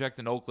project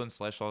in Oakland /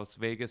 Las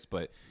Vegas,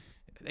 but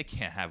they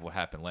can't have what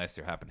happened last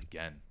year happen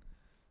again.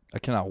 I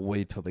cannot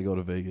wait till they go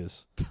to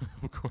Vegas.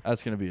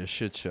 That's going to be a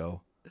shit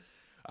show.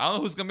 I don't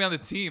know who's gonna be on the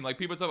team. Like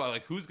people talk about,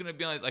 like who's gonna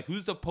be on, like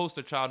who's the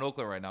poster child in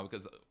Oakland right now?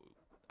 Because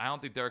I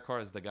don't think Derek Carr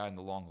is the guy in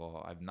the long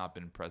haul. I've not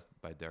been impressed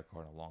by Derek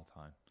Carr in a long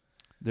time.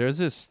 There's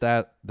this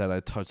stat that I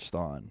touched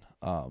on.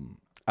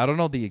 I don't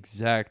know the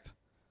exact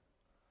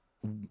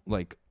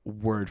like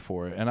word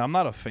for it, and I'm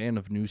not a fan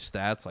of new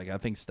stats. Like I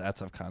think stats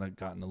have kind of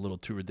gotten a little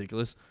too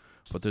ridiculous.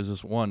 But there's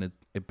this one.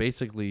 It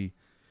basically,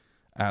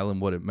 Alan,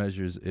 what it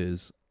measures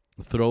is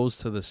throws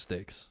to the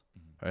sticks.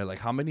 Right, like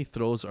how many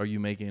throws are you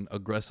making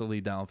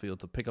aggressively downfield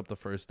to pick up the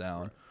first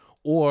down, right.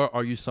 Or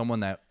are you someone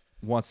that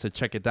wants to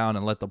check it down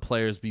and let the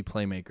players be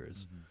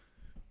playmakers?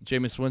 Mm-hmm.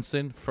 Jameis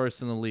Winston,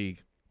 first in the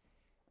league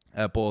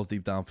at balls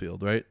deep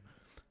downfield, right?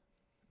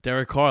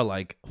 Derek Carr,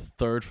 like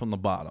third from the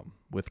bottom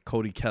with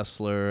Cody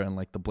Kessler and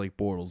like the Blake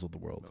Bortles of the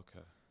world.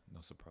 Okay,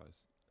 no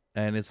surprise.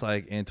 And it's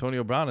like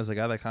Antonio Brown is a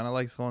guy that kind of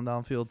likes going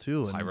downfield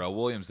too. Tyrell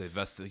Williams, they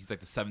vested. He's like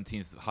the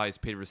 17th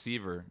highest paid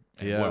receiver.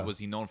 And yeah. What was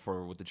he known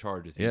for with the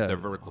Chargers? He was their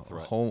vertical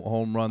threat.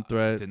 Home run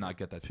threat. Did not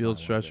get that field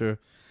stretcher.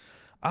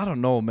 I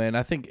don't know, man.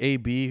 I think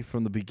AB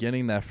from the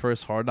beginning, that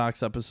first Hard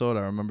Knocks episode,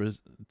 I remember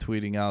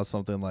tweeting out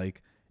something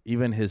like,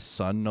 even his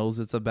son knows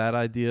it's a bad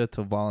idea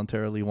to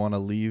voluntarily want to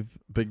leave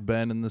Big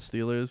Ben and the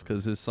Steelers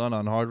because his son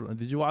on Hard.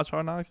 Did you watch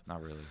Hard Knocks?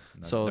 Not really.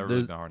 So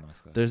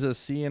there's a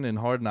scene in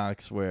Hard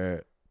Knocks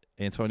where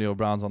Antonio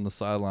Brown's on the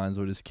sidelines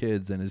with his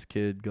kids, and his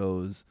kid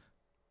goes,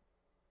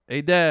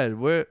 "Hey, Dad,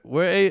 where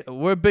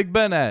Big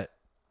Ben at?"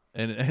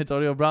 And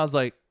Antonio Brown's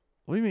like,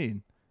 "What do you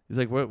mean?" He's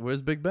like,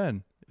 "Where's Big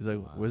Ben?" He's like,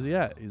 wow. "Where's he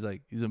at?" He's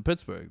like, "He's in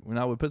Pittsburgh. We're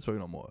not with Pittsburgh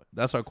no more.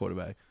 That's our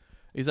quarterback."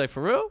 He's like,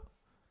 "For real?"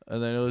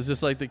 And then it was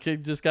just like the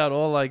kid just got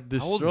all like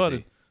distraught. How old is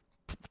he?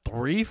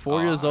 3,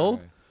 4 years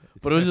old. Right.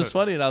 But it was just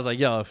funny, and I was like,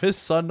 yo, if his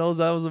son knows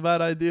that was a bad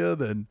idea,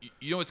 then...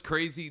 You know, it's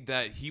crazy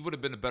that he would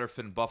have been a better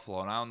fit in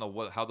Buffalo, and I don't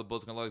know how the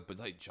Bills are going to look, but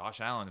like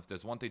Josh Allen, if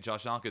there's one thing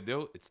Josh Allen could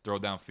do, it's throw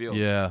downfield.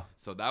 Yeah.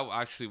 So that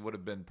actually would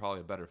have been probably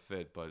a better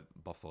fit, but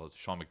Buffalo,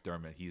 Sean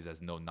McDermott, he's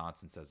as no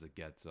nonsense as it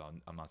gets, so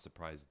I'm not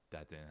surprised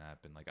that didn't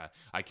happen. Like,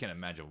 I can't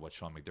imagine what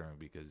Sean McDermott,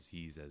 because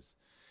he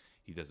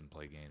doesn't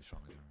play games, Sean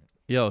McDermott.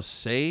 Yo,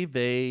 say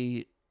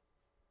they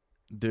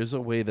there's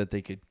a way that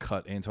they could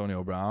cut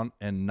Antonio Brown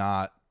and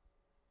not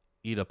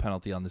eat a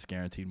penalty on this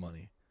guaranteed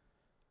money.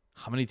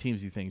 How many teams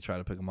do you think try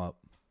to pick him up?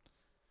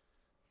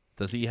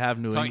 Does he have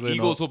New England?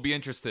 Eagles will be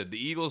interested. The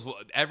Eagles will.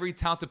 Every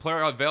talented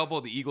player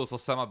available, the Eagles will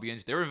somehow be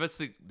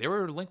interested. They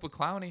were linked with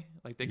Clowney.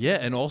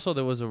 And also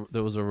there was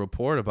a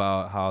report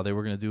about how they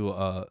were going to do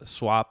a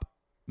swap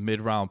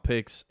mid-round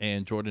picks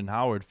and Jordan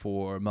Howard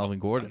for Melvin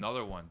Gordon.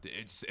 Another one.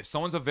 If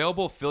someone's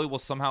available, Philly will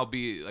somehow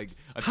be like.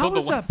 How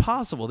is that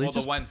possible?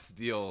 The Wentz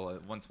deal.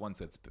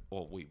 Once it's.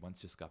 Oh wait,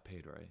 Wentz just got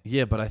paid, right?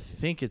 Yeah, but I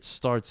think it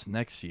starts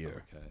next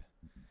year. Okay.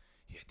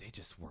 Yeah, they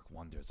just work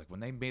wonders. Like when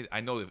they made,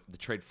 I know the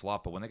trade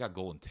flopped, but when they got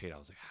Golden Tate, I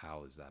was like,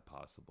 how is that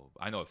possible?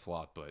 I know it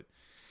flopped, but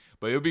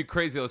it would be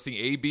crazy. I was seeing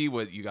AB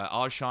with you got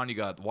Alshon, you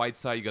got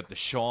Whiteside, you got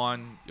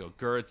Deshaun,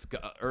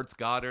 Ertz,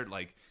 Goddard.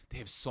 Like they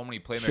have so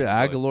many playmakers. Shit,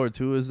 Aguilar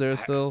too is there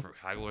still.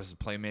 Aguilar's a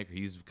playmaker.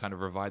 He's kind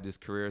of revived his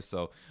career.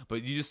 So,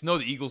 but you just know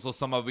the Eagles will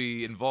somehow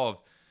be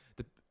involved.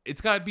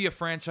 It's got to be a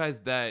franchise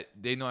that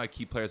they know how to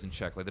keep players in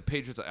check. Like the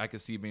Patriots, I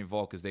could see being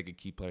involved because they could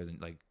keep players in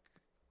like.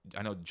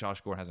 I know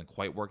Josh Gordon hasn't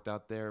quite worked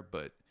out there,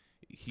 but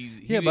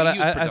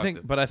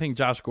I think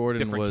Josh Gordon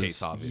different was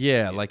case, obviously.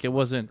 Yeah, like it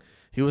wasn't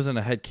he wasn't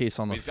a head case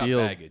on the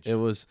field. Baggage. It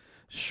was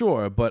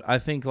sure, but I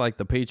think like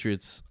the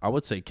Patriots, I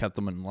would say kept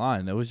them in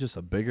line. It was just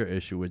a bigger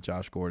issue with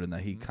Josh Gordon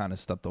that he kind of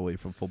stepped away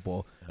from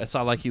football. It's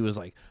not like he was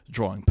like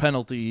drawing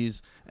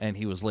penalties and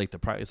he was late to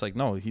practice. It's like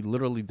no, he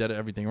literally did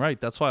everything right.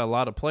 That's why a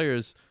lot of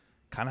players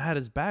kind of had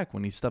his back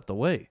when he stepped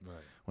away. Right.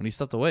 When he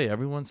stepped away,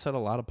 everyone said a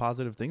lot of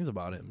positive things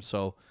about him.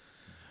 So.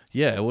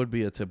 Yeah, it would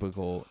be a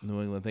typical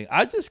New England thing.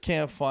 I just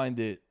can't find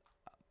it.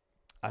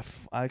 I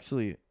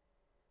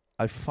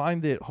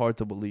find it hard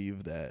to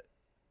believe that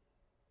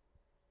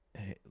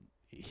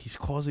he's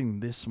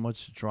causing this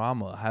much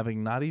drama,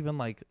 having not even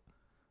like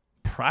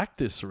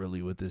practice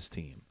really with this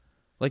team.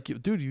 Like,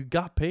 dude, you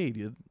got paid,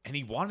 and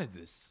he wanted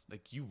this.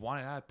 Like, you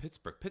wanted out of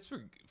Pittsburgh.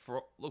 Pittsburgh,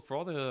 for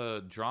all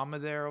the drama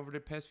there over the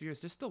past few years,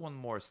 there's still one of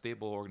the more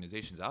stable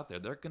organizations out there.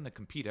 They're going to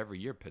compete every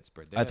year.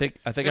 Pittsburgh. I think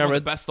I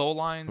read the best O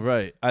lines.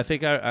 Right. I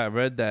think I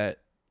read that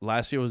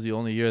last year was the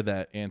only year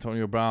that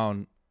Antonio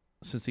Brown,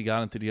 since he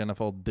got into the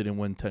NFL, didn't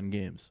win 10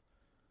 games.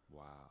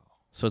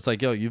 So it's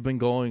like, yo, you've been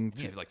going.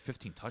 He had like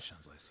 15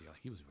 touchdowns last year. Like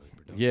he was really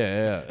productive.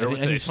 Yeah.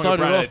 And he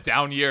started off a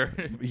down year.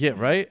 Yeah,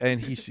 right. And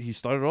he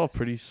started off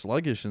pretty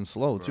sluggish and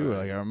slow too.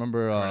 Like I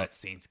remember that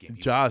Saints game.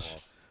 Josh,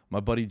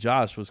 my buddy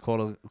Josh, was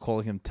calling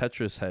him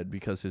Tetris Head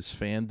because his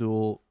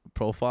FanDuel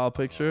profile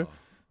picture,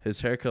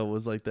 his haircut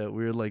was like that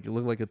weird, like it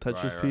looked like a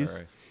Tetris piece.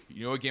 Right.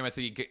 You know what game I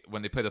think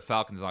when they played the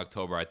Falcons in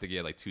October, I think he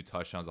had like 2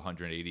 touchdowns,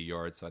 180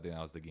 yards. So I think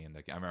that was the game.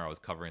 I remember I was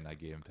covering that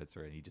game in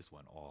Pittsburgh, and he just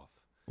went off.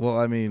 Well,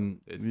 I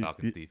mean, it's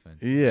Falcons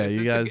defense. Yeah,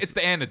 you guys. It's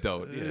the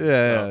antidote.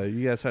 Yeah,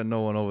 you guys had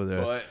no one over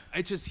there. But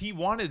he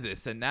wanted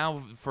this, and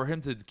now for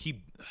him to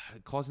keep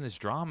causing this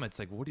drama, it's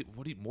like, what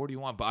more do you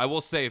want? But I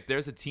will say, if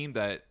there's a team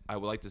that I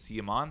would like to see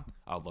him on,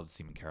 I'd love to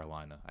see him in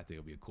Carolina. I think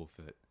it'll be a cool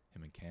fit,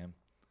 him and Cam.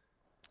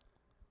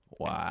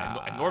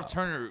 Wow. And Norv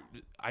Turner,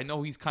 I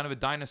know he's kind of a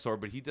dinosaur,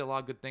 but he did a lot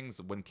of good things.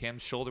 When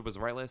Cam's shoulder was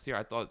right last year,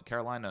 I thought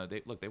Carolina,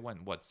 they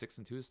went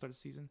 6-2 to start the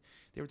season.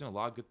 They were doing a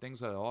lot of good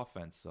things with the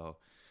offense. So.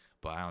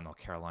 But I don't know,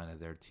 Carolina,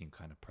 their team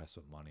kind of pressed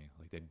with money.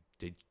 Like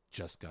they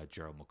just got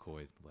Gerald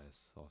McCoy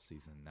last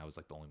offseason. That was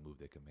like the only move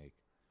they could make.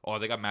 Oh,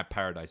 they got Matt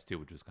Paradise too,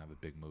 which was kind of a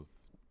big move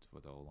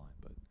for the O-line.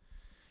 But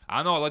I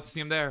don't know. I'd like to see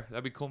him there.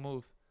 That'd be a cool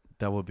move.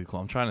 That would be cool.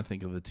 I'm trying to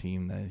think of a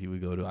team that he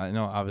would go to. I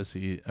know,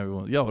 obviously,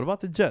 everyone. Yo, what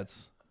about the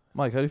Jets?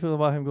 Mike, how do you feel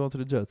about him going to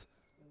the Jets?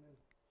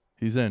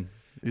 He's in.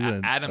 He's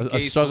in. Adam a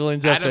Gase, struggling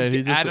Jet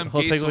fan. Adam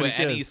Gase with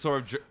any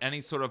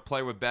any sort of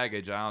player with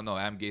baggage. I don't know.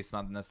 Adam Gase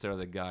not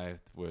necessarily the guy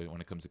when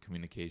it comes to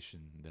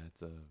communication.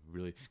 That's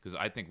really because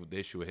I think the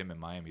issue with him in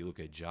Miami. You look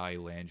at Jai,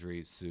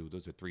 Landry, Sue.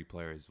 Those are 3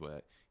 players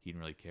where he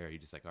didn't really care. He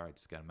just like, all right,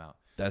 just get him out.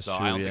 That's so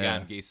true. I don't think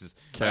Adam Gase is.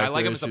 Like, I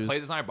like him as a play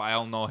designer, but I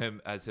don't know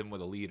him as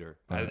with a leader.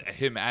 Right.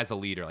 Him as a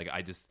leader. Like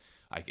I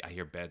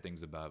hear bad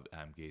things about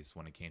Adam Gase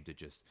when it came to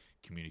just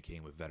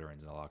communicating with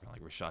veterans in the locker room.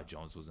 Like Rashad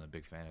Jones wasn't a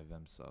big fan of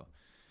him, so.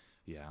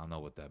 Yeah, I don't know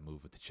what that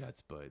move with the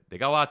Jets, but they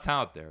got a lot of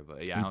talent there.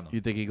 But yeah, I don't know.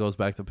 You think he goes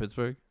back to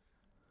Pittsburgh?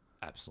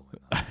 Absolutely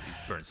not.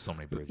 He's burned so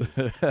many bridges.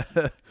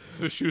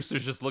 So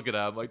Schuster's just looking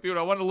at him like, dude,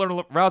 I want to learn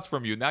routes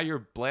from you. Now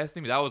you're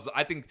blasting me. That was,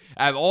 I think,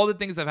 out of all the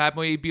things that have happened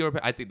with AB,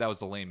 I think that was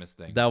the lamest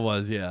thing. That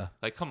was, yeah.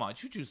 Like, come on,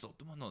 Juju's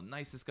the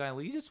nicest guy in the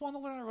league. You just want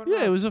to learn how to run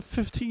routes. Yeah, it was a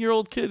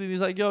 15-year-old kid, and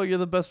he's like, yo, you're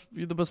the best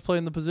player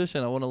in the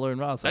position. I want to learn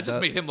routes. That just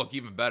made him look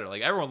even better.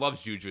 Like, everyone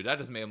loves Juju. That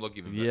just made him look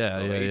even better. Yeah,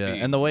 so yeah.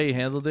 And the way he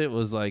handled it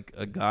was like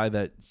a guy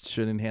that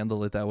shouldn't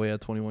handle it that way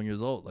at 21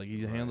 years old. Like,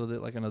 he handled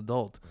it like an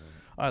adult. Right.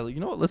 All right,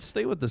 you know what? Let's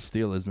stay with the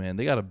Steelers, man.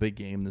 They got a big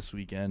game this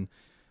weekend.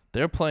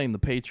 They're playing the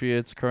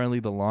Patriots. Currently,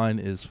 the line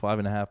is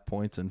 5.5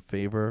 points in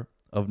favor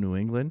of New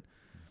England.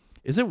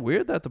 Is it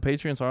weird that the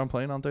Patriots aren't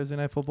playing on Thursday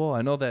Night Football?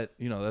 I know that,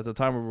 at the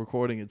time we're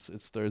recording, it's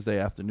Thursday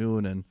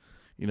afternoon, and,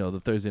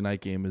 the Thursday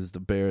night game is the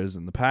Bears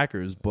and the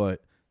Packers,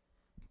 but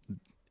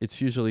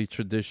it's usually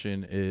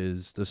tradition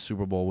is the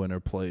Super Bowl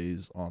winner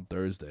plays on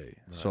Thursday. Right.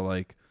 So,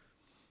 like,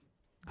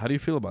 how do you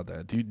feel about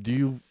that? Do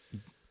you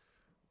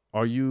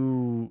Are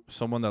you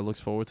someone that looks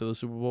forward to the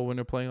Super Bowl when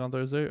they're playing on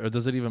Thursday, or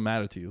does it even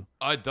matter to you?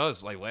 It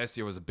does. Like last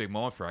year was a big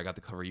moment for. I got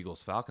to cover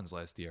Eagles Falcons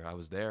last year. I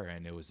was there,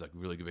 and it was like a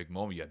really big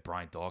moment. You had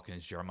Brian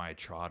Dawkins, Jeremiah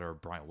Trotter,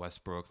 Bryant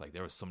Westbrook. Like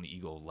there was so many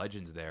Eagle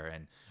legends there,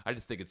 and I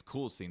just think it's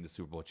cool seeing the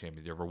Super Bowl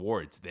champion. Their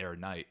rewards their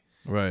night,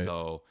 right?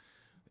 So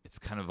it's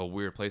kind of a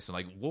weird place.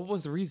 Like, what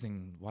was the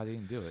reason why they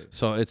didn't do it?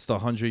 So it's the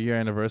 100-year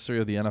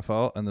anniversary of the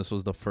NFL, and this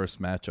was the first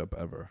matchup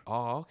ever.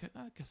 Oh, okay.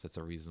 I guess that's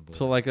a reasonable.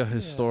 So like a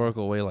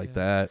historical way like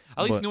that.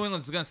 At least New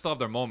England's gonna still have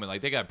their moment.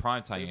 Like they got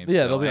primetime games.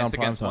 Yeah, they'll be on it's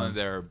against primetime. one of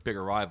their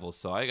bigger rivals.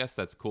 So I guess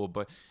that's cool.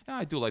 But yeah,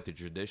 I do like the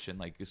tradition.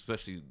 Like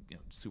especially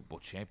Super Bowl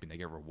champion, they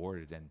get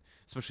rewarded, and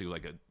especially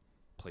like a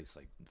place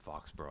like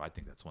Foxborough. I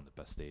think that's one of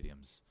the best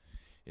stadiums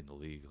in the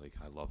league. Like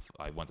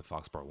I went to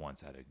Foxborough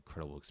once, had an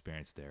incredible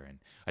experience there, and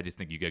I just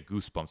think you get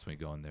goosebumps when you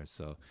go in there.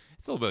 So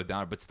it's a little bit of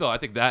down, but still, I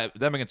think that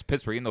them against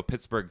Pittsburgh, even though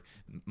Pittsburgh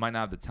might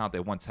not have the talent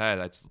they once had,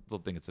 I still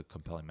think it's a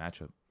compelling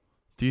matchup.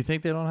 Do you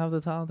think they don't have the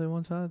talent they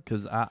once had?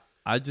 Because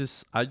I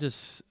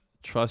just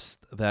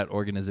trust that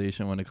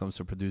organization when it comes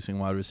to producing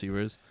wide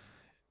receivers,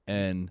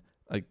 and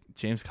like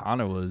James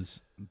Conner was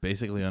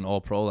basically an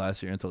All-Pro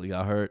last year until he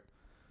got hurt.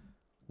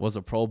 Was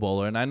a Pro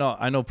Bowler, and I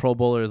know Pro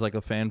Bowler is like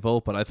a fan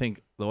vote, but I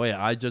think the way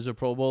I judge a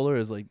Pro Bowler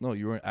is like, no,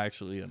 you weren't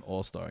actually an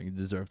All-Star, and you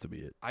deserve to be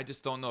it. I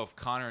just don't know if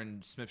Conner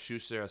and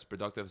Smith-Schuster, as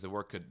productive as they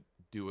were, could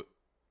do it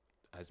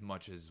as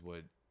much as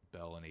what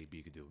Bell and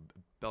AB could do.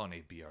 Bell and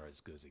AB are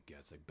as good as it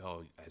gets. Like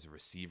Bell as a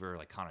receiver,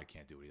 like Conner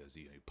can't do what he does.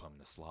 You put him in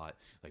the slot.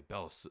 Like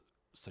Bell is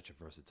such a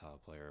versatile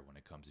player when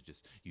it comes to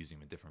just using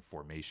him in different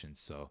formations.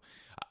 So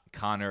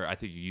Conner, I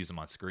think you use him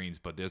on screens,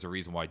 but there's a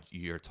reason why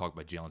you're talking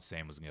about Jalen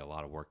Sam was going to get a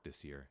lot of work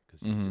this year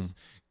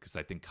because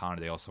I think Conner,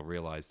 they also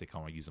realized they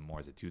kind of use him more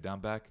as a 2-down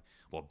back.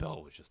 Well,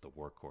 Bell was just a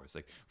workhorse.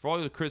 Like for all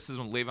the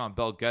criticism Le'Veon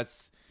Bell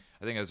gets,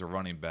 I think as a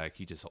running back,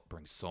 he just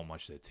brings so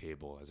much to the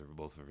table as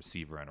both a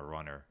receiver and a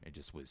runner, and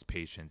just with his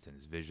patience and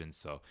his vision.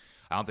 So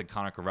I don't think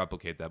Conner can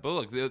replicate that. But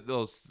look,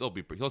 he'll still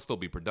be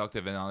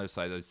productive. And on the other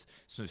side, there's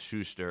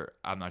Smith-Schuster.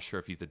 I'm not sure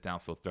if he's the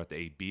downfield threat that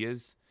AB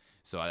is.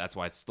 So that's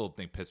why I still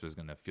think Pittsburgh's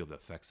going to feel the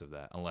effects of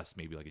that, unless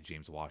maybe like a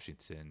James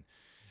Washington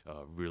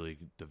really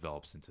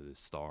develops into the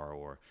star.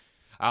 Or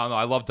I don't know.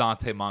 I love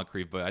Dante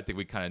Moncrief, but I think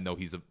we kind of know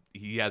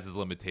he has his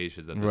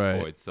limitations at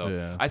this point.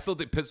 So I still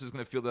think Pittsburgh's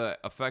going to feel the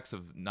effects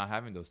of not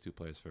having those two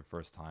players for the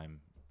first time,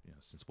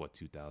 since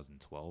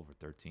 2012 or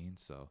 13.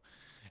 So,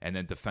 and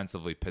then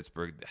defensively,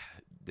 Pittsburgh,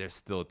 they're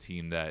still a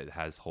team that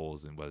has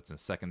holes in whether it's in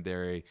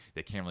secondary.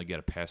 They can't really get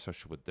a pass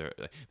rush with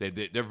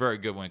they're very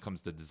good when it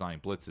comes to designing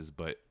blitzes,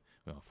 but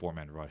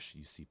 4-man rush,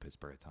 you see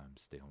Pittsburgh at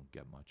times, they don't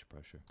get much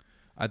pressure.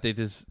 I think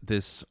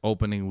this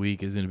opening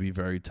week is going to be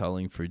very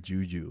telling for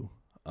Juju.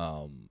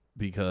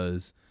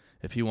 Because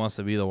if he wants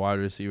to be the wide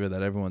receiver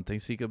that everyone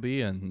thinks he could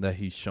be and that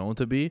he's shown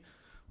to be,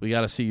 we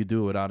got to see you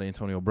do it without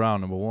Antonio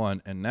Brown, number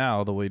one. And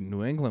now the way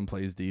New England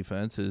plays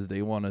defense is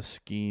they want to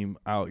scheme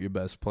out your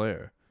best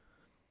player.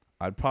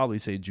 I'd probably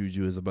say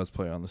Juju is the best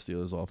player on the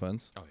Steelers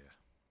offense. Oh,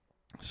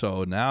 yeah.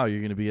 So now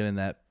you're going to be getting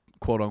that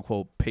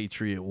quote-unquote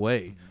Patriot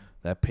way,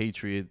 that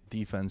Patriot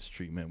defense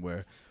treatment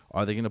where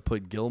are they going to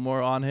put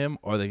Gilmore on him,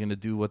 or are they going to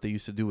do what they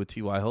used to do with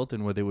T.Y.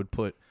 Hilton where they would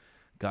put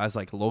guys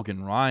like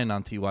Logan Ryan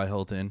on T.Y.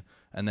 Hilton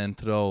and then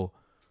throw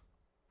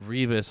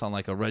Revis on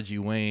like a Reggie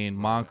Wayne,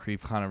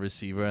 Moncrief kind of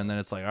receiver. And then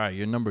it's like, all right,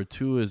 your number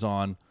 2 is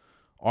on,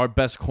 our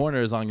best corner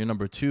is on your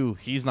number 2.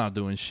 He's not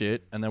doing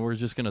shit. And then we're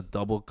just going to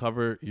double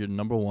cover your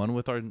number 1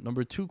 with our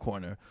number 2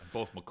 corner.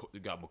 You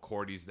got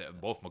McCourty's there.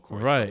 Both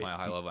McCourty's right. playing at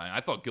a high level. And I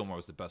thought Gilmore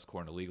was the best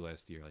corner in the league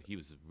last year. Like he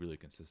was really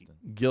consistent.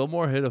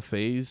 Gilmore hit a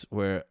phase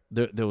where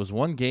there was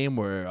one game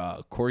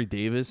where Corey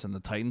Davis and the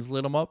Titans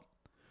lit him up.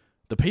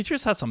 The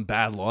Patriots had some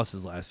bad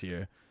losses last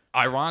year.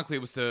 Ironically, it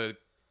was the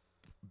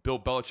Bill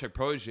Belichick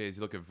proteges.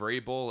 You look at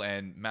Vrabel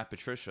and Matt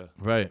Patricia.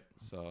 Right.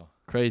 So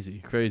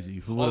crazy.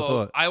 Who would have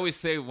thought? I always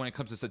say when it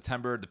comes to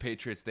September, the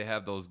Patriots, they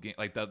have those games.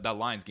 Like that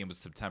Lions game was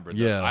September.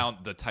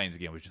 The Titans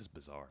game was just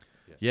bizarre.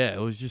 Yeah, it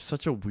was just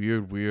such a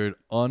weird,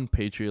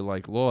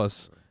 un-Patriot-like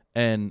loss. Right.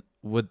 And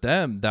with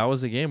them, that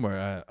was a game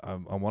where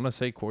I want to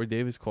say Corey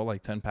Davis caught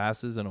like 10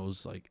 passes, and it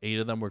was like 8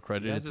 of them were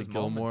credited to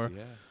Gilmore.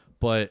 Moments,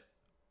 But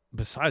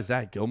besides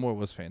that, Gilmore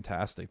was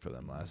fantastic for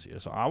them last year.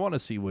 So I want to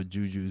see what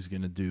Juju's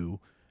going to do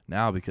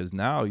now, because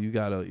now you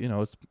got to,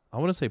 it's, I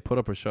want to say put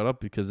up or shut up,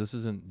 because this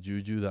isn't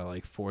Juju that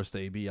like forced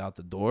AB out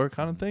the door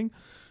kind of thing.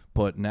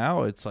 But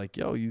now it's like,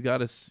 yo, you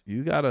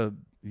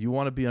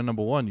want to be a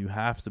number 1, you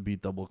have to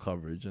beat double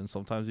coverage and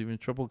sometimes even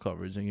triple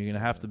coverage, and you're going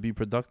to have to be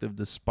productive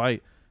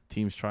despite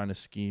teams trying to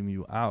scheme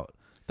you out.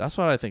 That's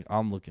what I think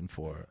I'm looking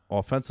for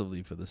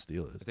offensively for the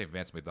Steelers. I think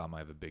Vance McDonald might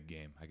have a big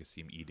game. I can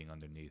see him eating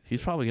underneath.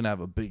 He's probably going to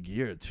have a big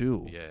year,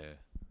 too. Yeah.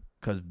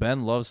 Because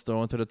Ben loves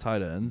throwing to the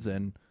tight ends,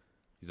 and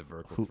he's a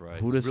vertical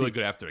threat. He's really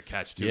good after the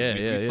catch, too. Yeah,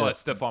 we saw that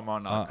stiff arm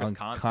on Chris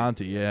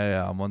Conte.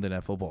 Yeah, on Monday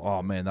Night Football.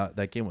 Oh, man,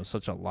 that game was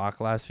such a lock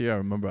last year. I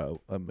remember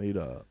I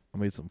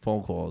made some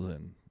phone calls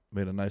and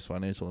made a nice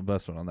financial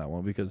investment on that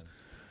one, because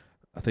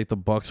I think the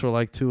Bucs were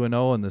like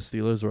 2-0 and the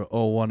Steelers were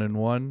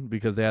 0-1-1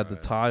 because they had the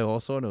tie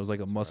also, and it was like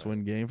a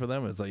must-win game for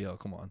them. It's like, yo,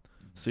 come on,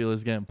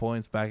 Steelers getting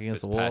points back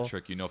against the wall.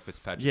 Fitzpatrick,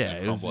 Fitzpatrick's going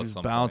to crumble at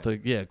some bound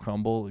point. to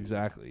crumble,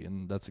 exactly,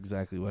 and that's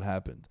exactly what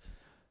happened.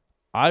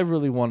 I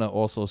really want to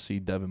also see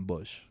Devin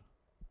Bush.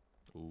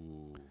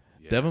 Ooh,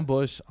 yeah. Devin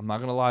Bush, I'm not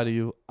going to lie to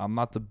you, I'm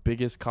not the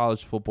biggest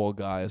college football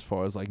guy as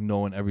far as like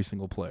knowing every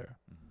single player.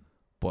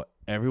 But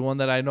everyone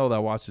that I know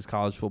that watches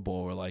college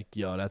football were like,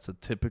 yo, that's a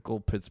typical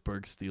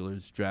Pittsburgh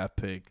Steelers draft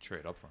pick.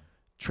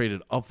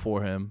 Traded up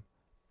for him.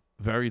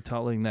 Very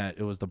telling that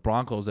it was the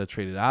Broncos that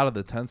traded out of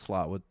the 10th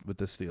slot with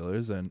the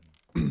Steelers. And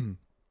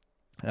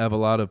I have a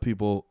lot of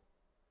people,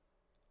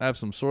 I have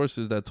some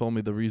sources that told me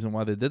the reason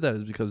why they did that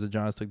is because the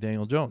Giants took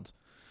Daniel Jones.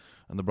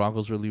 And the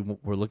Broncos really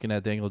were looking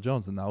at Daniel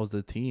Jones. And that was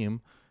the team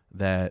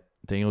that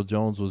Daniel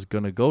Jones was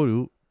going to go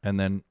to. And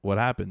then what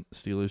happened?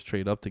 Steelers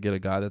trade up to get a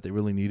guy that they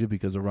really needed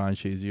because of Ryan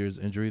Shazier's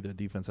injury. Their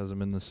defense hasn't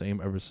been the same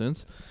ever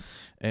since.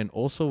 And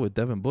also with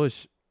Devin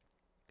Bush,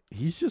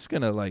 he's just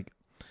going to like,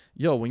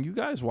 when you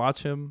guys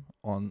watch him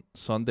on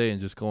Sunday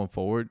and just going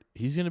forward,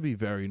 he's going to be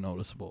very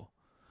noticeable.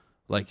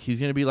 Like he's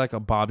going to be like a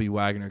Bobby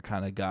Wagner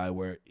kind of guy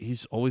where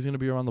he's always going to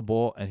be around the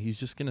ball and he's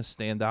just going to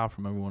stand out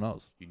from everyone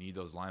else. You need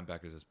those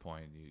linebackers at this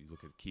point. You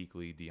look at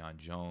Kuechly, Deion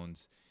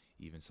Jones,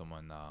 even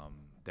someone,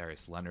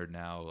 Darius Leonard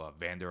now,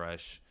 Van Der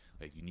Esch.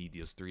 Like you need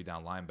those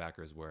 3-down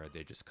linebackers where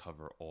they just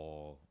cover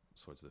all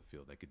sorts of the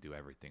field. They could do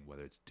everything,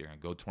 whether it's they're going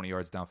to go 20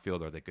 yards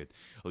downfield or they could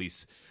at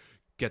least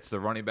get to the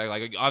running back.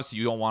 Like obviously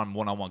you don't want them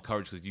one-on-one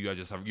coverage because you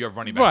have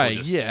running back. Right,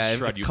 just yeah.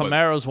 Shred if you,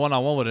 Camaro's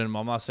one-on-one with him,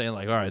 I'm not saying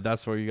like, all right,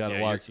 that's where you got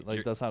to watch.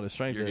 Like that's not his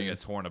strength. You're going to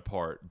get torn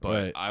apart.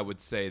 But I would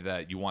say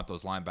that you want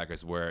those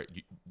linebackers where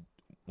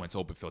when it's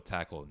open field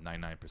tackle,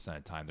 99% of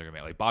the time they're going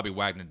to make like Bobby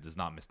Wagner does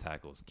not miss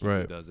tackles.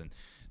 Kuechly doesn't.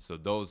 So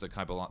those are the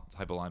type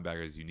of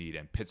linebackers you need.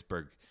 And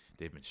Pittsburgh,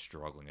 they've been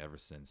struggling ever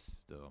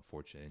since the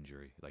unfortunate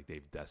injury. Like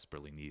they've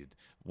desperately needed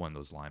one of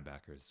those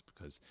linebackers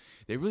because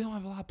they really don't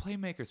have a lot of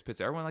playmakers.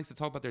 Pittsburgh. Everyone likes to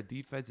talk about their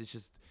defense. It's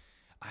just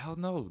I don't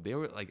know. They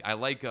were like I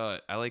like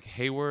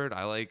Hayward.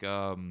 I like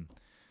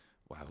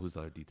who's the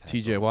other D tackle?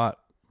 TJ Watt.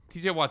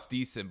 TJ Watt's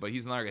decent, but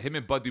he's not. Him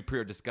and Bud Dupree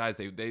are just guys.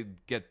 They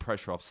get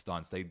pressure off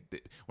stunts. They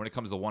when it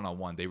comes to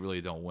one-on-one, they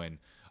really don't win.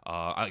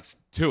 I like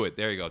Tuitt.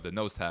 There you go, the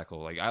nose tackle.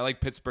 Like I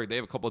like Pittsburgh. They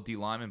have a couple of D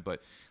linemen,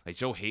 but like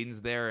Joe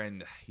Hayden's there,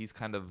 and he's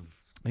kind of.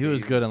 He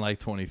was good in like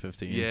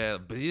 2015. Yeah,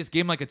 but he just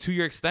gave him like a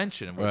 2-year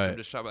extension. Right.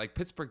 Just shot. Like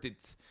Pittsburgh did.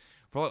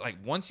 For like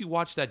once you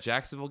watch that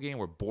Jacksonville game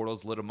where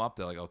Bortles lit him up,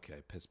 they're like,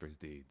 okay, Pittsburgh's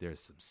D. There's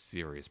some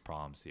serious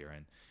problems here,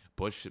 and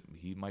Bush,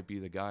 he might be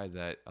the guy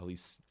that at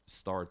least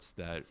starts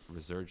that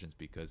resurgence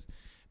because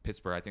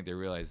Pittsburgh, I think they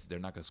realize they're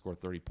not going to score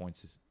 30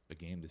 points a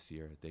game this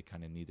year. They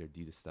kind of need their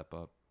D to step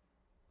up.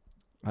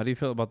 How do you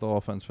feel about the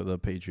offense for the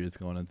Patriots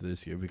going into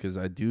this year? Because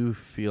I do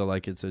feel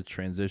like it's a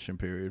transition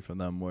period for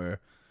them where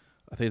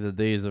I think the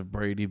days of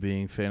Brady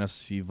being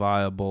fantasy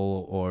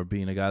viable or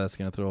being a guy that's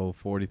going to throw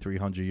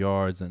 4,300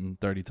 yards and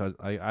 30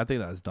 touchdowns, I think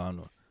that's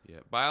done. Yeah,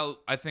 but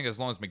I think as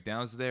long as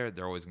McDaniel's there,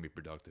 they're always going to be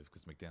productive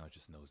because McDaniel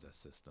just knows that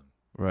system.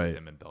 Right.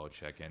 Him and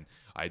Belichick. And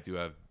I do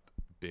have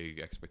big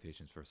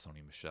expectations for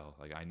Sony Michel.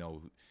 Like, I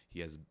know he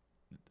has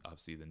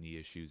obviously the knee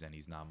issues and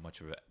he's not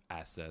much of an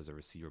asset as a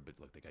receiver, but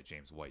look, they got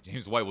James White.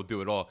 James White will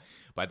do it all.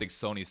 But I think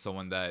Sony's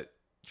someone that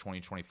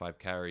 20-25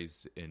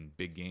 carries in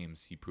big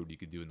games he proved he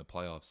could do in the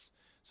playoffs.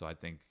 So I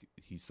think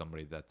he's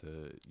somebody that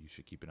you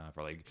should keep an eye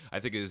for. Like,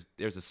 I think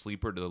there's a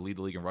sleeper to lead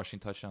the league in rushing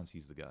touchdowns.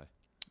 He's the guy.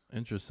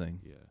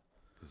 Interesting. Yeah.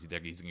 Because he's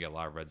going to get a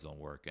lot of red zone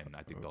work, and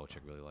I think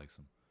Belichick really likes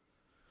him,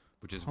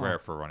 which is rare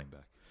for a running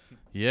back.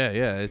 Yeah.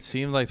 It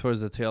seemed like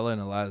towards the tail end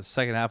of the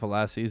second half of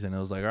last season, it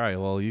was like, all right,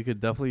 well, you could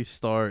definitely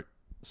start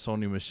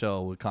Sony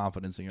Michel with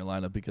confidence in your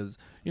lineup because,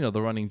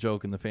 the running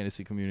joke in the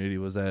fantasy community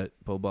was that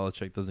Bill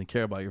Belichick doesn't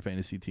care about your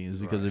fantasy teams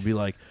because it'd be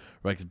like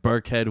Rex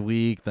Burkhead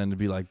week, then it'd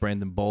be like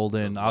Brandon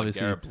Bolden,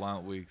 obviously. Garrett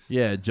Blount weeks.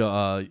 Yeah,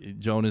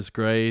 Jonas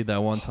Gray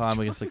that one time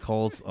against the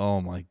Colts.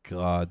 Oh my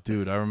God,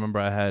 dude! I remember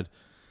I had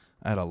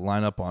a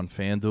lineup on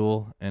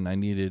FanDuel and I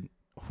needed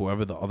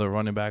whoever the other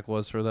running back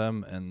was for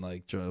them, and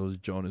like it was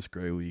Jonas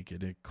Gray week,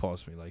 and it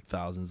cost me like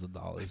thousands of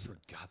dollars. I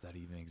forgot that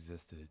even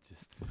existed.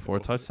 Just 4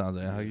 touchdowns.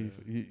 How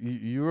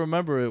you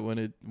remember it when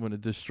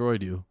it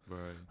destroyed you?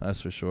 Right.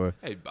 That's for sure.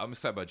 Hey, I'm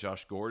excited about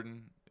Josh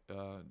Gordon.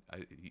 I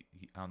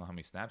don't know how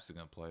many snaps he's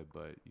gonna play,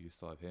 but you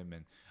still have him,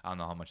 and I don't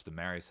know how much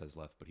Demaryius has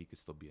left, but he could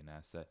still be an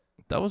asset.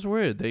 That was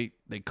weird. They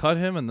cut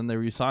him and then they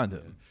re-signed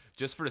him.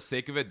 Just for the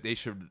sake of it, they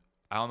should.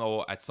 I don't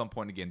know. At some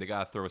point in the game, they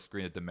gotta throw a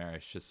screen at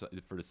Demaryius just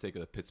for the sake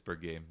of the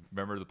Pittsburgh game.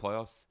 Remember the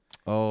playoffs?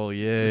 Oh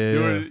yeah.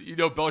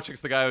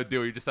 Belichick's the guy who would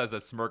do it. He just has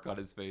that smirk on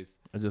his face.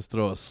 I just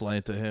throw a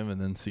slant to him and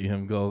then see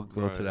him go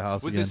to the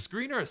house. Was again. it a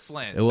screen or a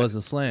slant? It was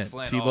a slant.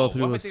 Tebow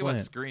threw a slant.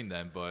 About screen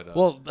then, but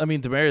well, I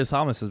mean, Demaryius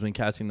Thomas has been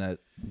catching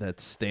that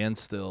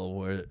standstill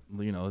where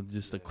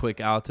just a quick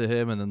out to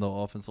him and then the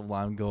offensive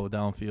line go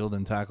downfield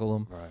and tackle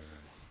him. Right.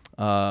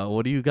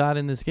 What do you got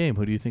in this game?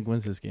 Who do you think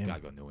wins this game? Gotta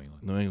go New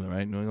England. New England,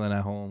 right? New England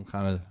at home,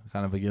 kind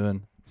of a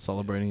given.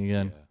 Celebrating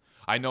again. Yeah.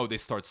 I know they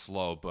start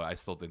slow, but I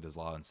still think there's a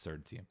lot of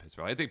uncertainty in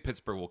Pittsburgh. I think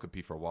Pittsburgh will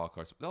compete for a wild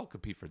card. They'll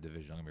compete for a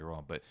division, don't get me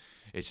wrong, but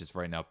it's just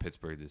right now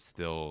Pittsburgh is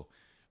still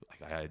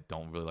Like I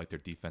don't really like their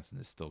defense, and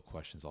there's still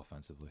questions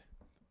offensively.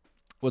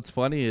 What's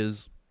funny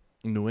is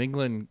New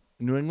England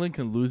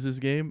can lose this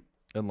game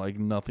and like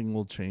nothing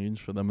will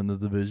change for them in the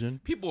division.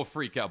 People will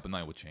freak out, but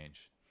nothing will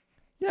change.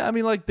 Yeah, I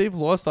mean, like they've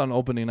lost on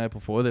opening night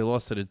before. They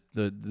lost to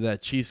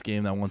that Chiefs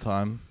game that one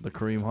time. The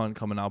Kareem Hunt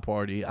coming out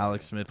party.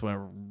 Alex Smith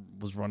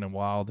was running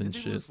wild and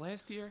shit. Did they lose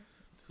last year?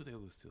 Who did they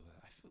lose to?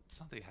 I feel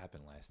something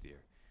happened last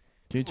year.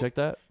 Can you check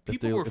that?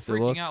 People were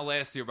freaking out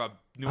last year about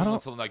New England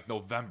until like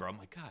November. I'm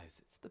like,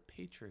 guys, it's the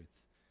Patriots.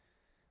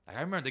 Like,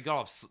 I remember they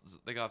got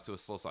off to a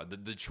slow start. The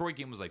Detroit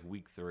game was like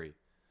week 3.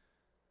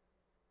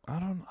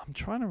 I'm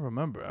trying to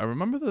remember. I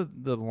remember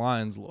the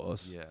Lions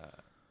loss. Yeah.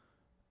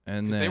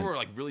 And then they were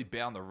like really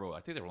bad on the road. I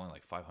think they were only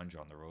like 500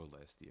 on the road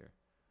last year.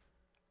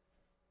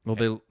 Well,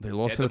 they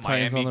lost to the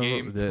Titans on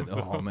the road.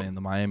 Oh man,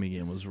 the Miami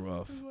game was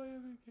rough.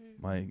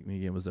 Miami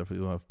game was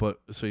definitely rough. But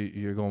so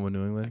you're going with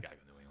New England? I gotta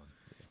go New England.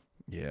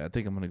 Yeah, I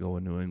think I'm gonna go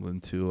with New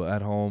England too.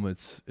 At home,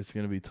 it's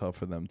gonna be tough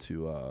for them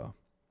to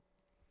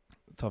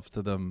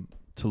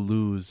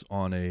lose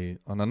on a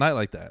night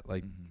like that.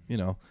 Like you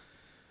know,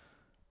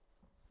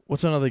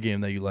 what's another game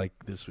that you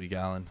like this week,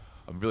 Alan?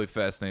 I'm really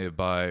fascinated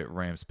by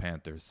Rams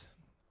Panthers.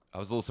 I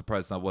was a little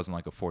surprised that wasn't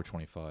like a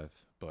 425,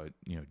 but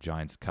you know,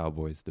 Giants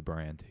Cowboys, the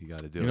brand, you got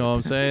to do it. You know what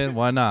I'm saying?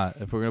 Why not?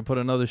 If we're gonna put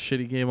another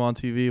shitty game on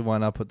TV, why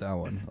not put that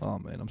one? Oh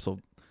man, I'm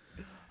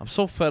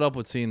so fed up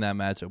with seeing that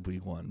matchup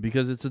week 1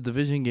 because it's a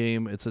division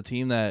game. It's a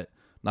team that,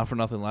 not for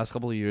nothing, the last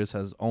couple of years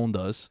has owned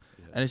us,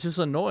 and it's just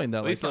annoying that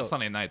at least on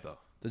Sunday night though.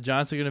 The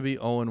Giants are gonna be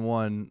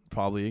 0-1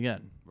 probably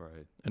again,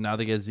 right? And now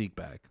they get Zeke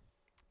back.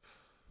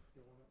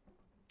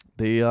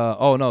 They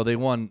they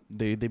won.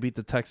 They beat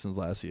the Texans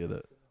last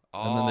year.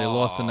 And then they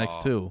lost the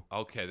next 2.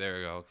 Okay, there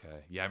we go.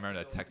 Okay. Yeah, I remember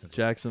that Texans.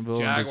 Jacksonville,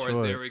 Jaguars,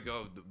 there we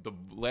go. The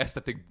last, I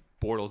think,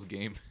 Bortles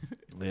game.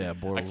 Yeah,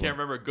 Bortles. I can't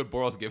remember a good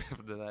Bortles game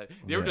after that.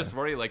 They were just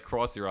running like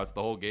crossy routes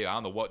the whole game. I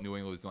don't know what New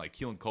England was doing. Like,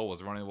 Keelan Cole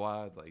was running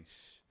wild. Like,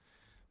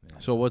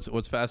 man. So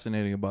what's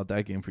fascinating about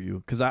that game for you?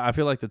 Because I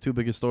feel like the 2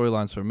 biggest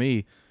storylines for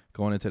me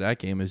going into that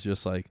game is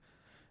just like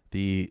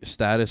the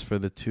status for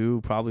the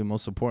 2 probably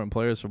most important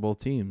players for both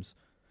teams.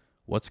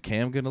 What's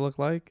Cam going to look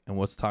like, and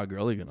what's Todd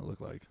Gurley going to look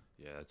like?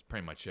 Yeah, that's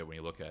pretty much it when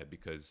you look at it,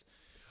 because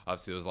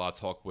obviously there's a lot of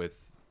talk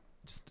with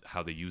just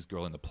how they use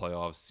Gurley in the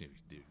playoffs. It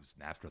was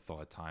an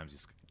afterthought at times.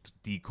 Just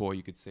decoy,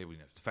 you could say.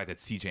 The fact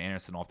that C.J.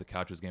 Anderson off the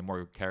couch was getting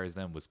more carries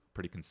than was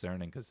pretty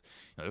concerning, because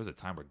there was a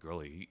time where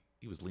Gurley,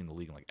 he was leading the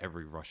league in like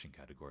every rushing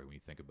category when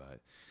you think about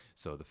it.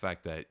 So the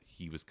fact that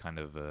he was kind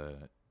of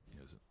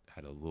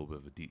had a little bit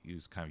of he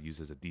was kind of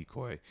used as a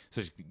decoy.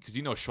 So because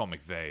Sean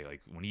McVay, like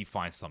when he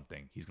finds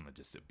something, he's gonna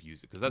just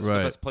abuse it, because that's what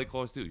the best play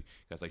callers do.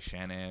 Guys like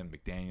Shanahan,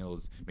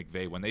 McDaniels,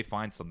 McVay, when they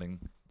find something,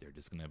 they're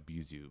just gonna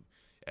abuse you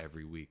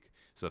every week.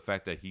 So the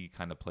fact that he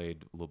kind of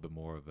played a little bit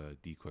more of a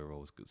decoy role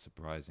was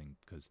surprising,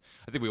 because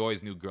I think we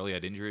always knew Gurley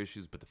had injury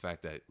issues, but the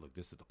fact that, look,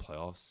 this is the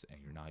playoffs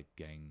and you're not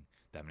getting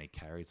that many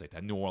carries, like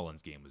that New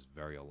Orleans game was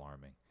very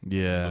alarming.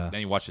 Yeah.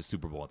 Then you watch the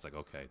Super Bowl, it's like,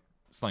 okay,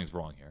 something's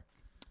wrong here.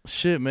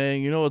 Shit,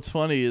 man. You know what's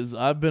funny is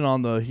I've been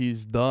on the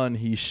he's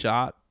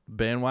shot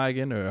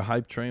bandwagon or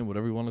hype train,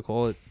 whatever you want to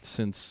call it,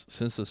 since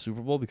the Super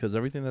Bowl, because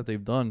everything that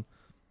they've done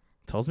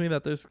tells me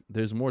that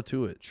there's more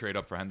to it. Trade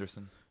up for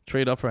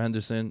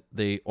Henderson.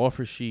 They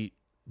offer sheet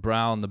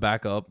Brown, the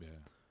backup,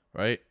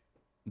 right?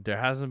 There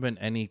hasn't been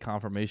any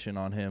confirmation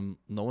on him.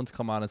 No one's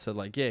come out and said,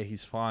 like, yeah,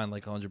 he's fine,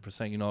 like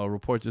 100%. You know, a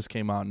report just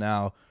came out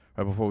now,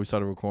 right before we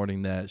started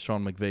recording, that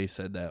Sean McVay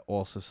said that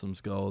all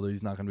systems go, that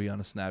he's not going to be on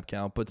a snap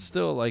count. But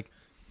still, like,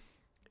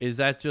 is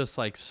that just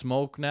like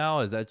smoke now?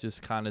 Is that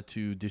just kind of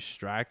to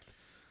distract?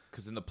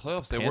 Because in the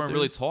playoffs, they weren't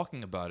really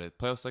talking about it.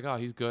 Playoffs, like, oh,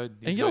 he's good.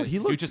 He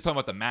was just talking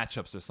about the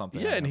matchups or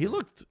something. Yeah, and he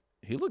looked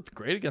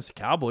great against the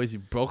Cowboys. He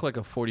broke like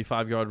a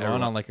 45-yard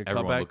run on like a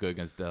everyone cutback. Looked good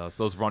against Dallas.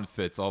 Those run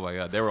fits, oh my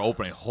God, they were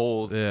opening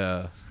holes.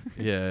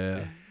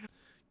 Yeah.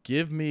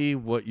 Give me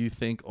what you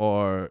think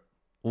are.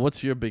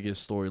 What's your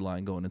biggest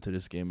storyline going into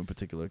this game in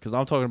particular? Because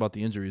I'm talking about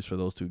the injuries for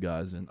those 2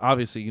 guys, and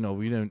obviously, you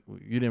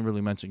didn't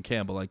really mention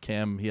Cam, but like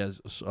Cam, he has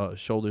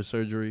shoulder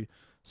surgery,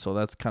 so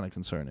that's kind of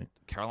concerning.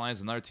 Carolina's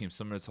another team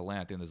similar to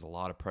Atlanta. I think there's a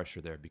lot of pressure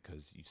there,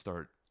 because you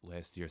start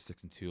last year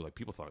 6-2. Like,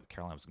 people thought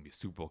Carolina was going to be a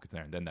Super Bowl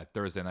contender, and then that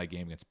Thursday night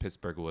game against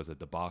Pittsburgh was a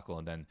debacle,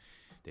 and then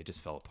they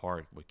just fell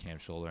apart with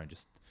Cam's shoulder, and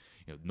just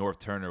North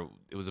Turner.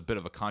 It was a bit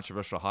of a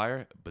controversial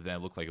hire, but then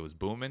it looked like it was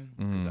booming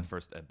because that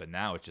first. But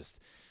now it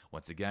just.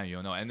 Once again, you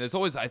don't know. And there's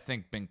always, I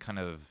think, been kind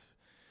of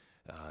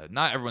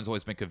not everyone's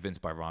always been convinced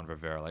by Ron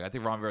Rivera. Like, I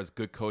think Ron Rivera's a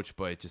good coach,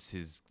 but just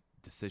his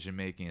decision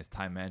making, his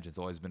time management's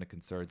always been a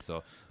concern.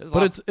 So,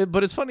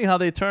 but it's funny how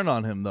they turn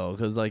on him though,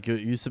 because like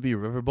it used to be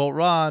Riverboat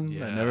Ron,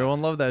 and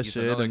everyone loved that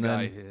shit. And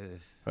then,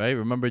 right?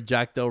 Remember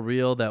Jack Del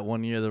Rio? That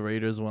one year the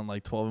Raiders went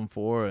like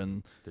 12-4,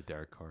 and the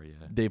Derek Carr,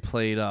 they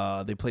played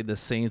the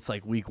Saints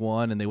like week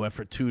 1, and they went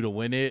for 2 to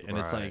win it, and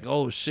it's like,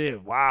 oh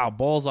shit, wow,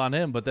 balls on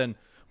him. But then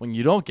when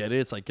you don't get it,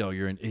 it's like, yo,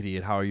 you're an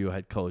idiot. How are you a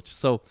head coach?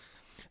 So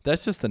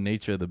that's just the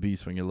nature of the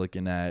beast when you're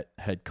looking at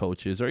head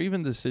coaches or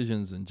even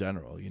decisions in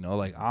general.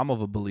 Like, I'm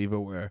of a believer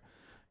where,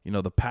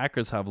 the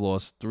Packers have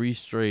lost 3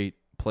 straight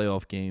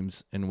playoff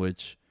games in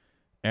which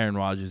Aaron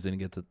Rodgers didn't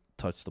get to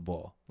touch the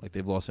ball. Like,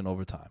 they've lost in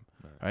overtime,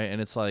 right? And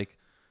it's like,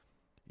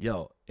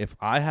 yo, if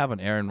I have an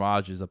Aaron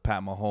Rodgers, a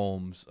Pat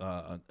Mahomes,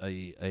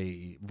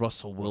 a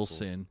Russell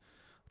Wilson,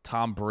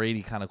 Tom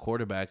Brady kind of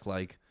quarterback,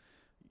 like,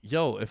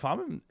 yo, if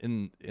I'm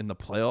in the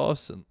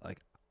playoffs, and like,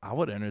 I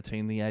would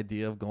entertain the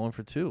idea of going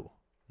for 2.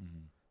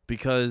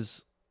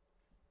 Because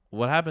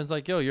what happens,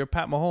 like, yo, you're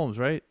Pat Mahomes,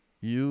 right?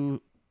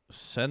 You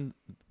send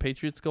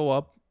Patriots go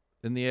up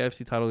in the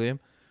AFC title game,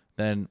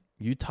 then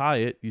you tie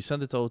it, you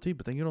send it to OT,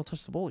 but then you don't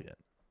touch the ball yet.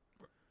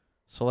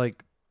 So,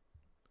 like,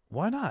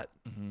 why not?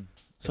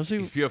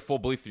 Especially if you have full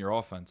belief in your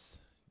offense,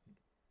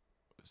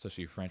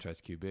 especially your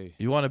franchise QB.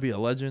 You want to be a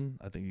legend,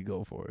 I think you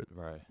go for it.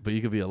 Right. But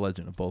you could be a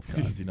legend of both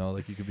kinds, you know?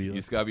 Like, you could be... You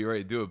just got to be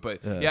ready to do it.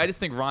 But, yeah, I just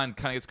think Ron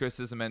kind of gets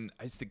criticism, and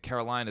I just think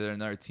Carolina, they're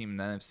another team in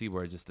the NFC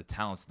where just the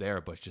talent's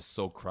there, but it's just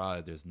so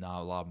crowded. There's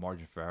not a lot of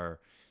margin for error.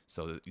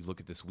 So you look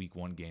at this Week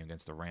 1 game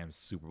against the Rams,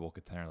 Super Bowl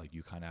contender, like,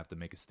 you kind of have to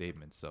make a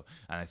statement. So,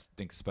 and I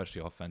think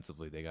especially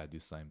offensively, they got to do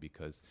something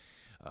because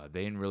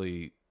they didn't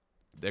really...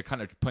 They're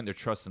kind of putting their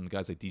trust in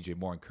guys like DJ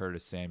Moore and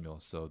Curtis Samuel.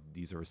 So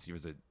these are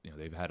receivers that, you know,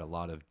 they've had a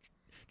lot of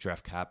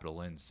draft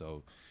capital in.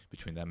 So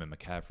between them and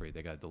McCaffrey,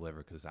 they got to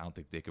deliver because I don't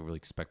think they could really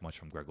expect much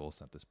from Greg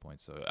Olsen at this point.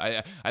 So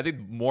I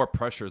think more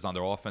pressure is on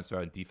their offense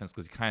rather than defense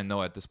because you kind of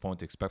know at this point what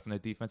to expect from their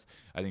defense.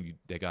 I think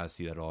they got to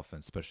see that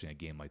offense, especially in a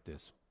game like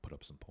this, put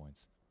up some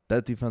points.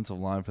 That defensive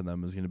line for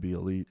them is going to be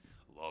elite.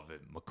 Love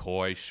it.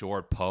 McCoy,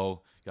 Short,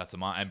 Poe, got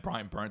some on. And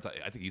Brian Burns,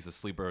 I think he's a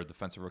sleeper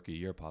defensive rookie of the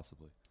year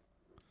possibly.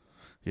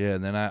 Yeah,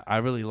 and then I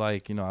really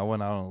like, you know, I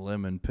went out on a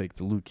limb and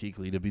picked Luke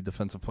Kuechly to be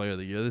Defensive Player of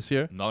the Year this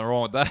year. Nothing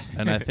wrong with that.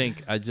 And I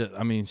think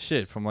I mean,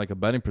 shit, from like a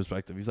betting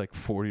perspective, he's like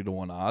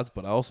 40-1 odds.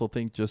 But I also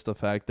think just the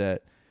fact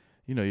that,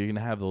 you know, you're going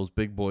to have those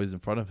big boys in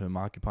front of him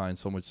occupying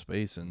so much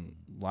space, and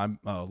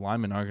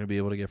linemen aren't going to be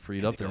able to get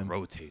freed up to him.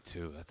 Rotate,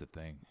 too. That's the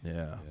thing.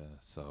 Yeah.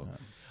 So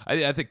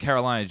I think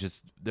Carolina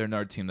they're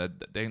another team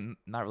that they're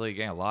not really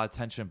getting a lot of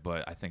attention,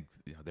 but I think,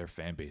 you know, their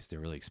fan base,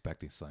 they're really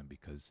expecting something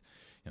because,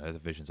 you know, that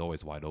division's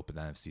always wide open,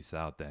 the NFC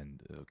South,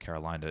 and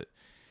Carolina, you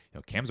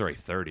know, Cam's already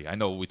 30. I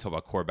know we talk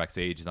about quarterback's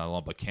age is not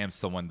long, but Cam's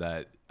someone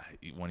that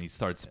when he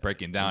starts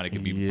breaking down, it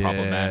can be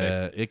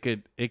problematic.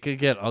 It could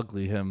get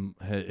ugly.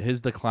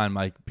 His decline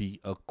might be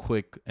a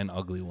quick and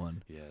ugly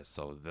one. Yeah,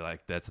 so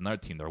that's another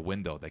team. Their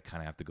window, they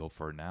kind of have to go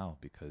for it now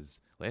because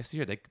last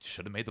year they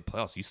should have made the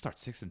playoffs. You start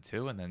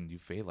 6-2 and then you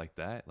fade like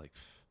that. Like,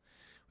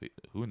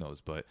 who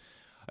knows? But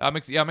I'm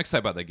excited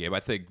about that game.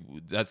 I think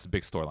that's a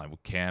big storyline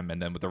with Cam,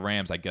 and then with the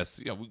Rams, I guess,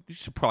 you know, we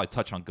should probably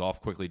touch on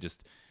Goff quickly.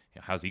 Just,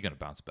 you know, how's he going to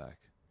bounce back?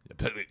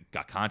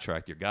 Got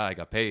contract, your guy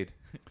got paid.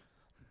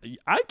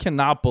 I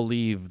cannot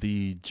believe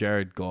the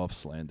Jared Goff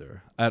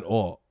slander at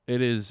all.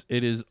 It is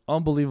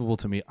unbelievable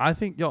to me. I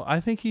think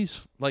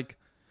he's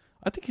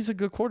a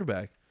good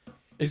quarterback.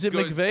 Is it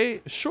good.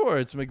 McVay? Sure,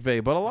 it's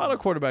McVay, but a lot of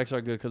quarterbacks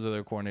are good because of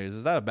their coordinators.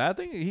 Is that a bad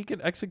thing? He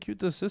can execute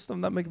the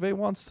system that McVay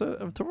wants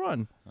to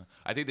run.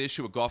 I think the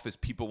issue with Goff is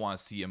people want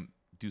to see him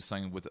do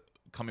something with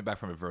coming back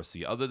from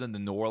adversity. Other than the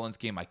New Orleans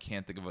game, I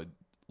can't think of a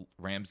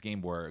Rams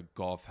game where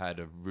Goff had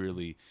a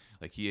really,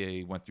 like,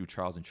 he went through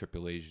trials and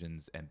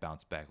tribulations and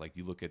bounced back. Like,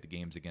 you look at the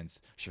games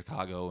against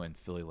Chicago and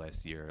Philly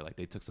last year, like,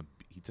 he took some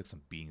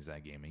beatings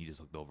that game and he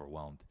just looked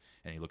overwhelmed.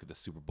 And you look at the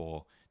Super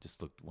Bowl,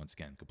 just looked once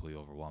again completely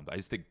overwhelmed. I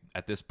just think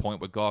at this point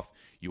with Goff,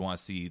 you want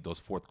to see those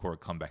fourth quarter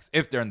comebacks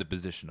if they're in the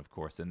position, of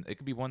course. And it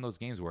could be one of those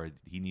games where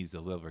he needs to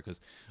deliver because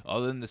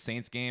other than the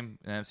Saints game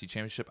in the NFC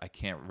Championship, I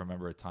can't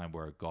remember a time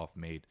where Goff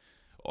made.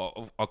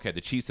 Okay,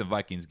 the Chiefs and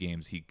Vikings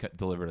games he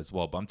delivered as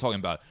well, but I'm talking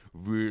about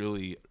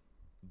really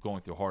going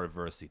through hard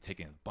adversity,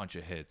 taking a bunch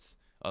of hits.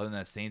 Other than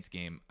that Saints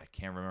game, I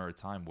can't remember a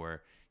time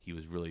where he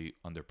was really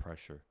under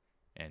pressure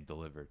and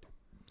delivered.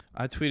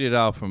 I tweeted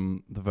out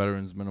from the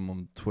Veterans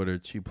Minimum Twitter,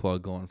 cheap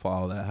plug, go and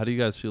follow that. How do you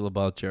guys feel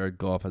about Jared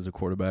Goff as a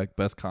quarterback?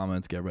 Best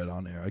comments get read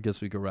on air. I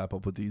guess we could wrap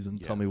up with these and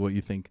tell me what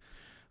you think,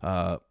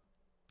 how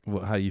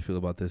you feel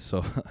about this.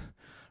 So,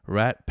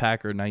 Rat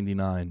Packer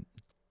 99.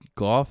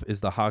 Goff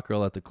is the hot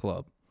girl at the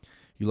club.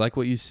 You like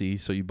what you see,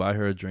 so you buy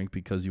her a drink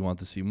because you want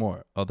to see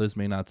more. Others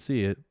may not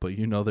see it, but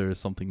you know there is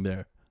something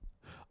there.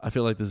 I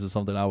feel like this is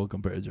something I would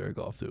compare Jared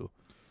Goff to.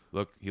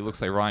 Look, he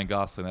looks like Ryan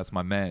Gosling. That's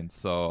my man,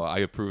 so I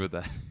approve of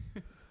that.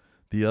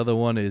 The other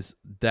one is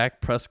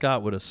Dak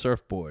Prescott with a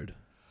surfboard.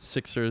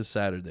 Sixers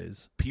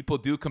Saturdays. People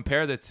do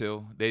compare the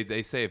two.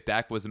 They say if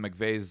Dak was in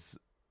McVay's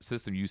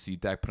system, you see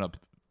Dak put up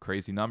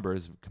crazy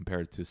numbers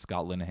compared to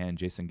Scott Linehan,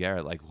 Jason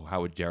Garrett. Like,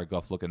 how would Jared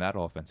Goff look in that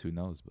offense? Who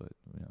knows? But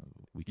you know,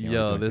 we can't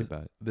really do anything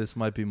about it. This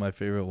might be my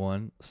favorite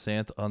one.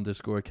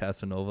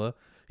 Sant_Casanova.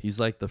 He's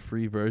like the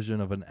free version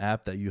of an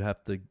app that you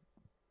have to.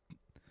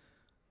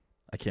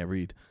 I can't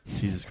read.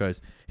 Jesus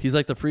Christ. He's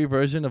like the free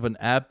version of an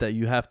app that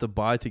you have to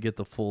buy to get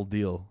the full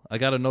deal. I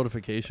got a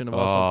notification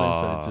about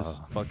something, so it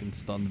just fucking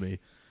stunned me.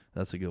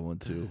 That's a good one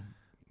too.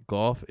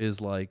 Goff is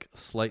like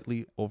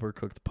slightly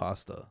overcooked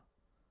pasta.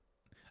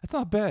 That's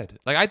not bad.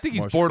 Like I think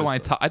he's Marshall borderline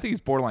Crystal. top. I think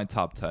he's borderline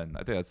top 10.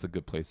 I think that's a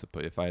good place to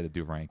put. If I had to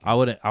do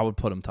rankings, I would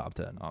put him top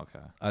 10. Okay.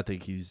 I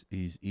think he's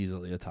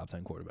easily a top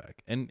 10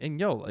 quarterback. And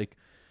yo, like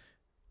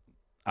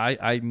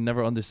I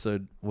never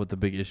understood what the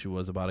big issue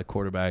was about a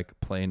quarterback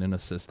playing in a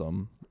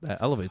system that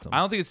elevates him. I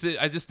don't think it's.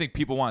 I just think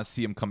people want to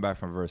see him come back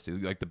from adversity.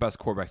 Like the best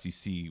quarterbacks you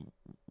see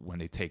when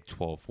they take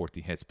 12,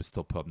 14 hits but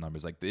still put up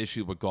numbers. Like the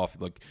issue with Goff,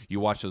 like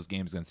you watch those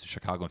games against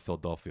Chicago and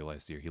Philadelphia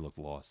last year, he looked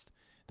lost.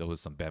 There was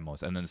some bad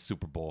moments, and then the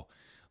Super Bowl.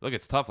 Look,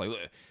 it's tough. Like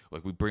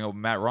we bring up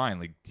Matt Ryan.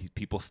 Like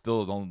people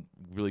still don't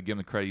really give him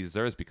the credit he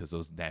deserves because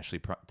those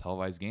nationally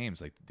televised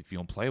games. Like if you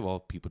don't play well,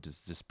 people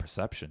just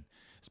perception.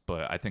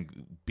 But I think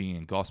being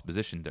in Goff's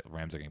position, the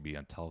Rams are going to be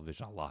on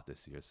television a lot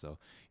this year. So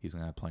he's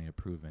going to have plenty to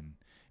prove, and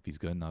if he's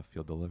good enough,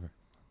 he'll deliver.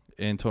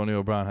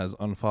 Antonio Brown has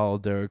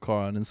unfollowed Derek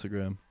Carr on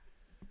Instagram.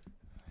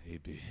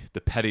 Maybe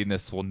the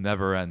pettiness will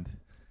never end.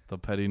 The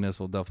pettiness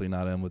will definitely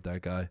not end with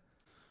that guy.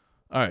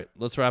 All right,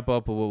 let's wrap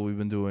up with what we've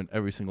been doing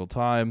every single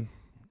time.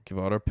 Give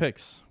out our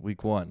picks.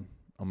 Week 1.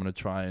 I'm going to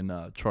try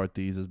and chart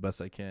these as best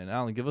I can.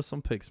 Alan, give us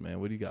some picks, man.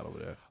 What do you got over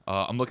there?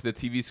 I'm looking at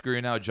the TV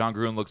screen now. John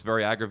Gruden looks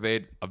very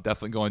aggravated. I'm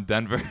definitely going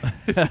Denver.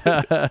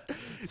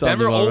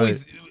 Denver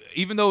always, right.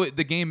 Even though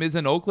the game is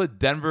in Oakland,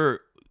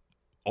 Denver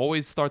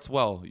always starts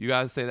well. You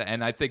got to say that.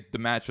 And I think the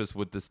mattress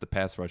with the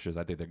pass rushers,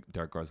 I think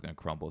Derek Carr's going to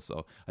crumble.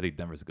 So I think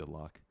Denver's a good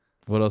lock.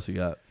 What else you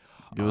got?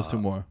 Give us 2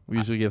 more. We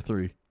usually give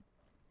 3.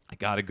 I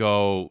got to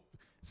go.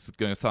 It's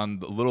going to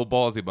sound a little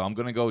ballsy, but I'm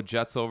going to go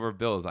Jets over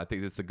Bills. I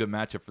think it's a good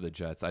matchup for the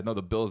Jets. I know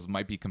the Bills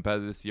might be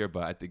competitive this year,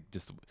 but I think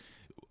just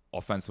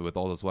offensive with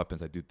all those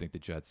weapons, I do think the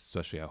Jets,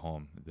 especially at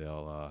home,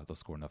 they'll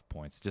score enough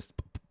points. Just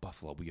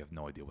Buffalo, we have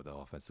no idea what the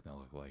offense is going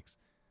to look like.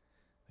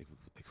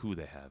 Like who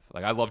they have.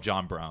 Like I love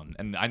John Brown,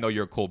 and I know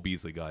you're a Cole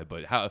Beasley guy,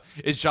 but how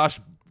is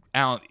Josh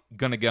Allen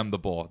going to get him the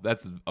ball?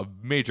 That's a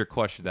major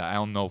question that I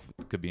don't know if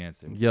it could be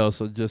answered. Yo,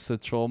 so just to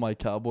troll my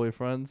Cowboy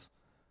friends,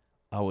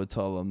 I would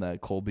tell them that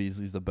Cole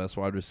Beasley's the best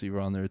wide receiver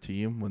on their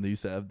team when they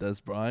used to have Des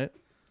Bryant.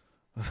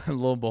 And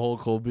lo and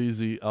behold, Cole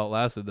Beasley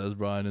outlasted Des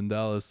Bryant in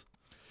Dallas.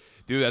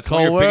 Dude, that's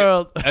Cold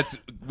world.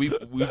 We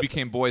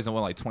became boys in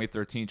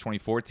 2013,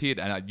 2014,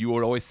 and you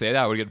would always say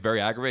that. I would get very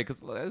aggravated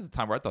because there was a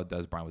time where I thought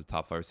Des Bryant was a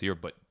top 5 receiver,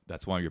 but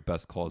that's one of your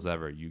best calls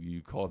ever.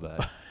 You called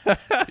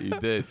that. You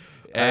did.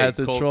 I had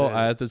to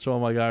troll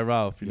my guy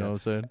Ralph. You know what I'm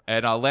saying?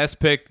 And last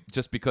pick,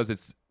 just because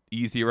it's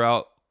easier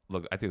out.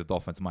 Look, I think the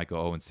Dolphins might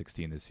go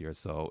 0-16 this year.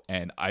 So,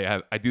 and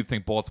I do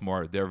think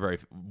Baltimore, they're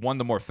one of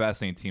the more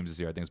fascinating teams this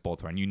year. I think it's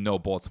Baltimore, and you know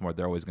Baltimore,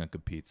 they're always going to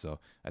compete. So,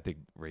 I think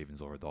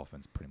Ravens over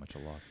Dolphins pretty much a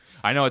lock.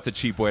 I know it's a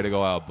cheap way to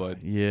go out,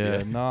 but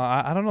yeah. No,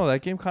 I don't know.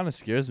 That game kind of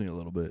scares me a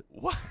little bit.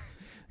 What?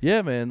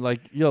 Yeah, man.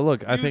 Like, yo,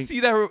 look, I think see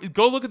that.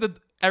 Go look at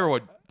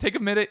everyone. Take a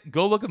minute.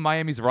 Go look at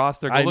Miami's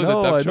roster. Go look at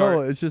the depth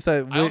chart. It's just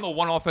that I don't know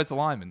one offensive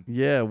lineman.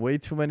 Yeah, way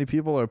too many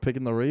people are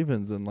picking the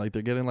Ravens, and like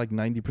they're getting like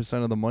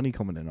 90% of the money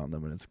coming in on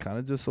them, and it's kind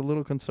of just a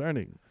little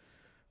concerning.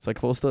 It's like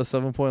close to a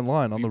 7-point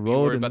line on the road.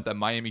 You worried about that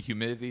Miami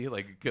humidity?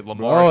 Like get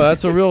Lamar. Oh,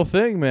 that's a real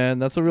thing, man.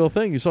 That's a real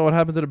thing. You saw what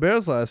happened to the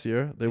Bears last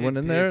year. They went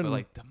in there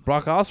and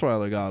Brock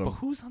Osweiler got them. But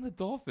who's on the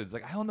Dolphins?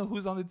 Like I don't know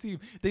who's on the team.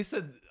 They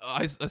said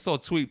I saw a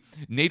tweet.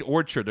 Nate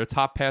Orchard, their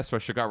top pass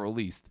rusher, got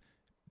released.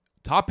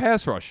 Top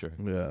pass rusher.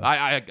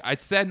 Yeah.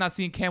 I'd sad not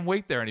seeing Cam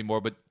Wake there anymore,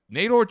 but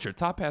Nate Orchard,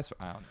 top pass.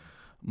 I don't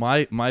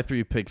know. My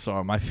 3 picks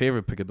are, my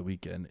favorite pick of the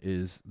weekend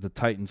is the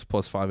Titans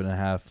plus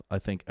 5.5. I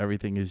think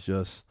everything is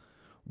just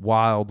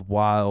wild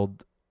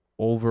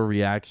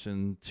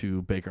overreaction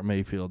to Baker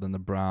Mayfield and the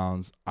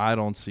Browns. I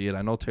don't see it.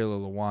 I know Taylor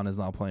Lewan is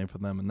not playing for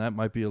them, and that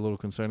might be a little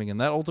concerning, and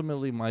that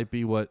ultimately might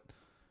be what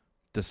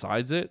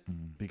decides it,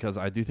 because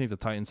I do think the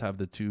Titans have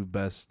the 2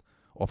 best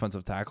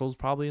offensive tackles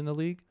probably in the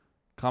league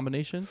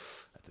combination.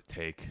 That's a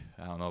take.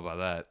 I don't know about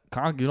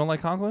that. You don't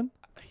like Conklin?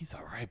 He's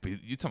all right, but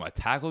you talking about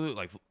tackle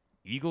like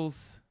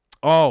Eagles?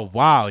 Oh,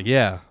 wow,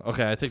 yeah.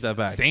 Okay, I take that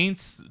back.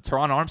 Saints,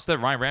 Teron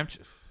Armstead, Ryan Ramchick.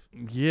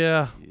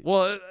 Yeah.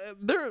 Well,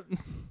 they're...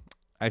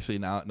 Actually,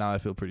 now I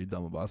feel pretty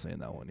dumb about saying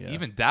that one. Yeah.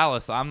 Even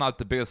Dallas, I'm not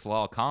the biggest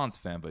Lyle Collins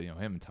fan, but him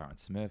and Tyron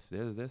Smith,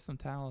 there's some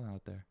talent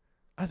out there.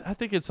 I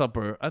think it's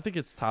upper. I think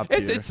it's top tier.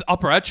 It's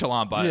upper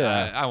echelon, but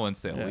I wouldn't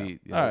say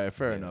elite. Yeah. All right,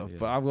 fair enough. Yeah.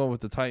 But I'm going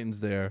with the Titans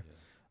there.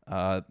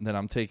 Then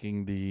I'm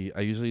taking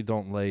I usually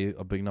don't lay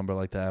a big number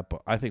like that,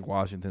 but I think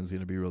Washington's going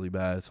to be really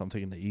bad, so I'm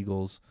taking the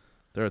Eagles.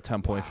 They're a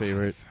 10-point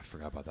favorite. I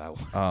forgot about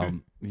that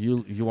one.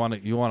 You want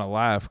to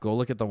laugh? Go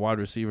look at the wide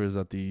receivers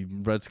that the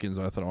Redskins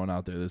are throwing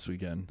out there this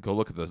weekend. Go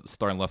look at the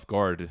starting left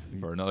guard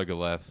for another good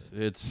laugh.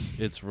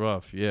 It's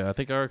rough. Yeah, I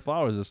think Eric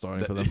Flowers is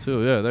starting for them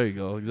too. Yeah, there you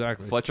go.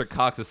 Exactly. Fletcher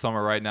Cox is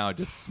somewhere right now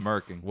just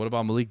smirking. What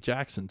about Malik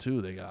Jackson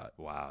too? They got.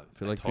 Wow.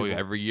 I told you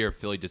every year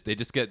Philly they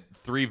just get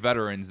 3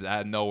 veterans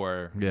out of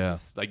nowhere. Yeah.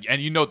 And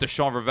you know the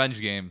Deshaun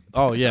revenge game.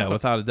 Oh yeah,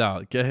 without a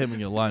doubt. Get him in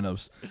your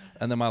lineups.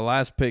 And then my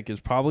last pick is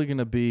probably going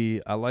to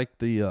be I like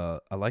the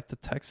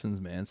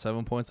Texans, man.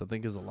 7 points I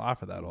think is a lot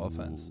for that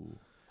offense.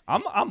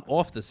 I'm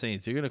off the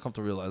Saints. You're gonna come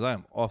to realize I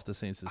am off the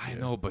Saints this year. I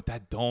know, but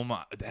that dome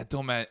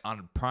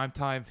on prime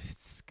time,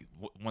 it's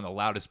one of the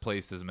loudest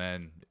places,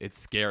 man. It's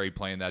scary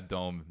playing that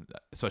dome,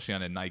 especially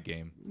on a night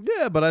game.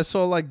 Yeah, but I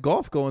saw like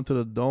Goff go into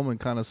the dome and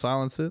kind of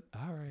silence it.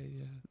 All right,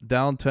 yeah.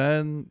 Down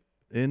 10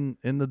 in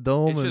the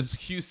dome. It's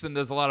just Houston.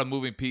 There's a lot of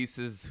moving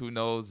pieces. Who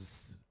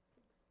knows?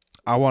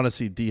 I want to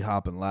see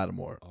D-Hop and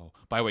Lattimore. Oh,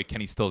 by the way,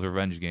 Kenny Stills'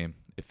 revenge game.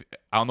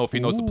 I don't know if he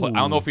knows the play. I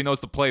don't know if he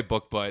knows the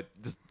playbook, but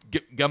just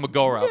give him a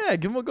go route. Yeah,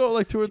 give him a go,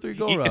 like 2 or 3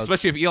 go routes.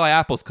 Especially if Eli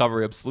Apple's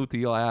covering him. Salute to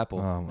Eli Apple.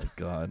 Oh my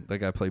God, that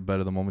guy played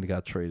better the moment he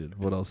got traded.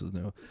 What else is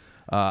new?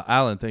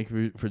 Alan, thank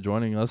you for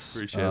joining us.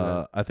 Appreciate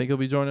it. I think he'll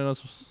be joining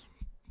us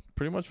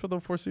pretty much for the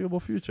foreseeable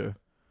future.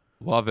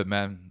 Love it,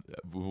 man.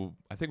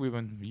 I think we've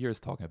been years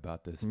talking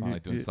about this.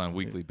 Finally doing this on a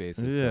weekly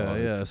basis.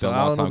 Yeah. So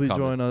Alan will be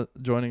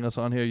joining us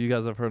on here. You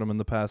guys have heard him in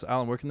the past.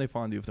 Alan, where can they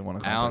find you if they want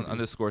to contact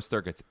you?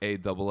 Alan_Sturk. It's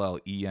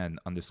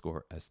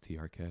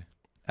ALLEN_STRK.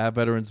 At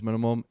Veterans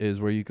Minimum is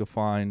where you can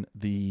find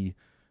the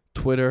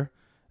Twitter.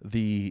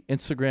 The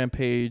Instagram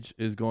page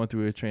is going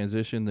through a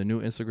transition. The new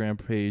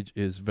Instagram page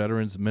is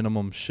Veterans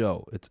Minimum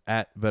Show. It's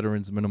at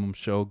Veterans Minimum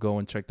Show. Go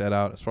and check that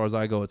out. As far as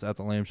I go, it's at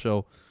The Lamb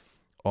Show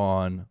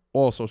on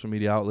all social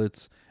media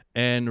outlets.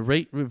 And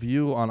rate,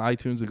 review on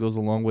iTunes. It goes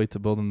a long way to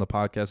building the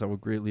podcast. I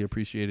would greatly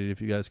appreciate it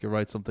if you guys could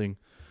write something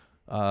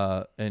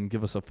and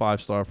give us a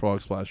 5-star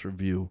Frog Splash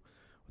review.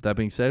 With that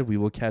being said, we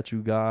will catch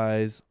you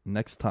guys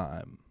next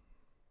time.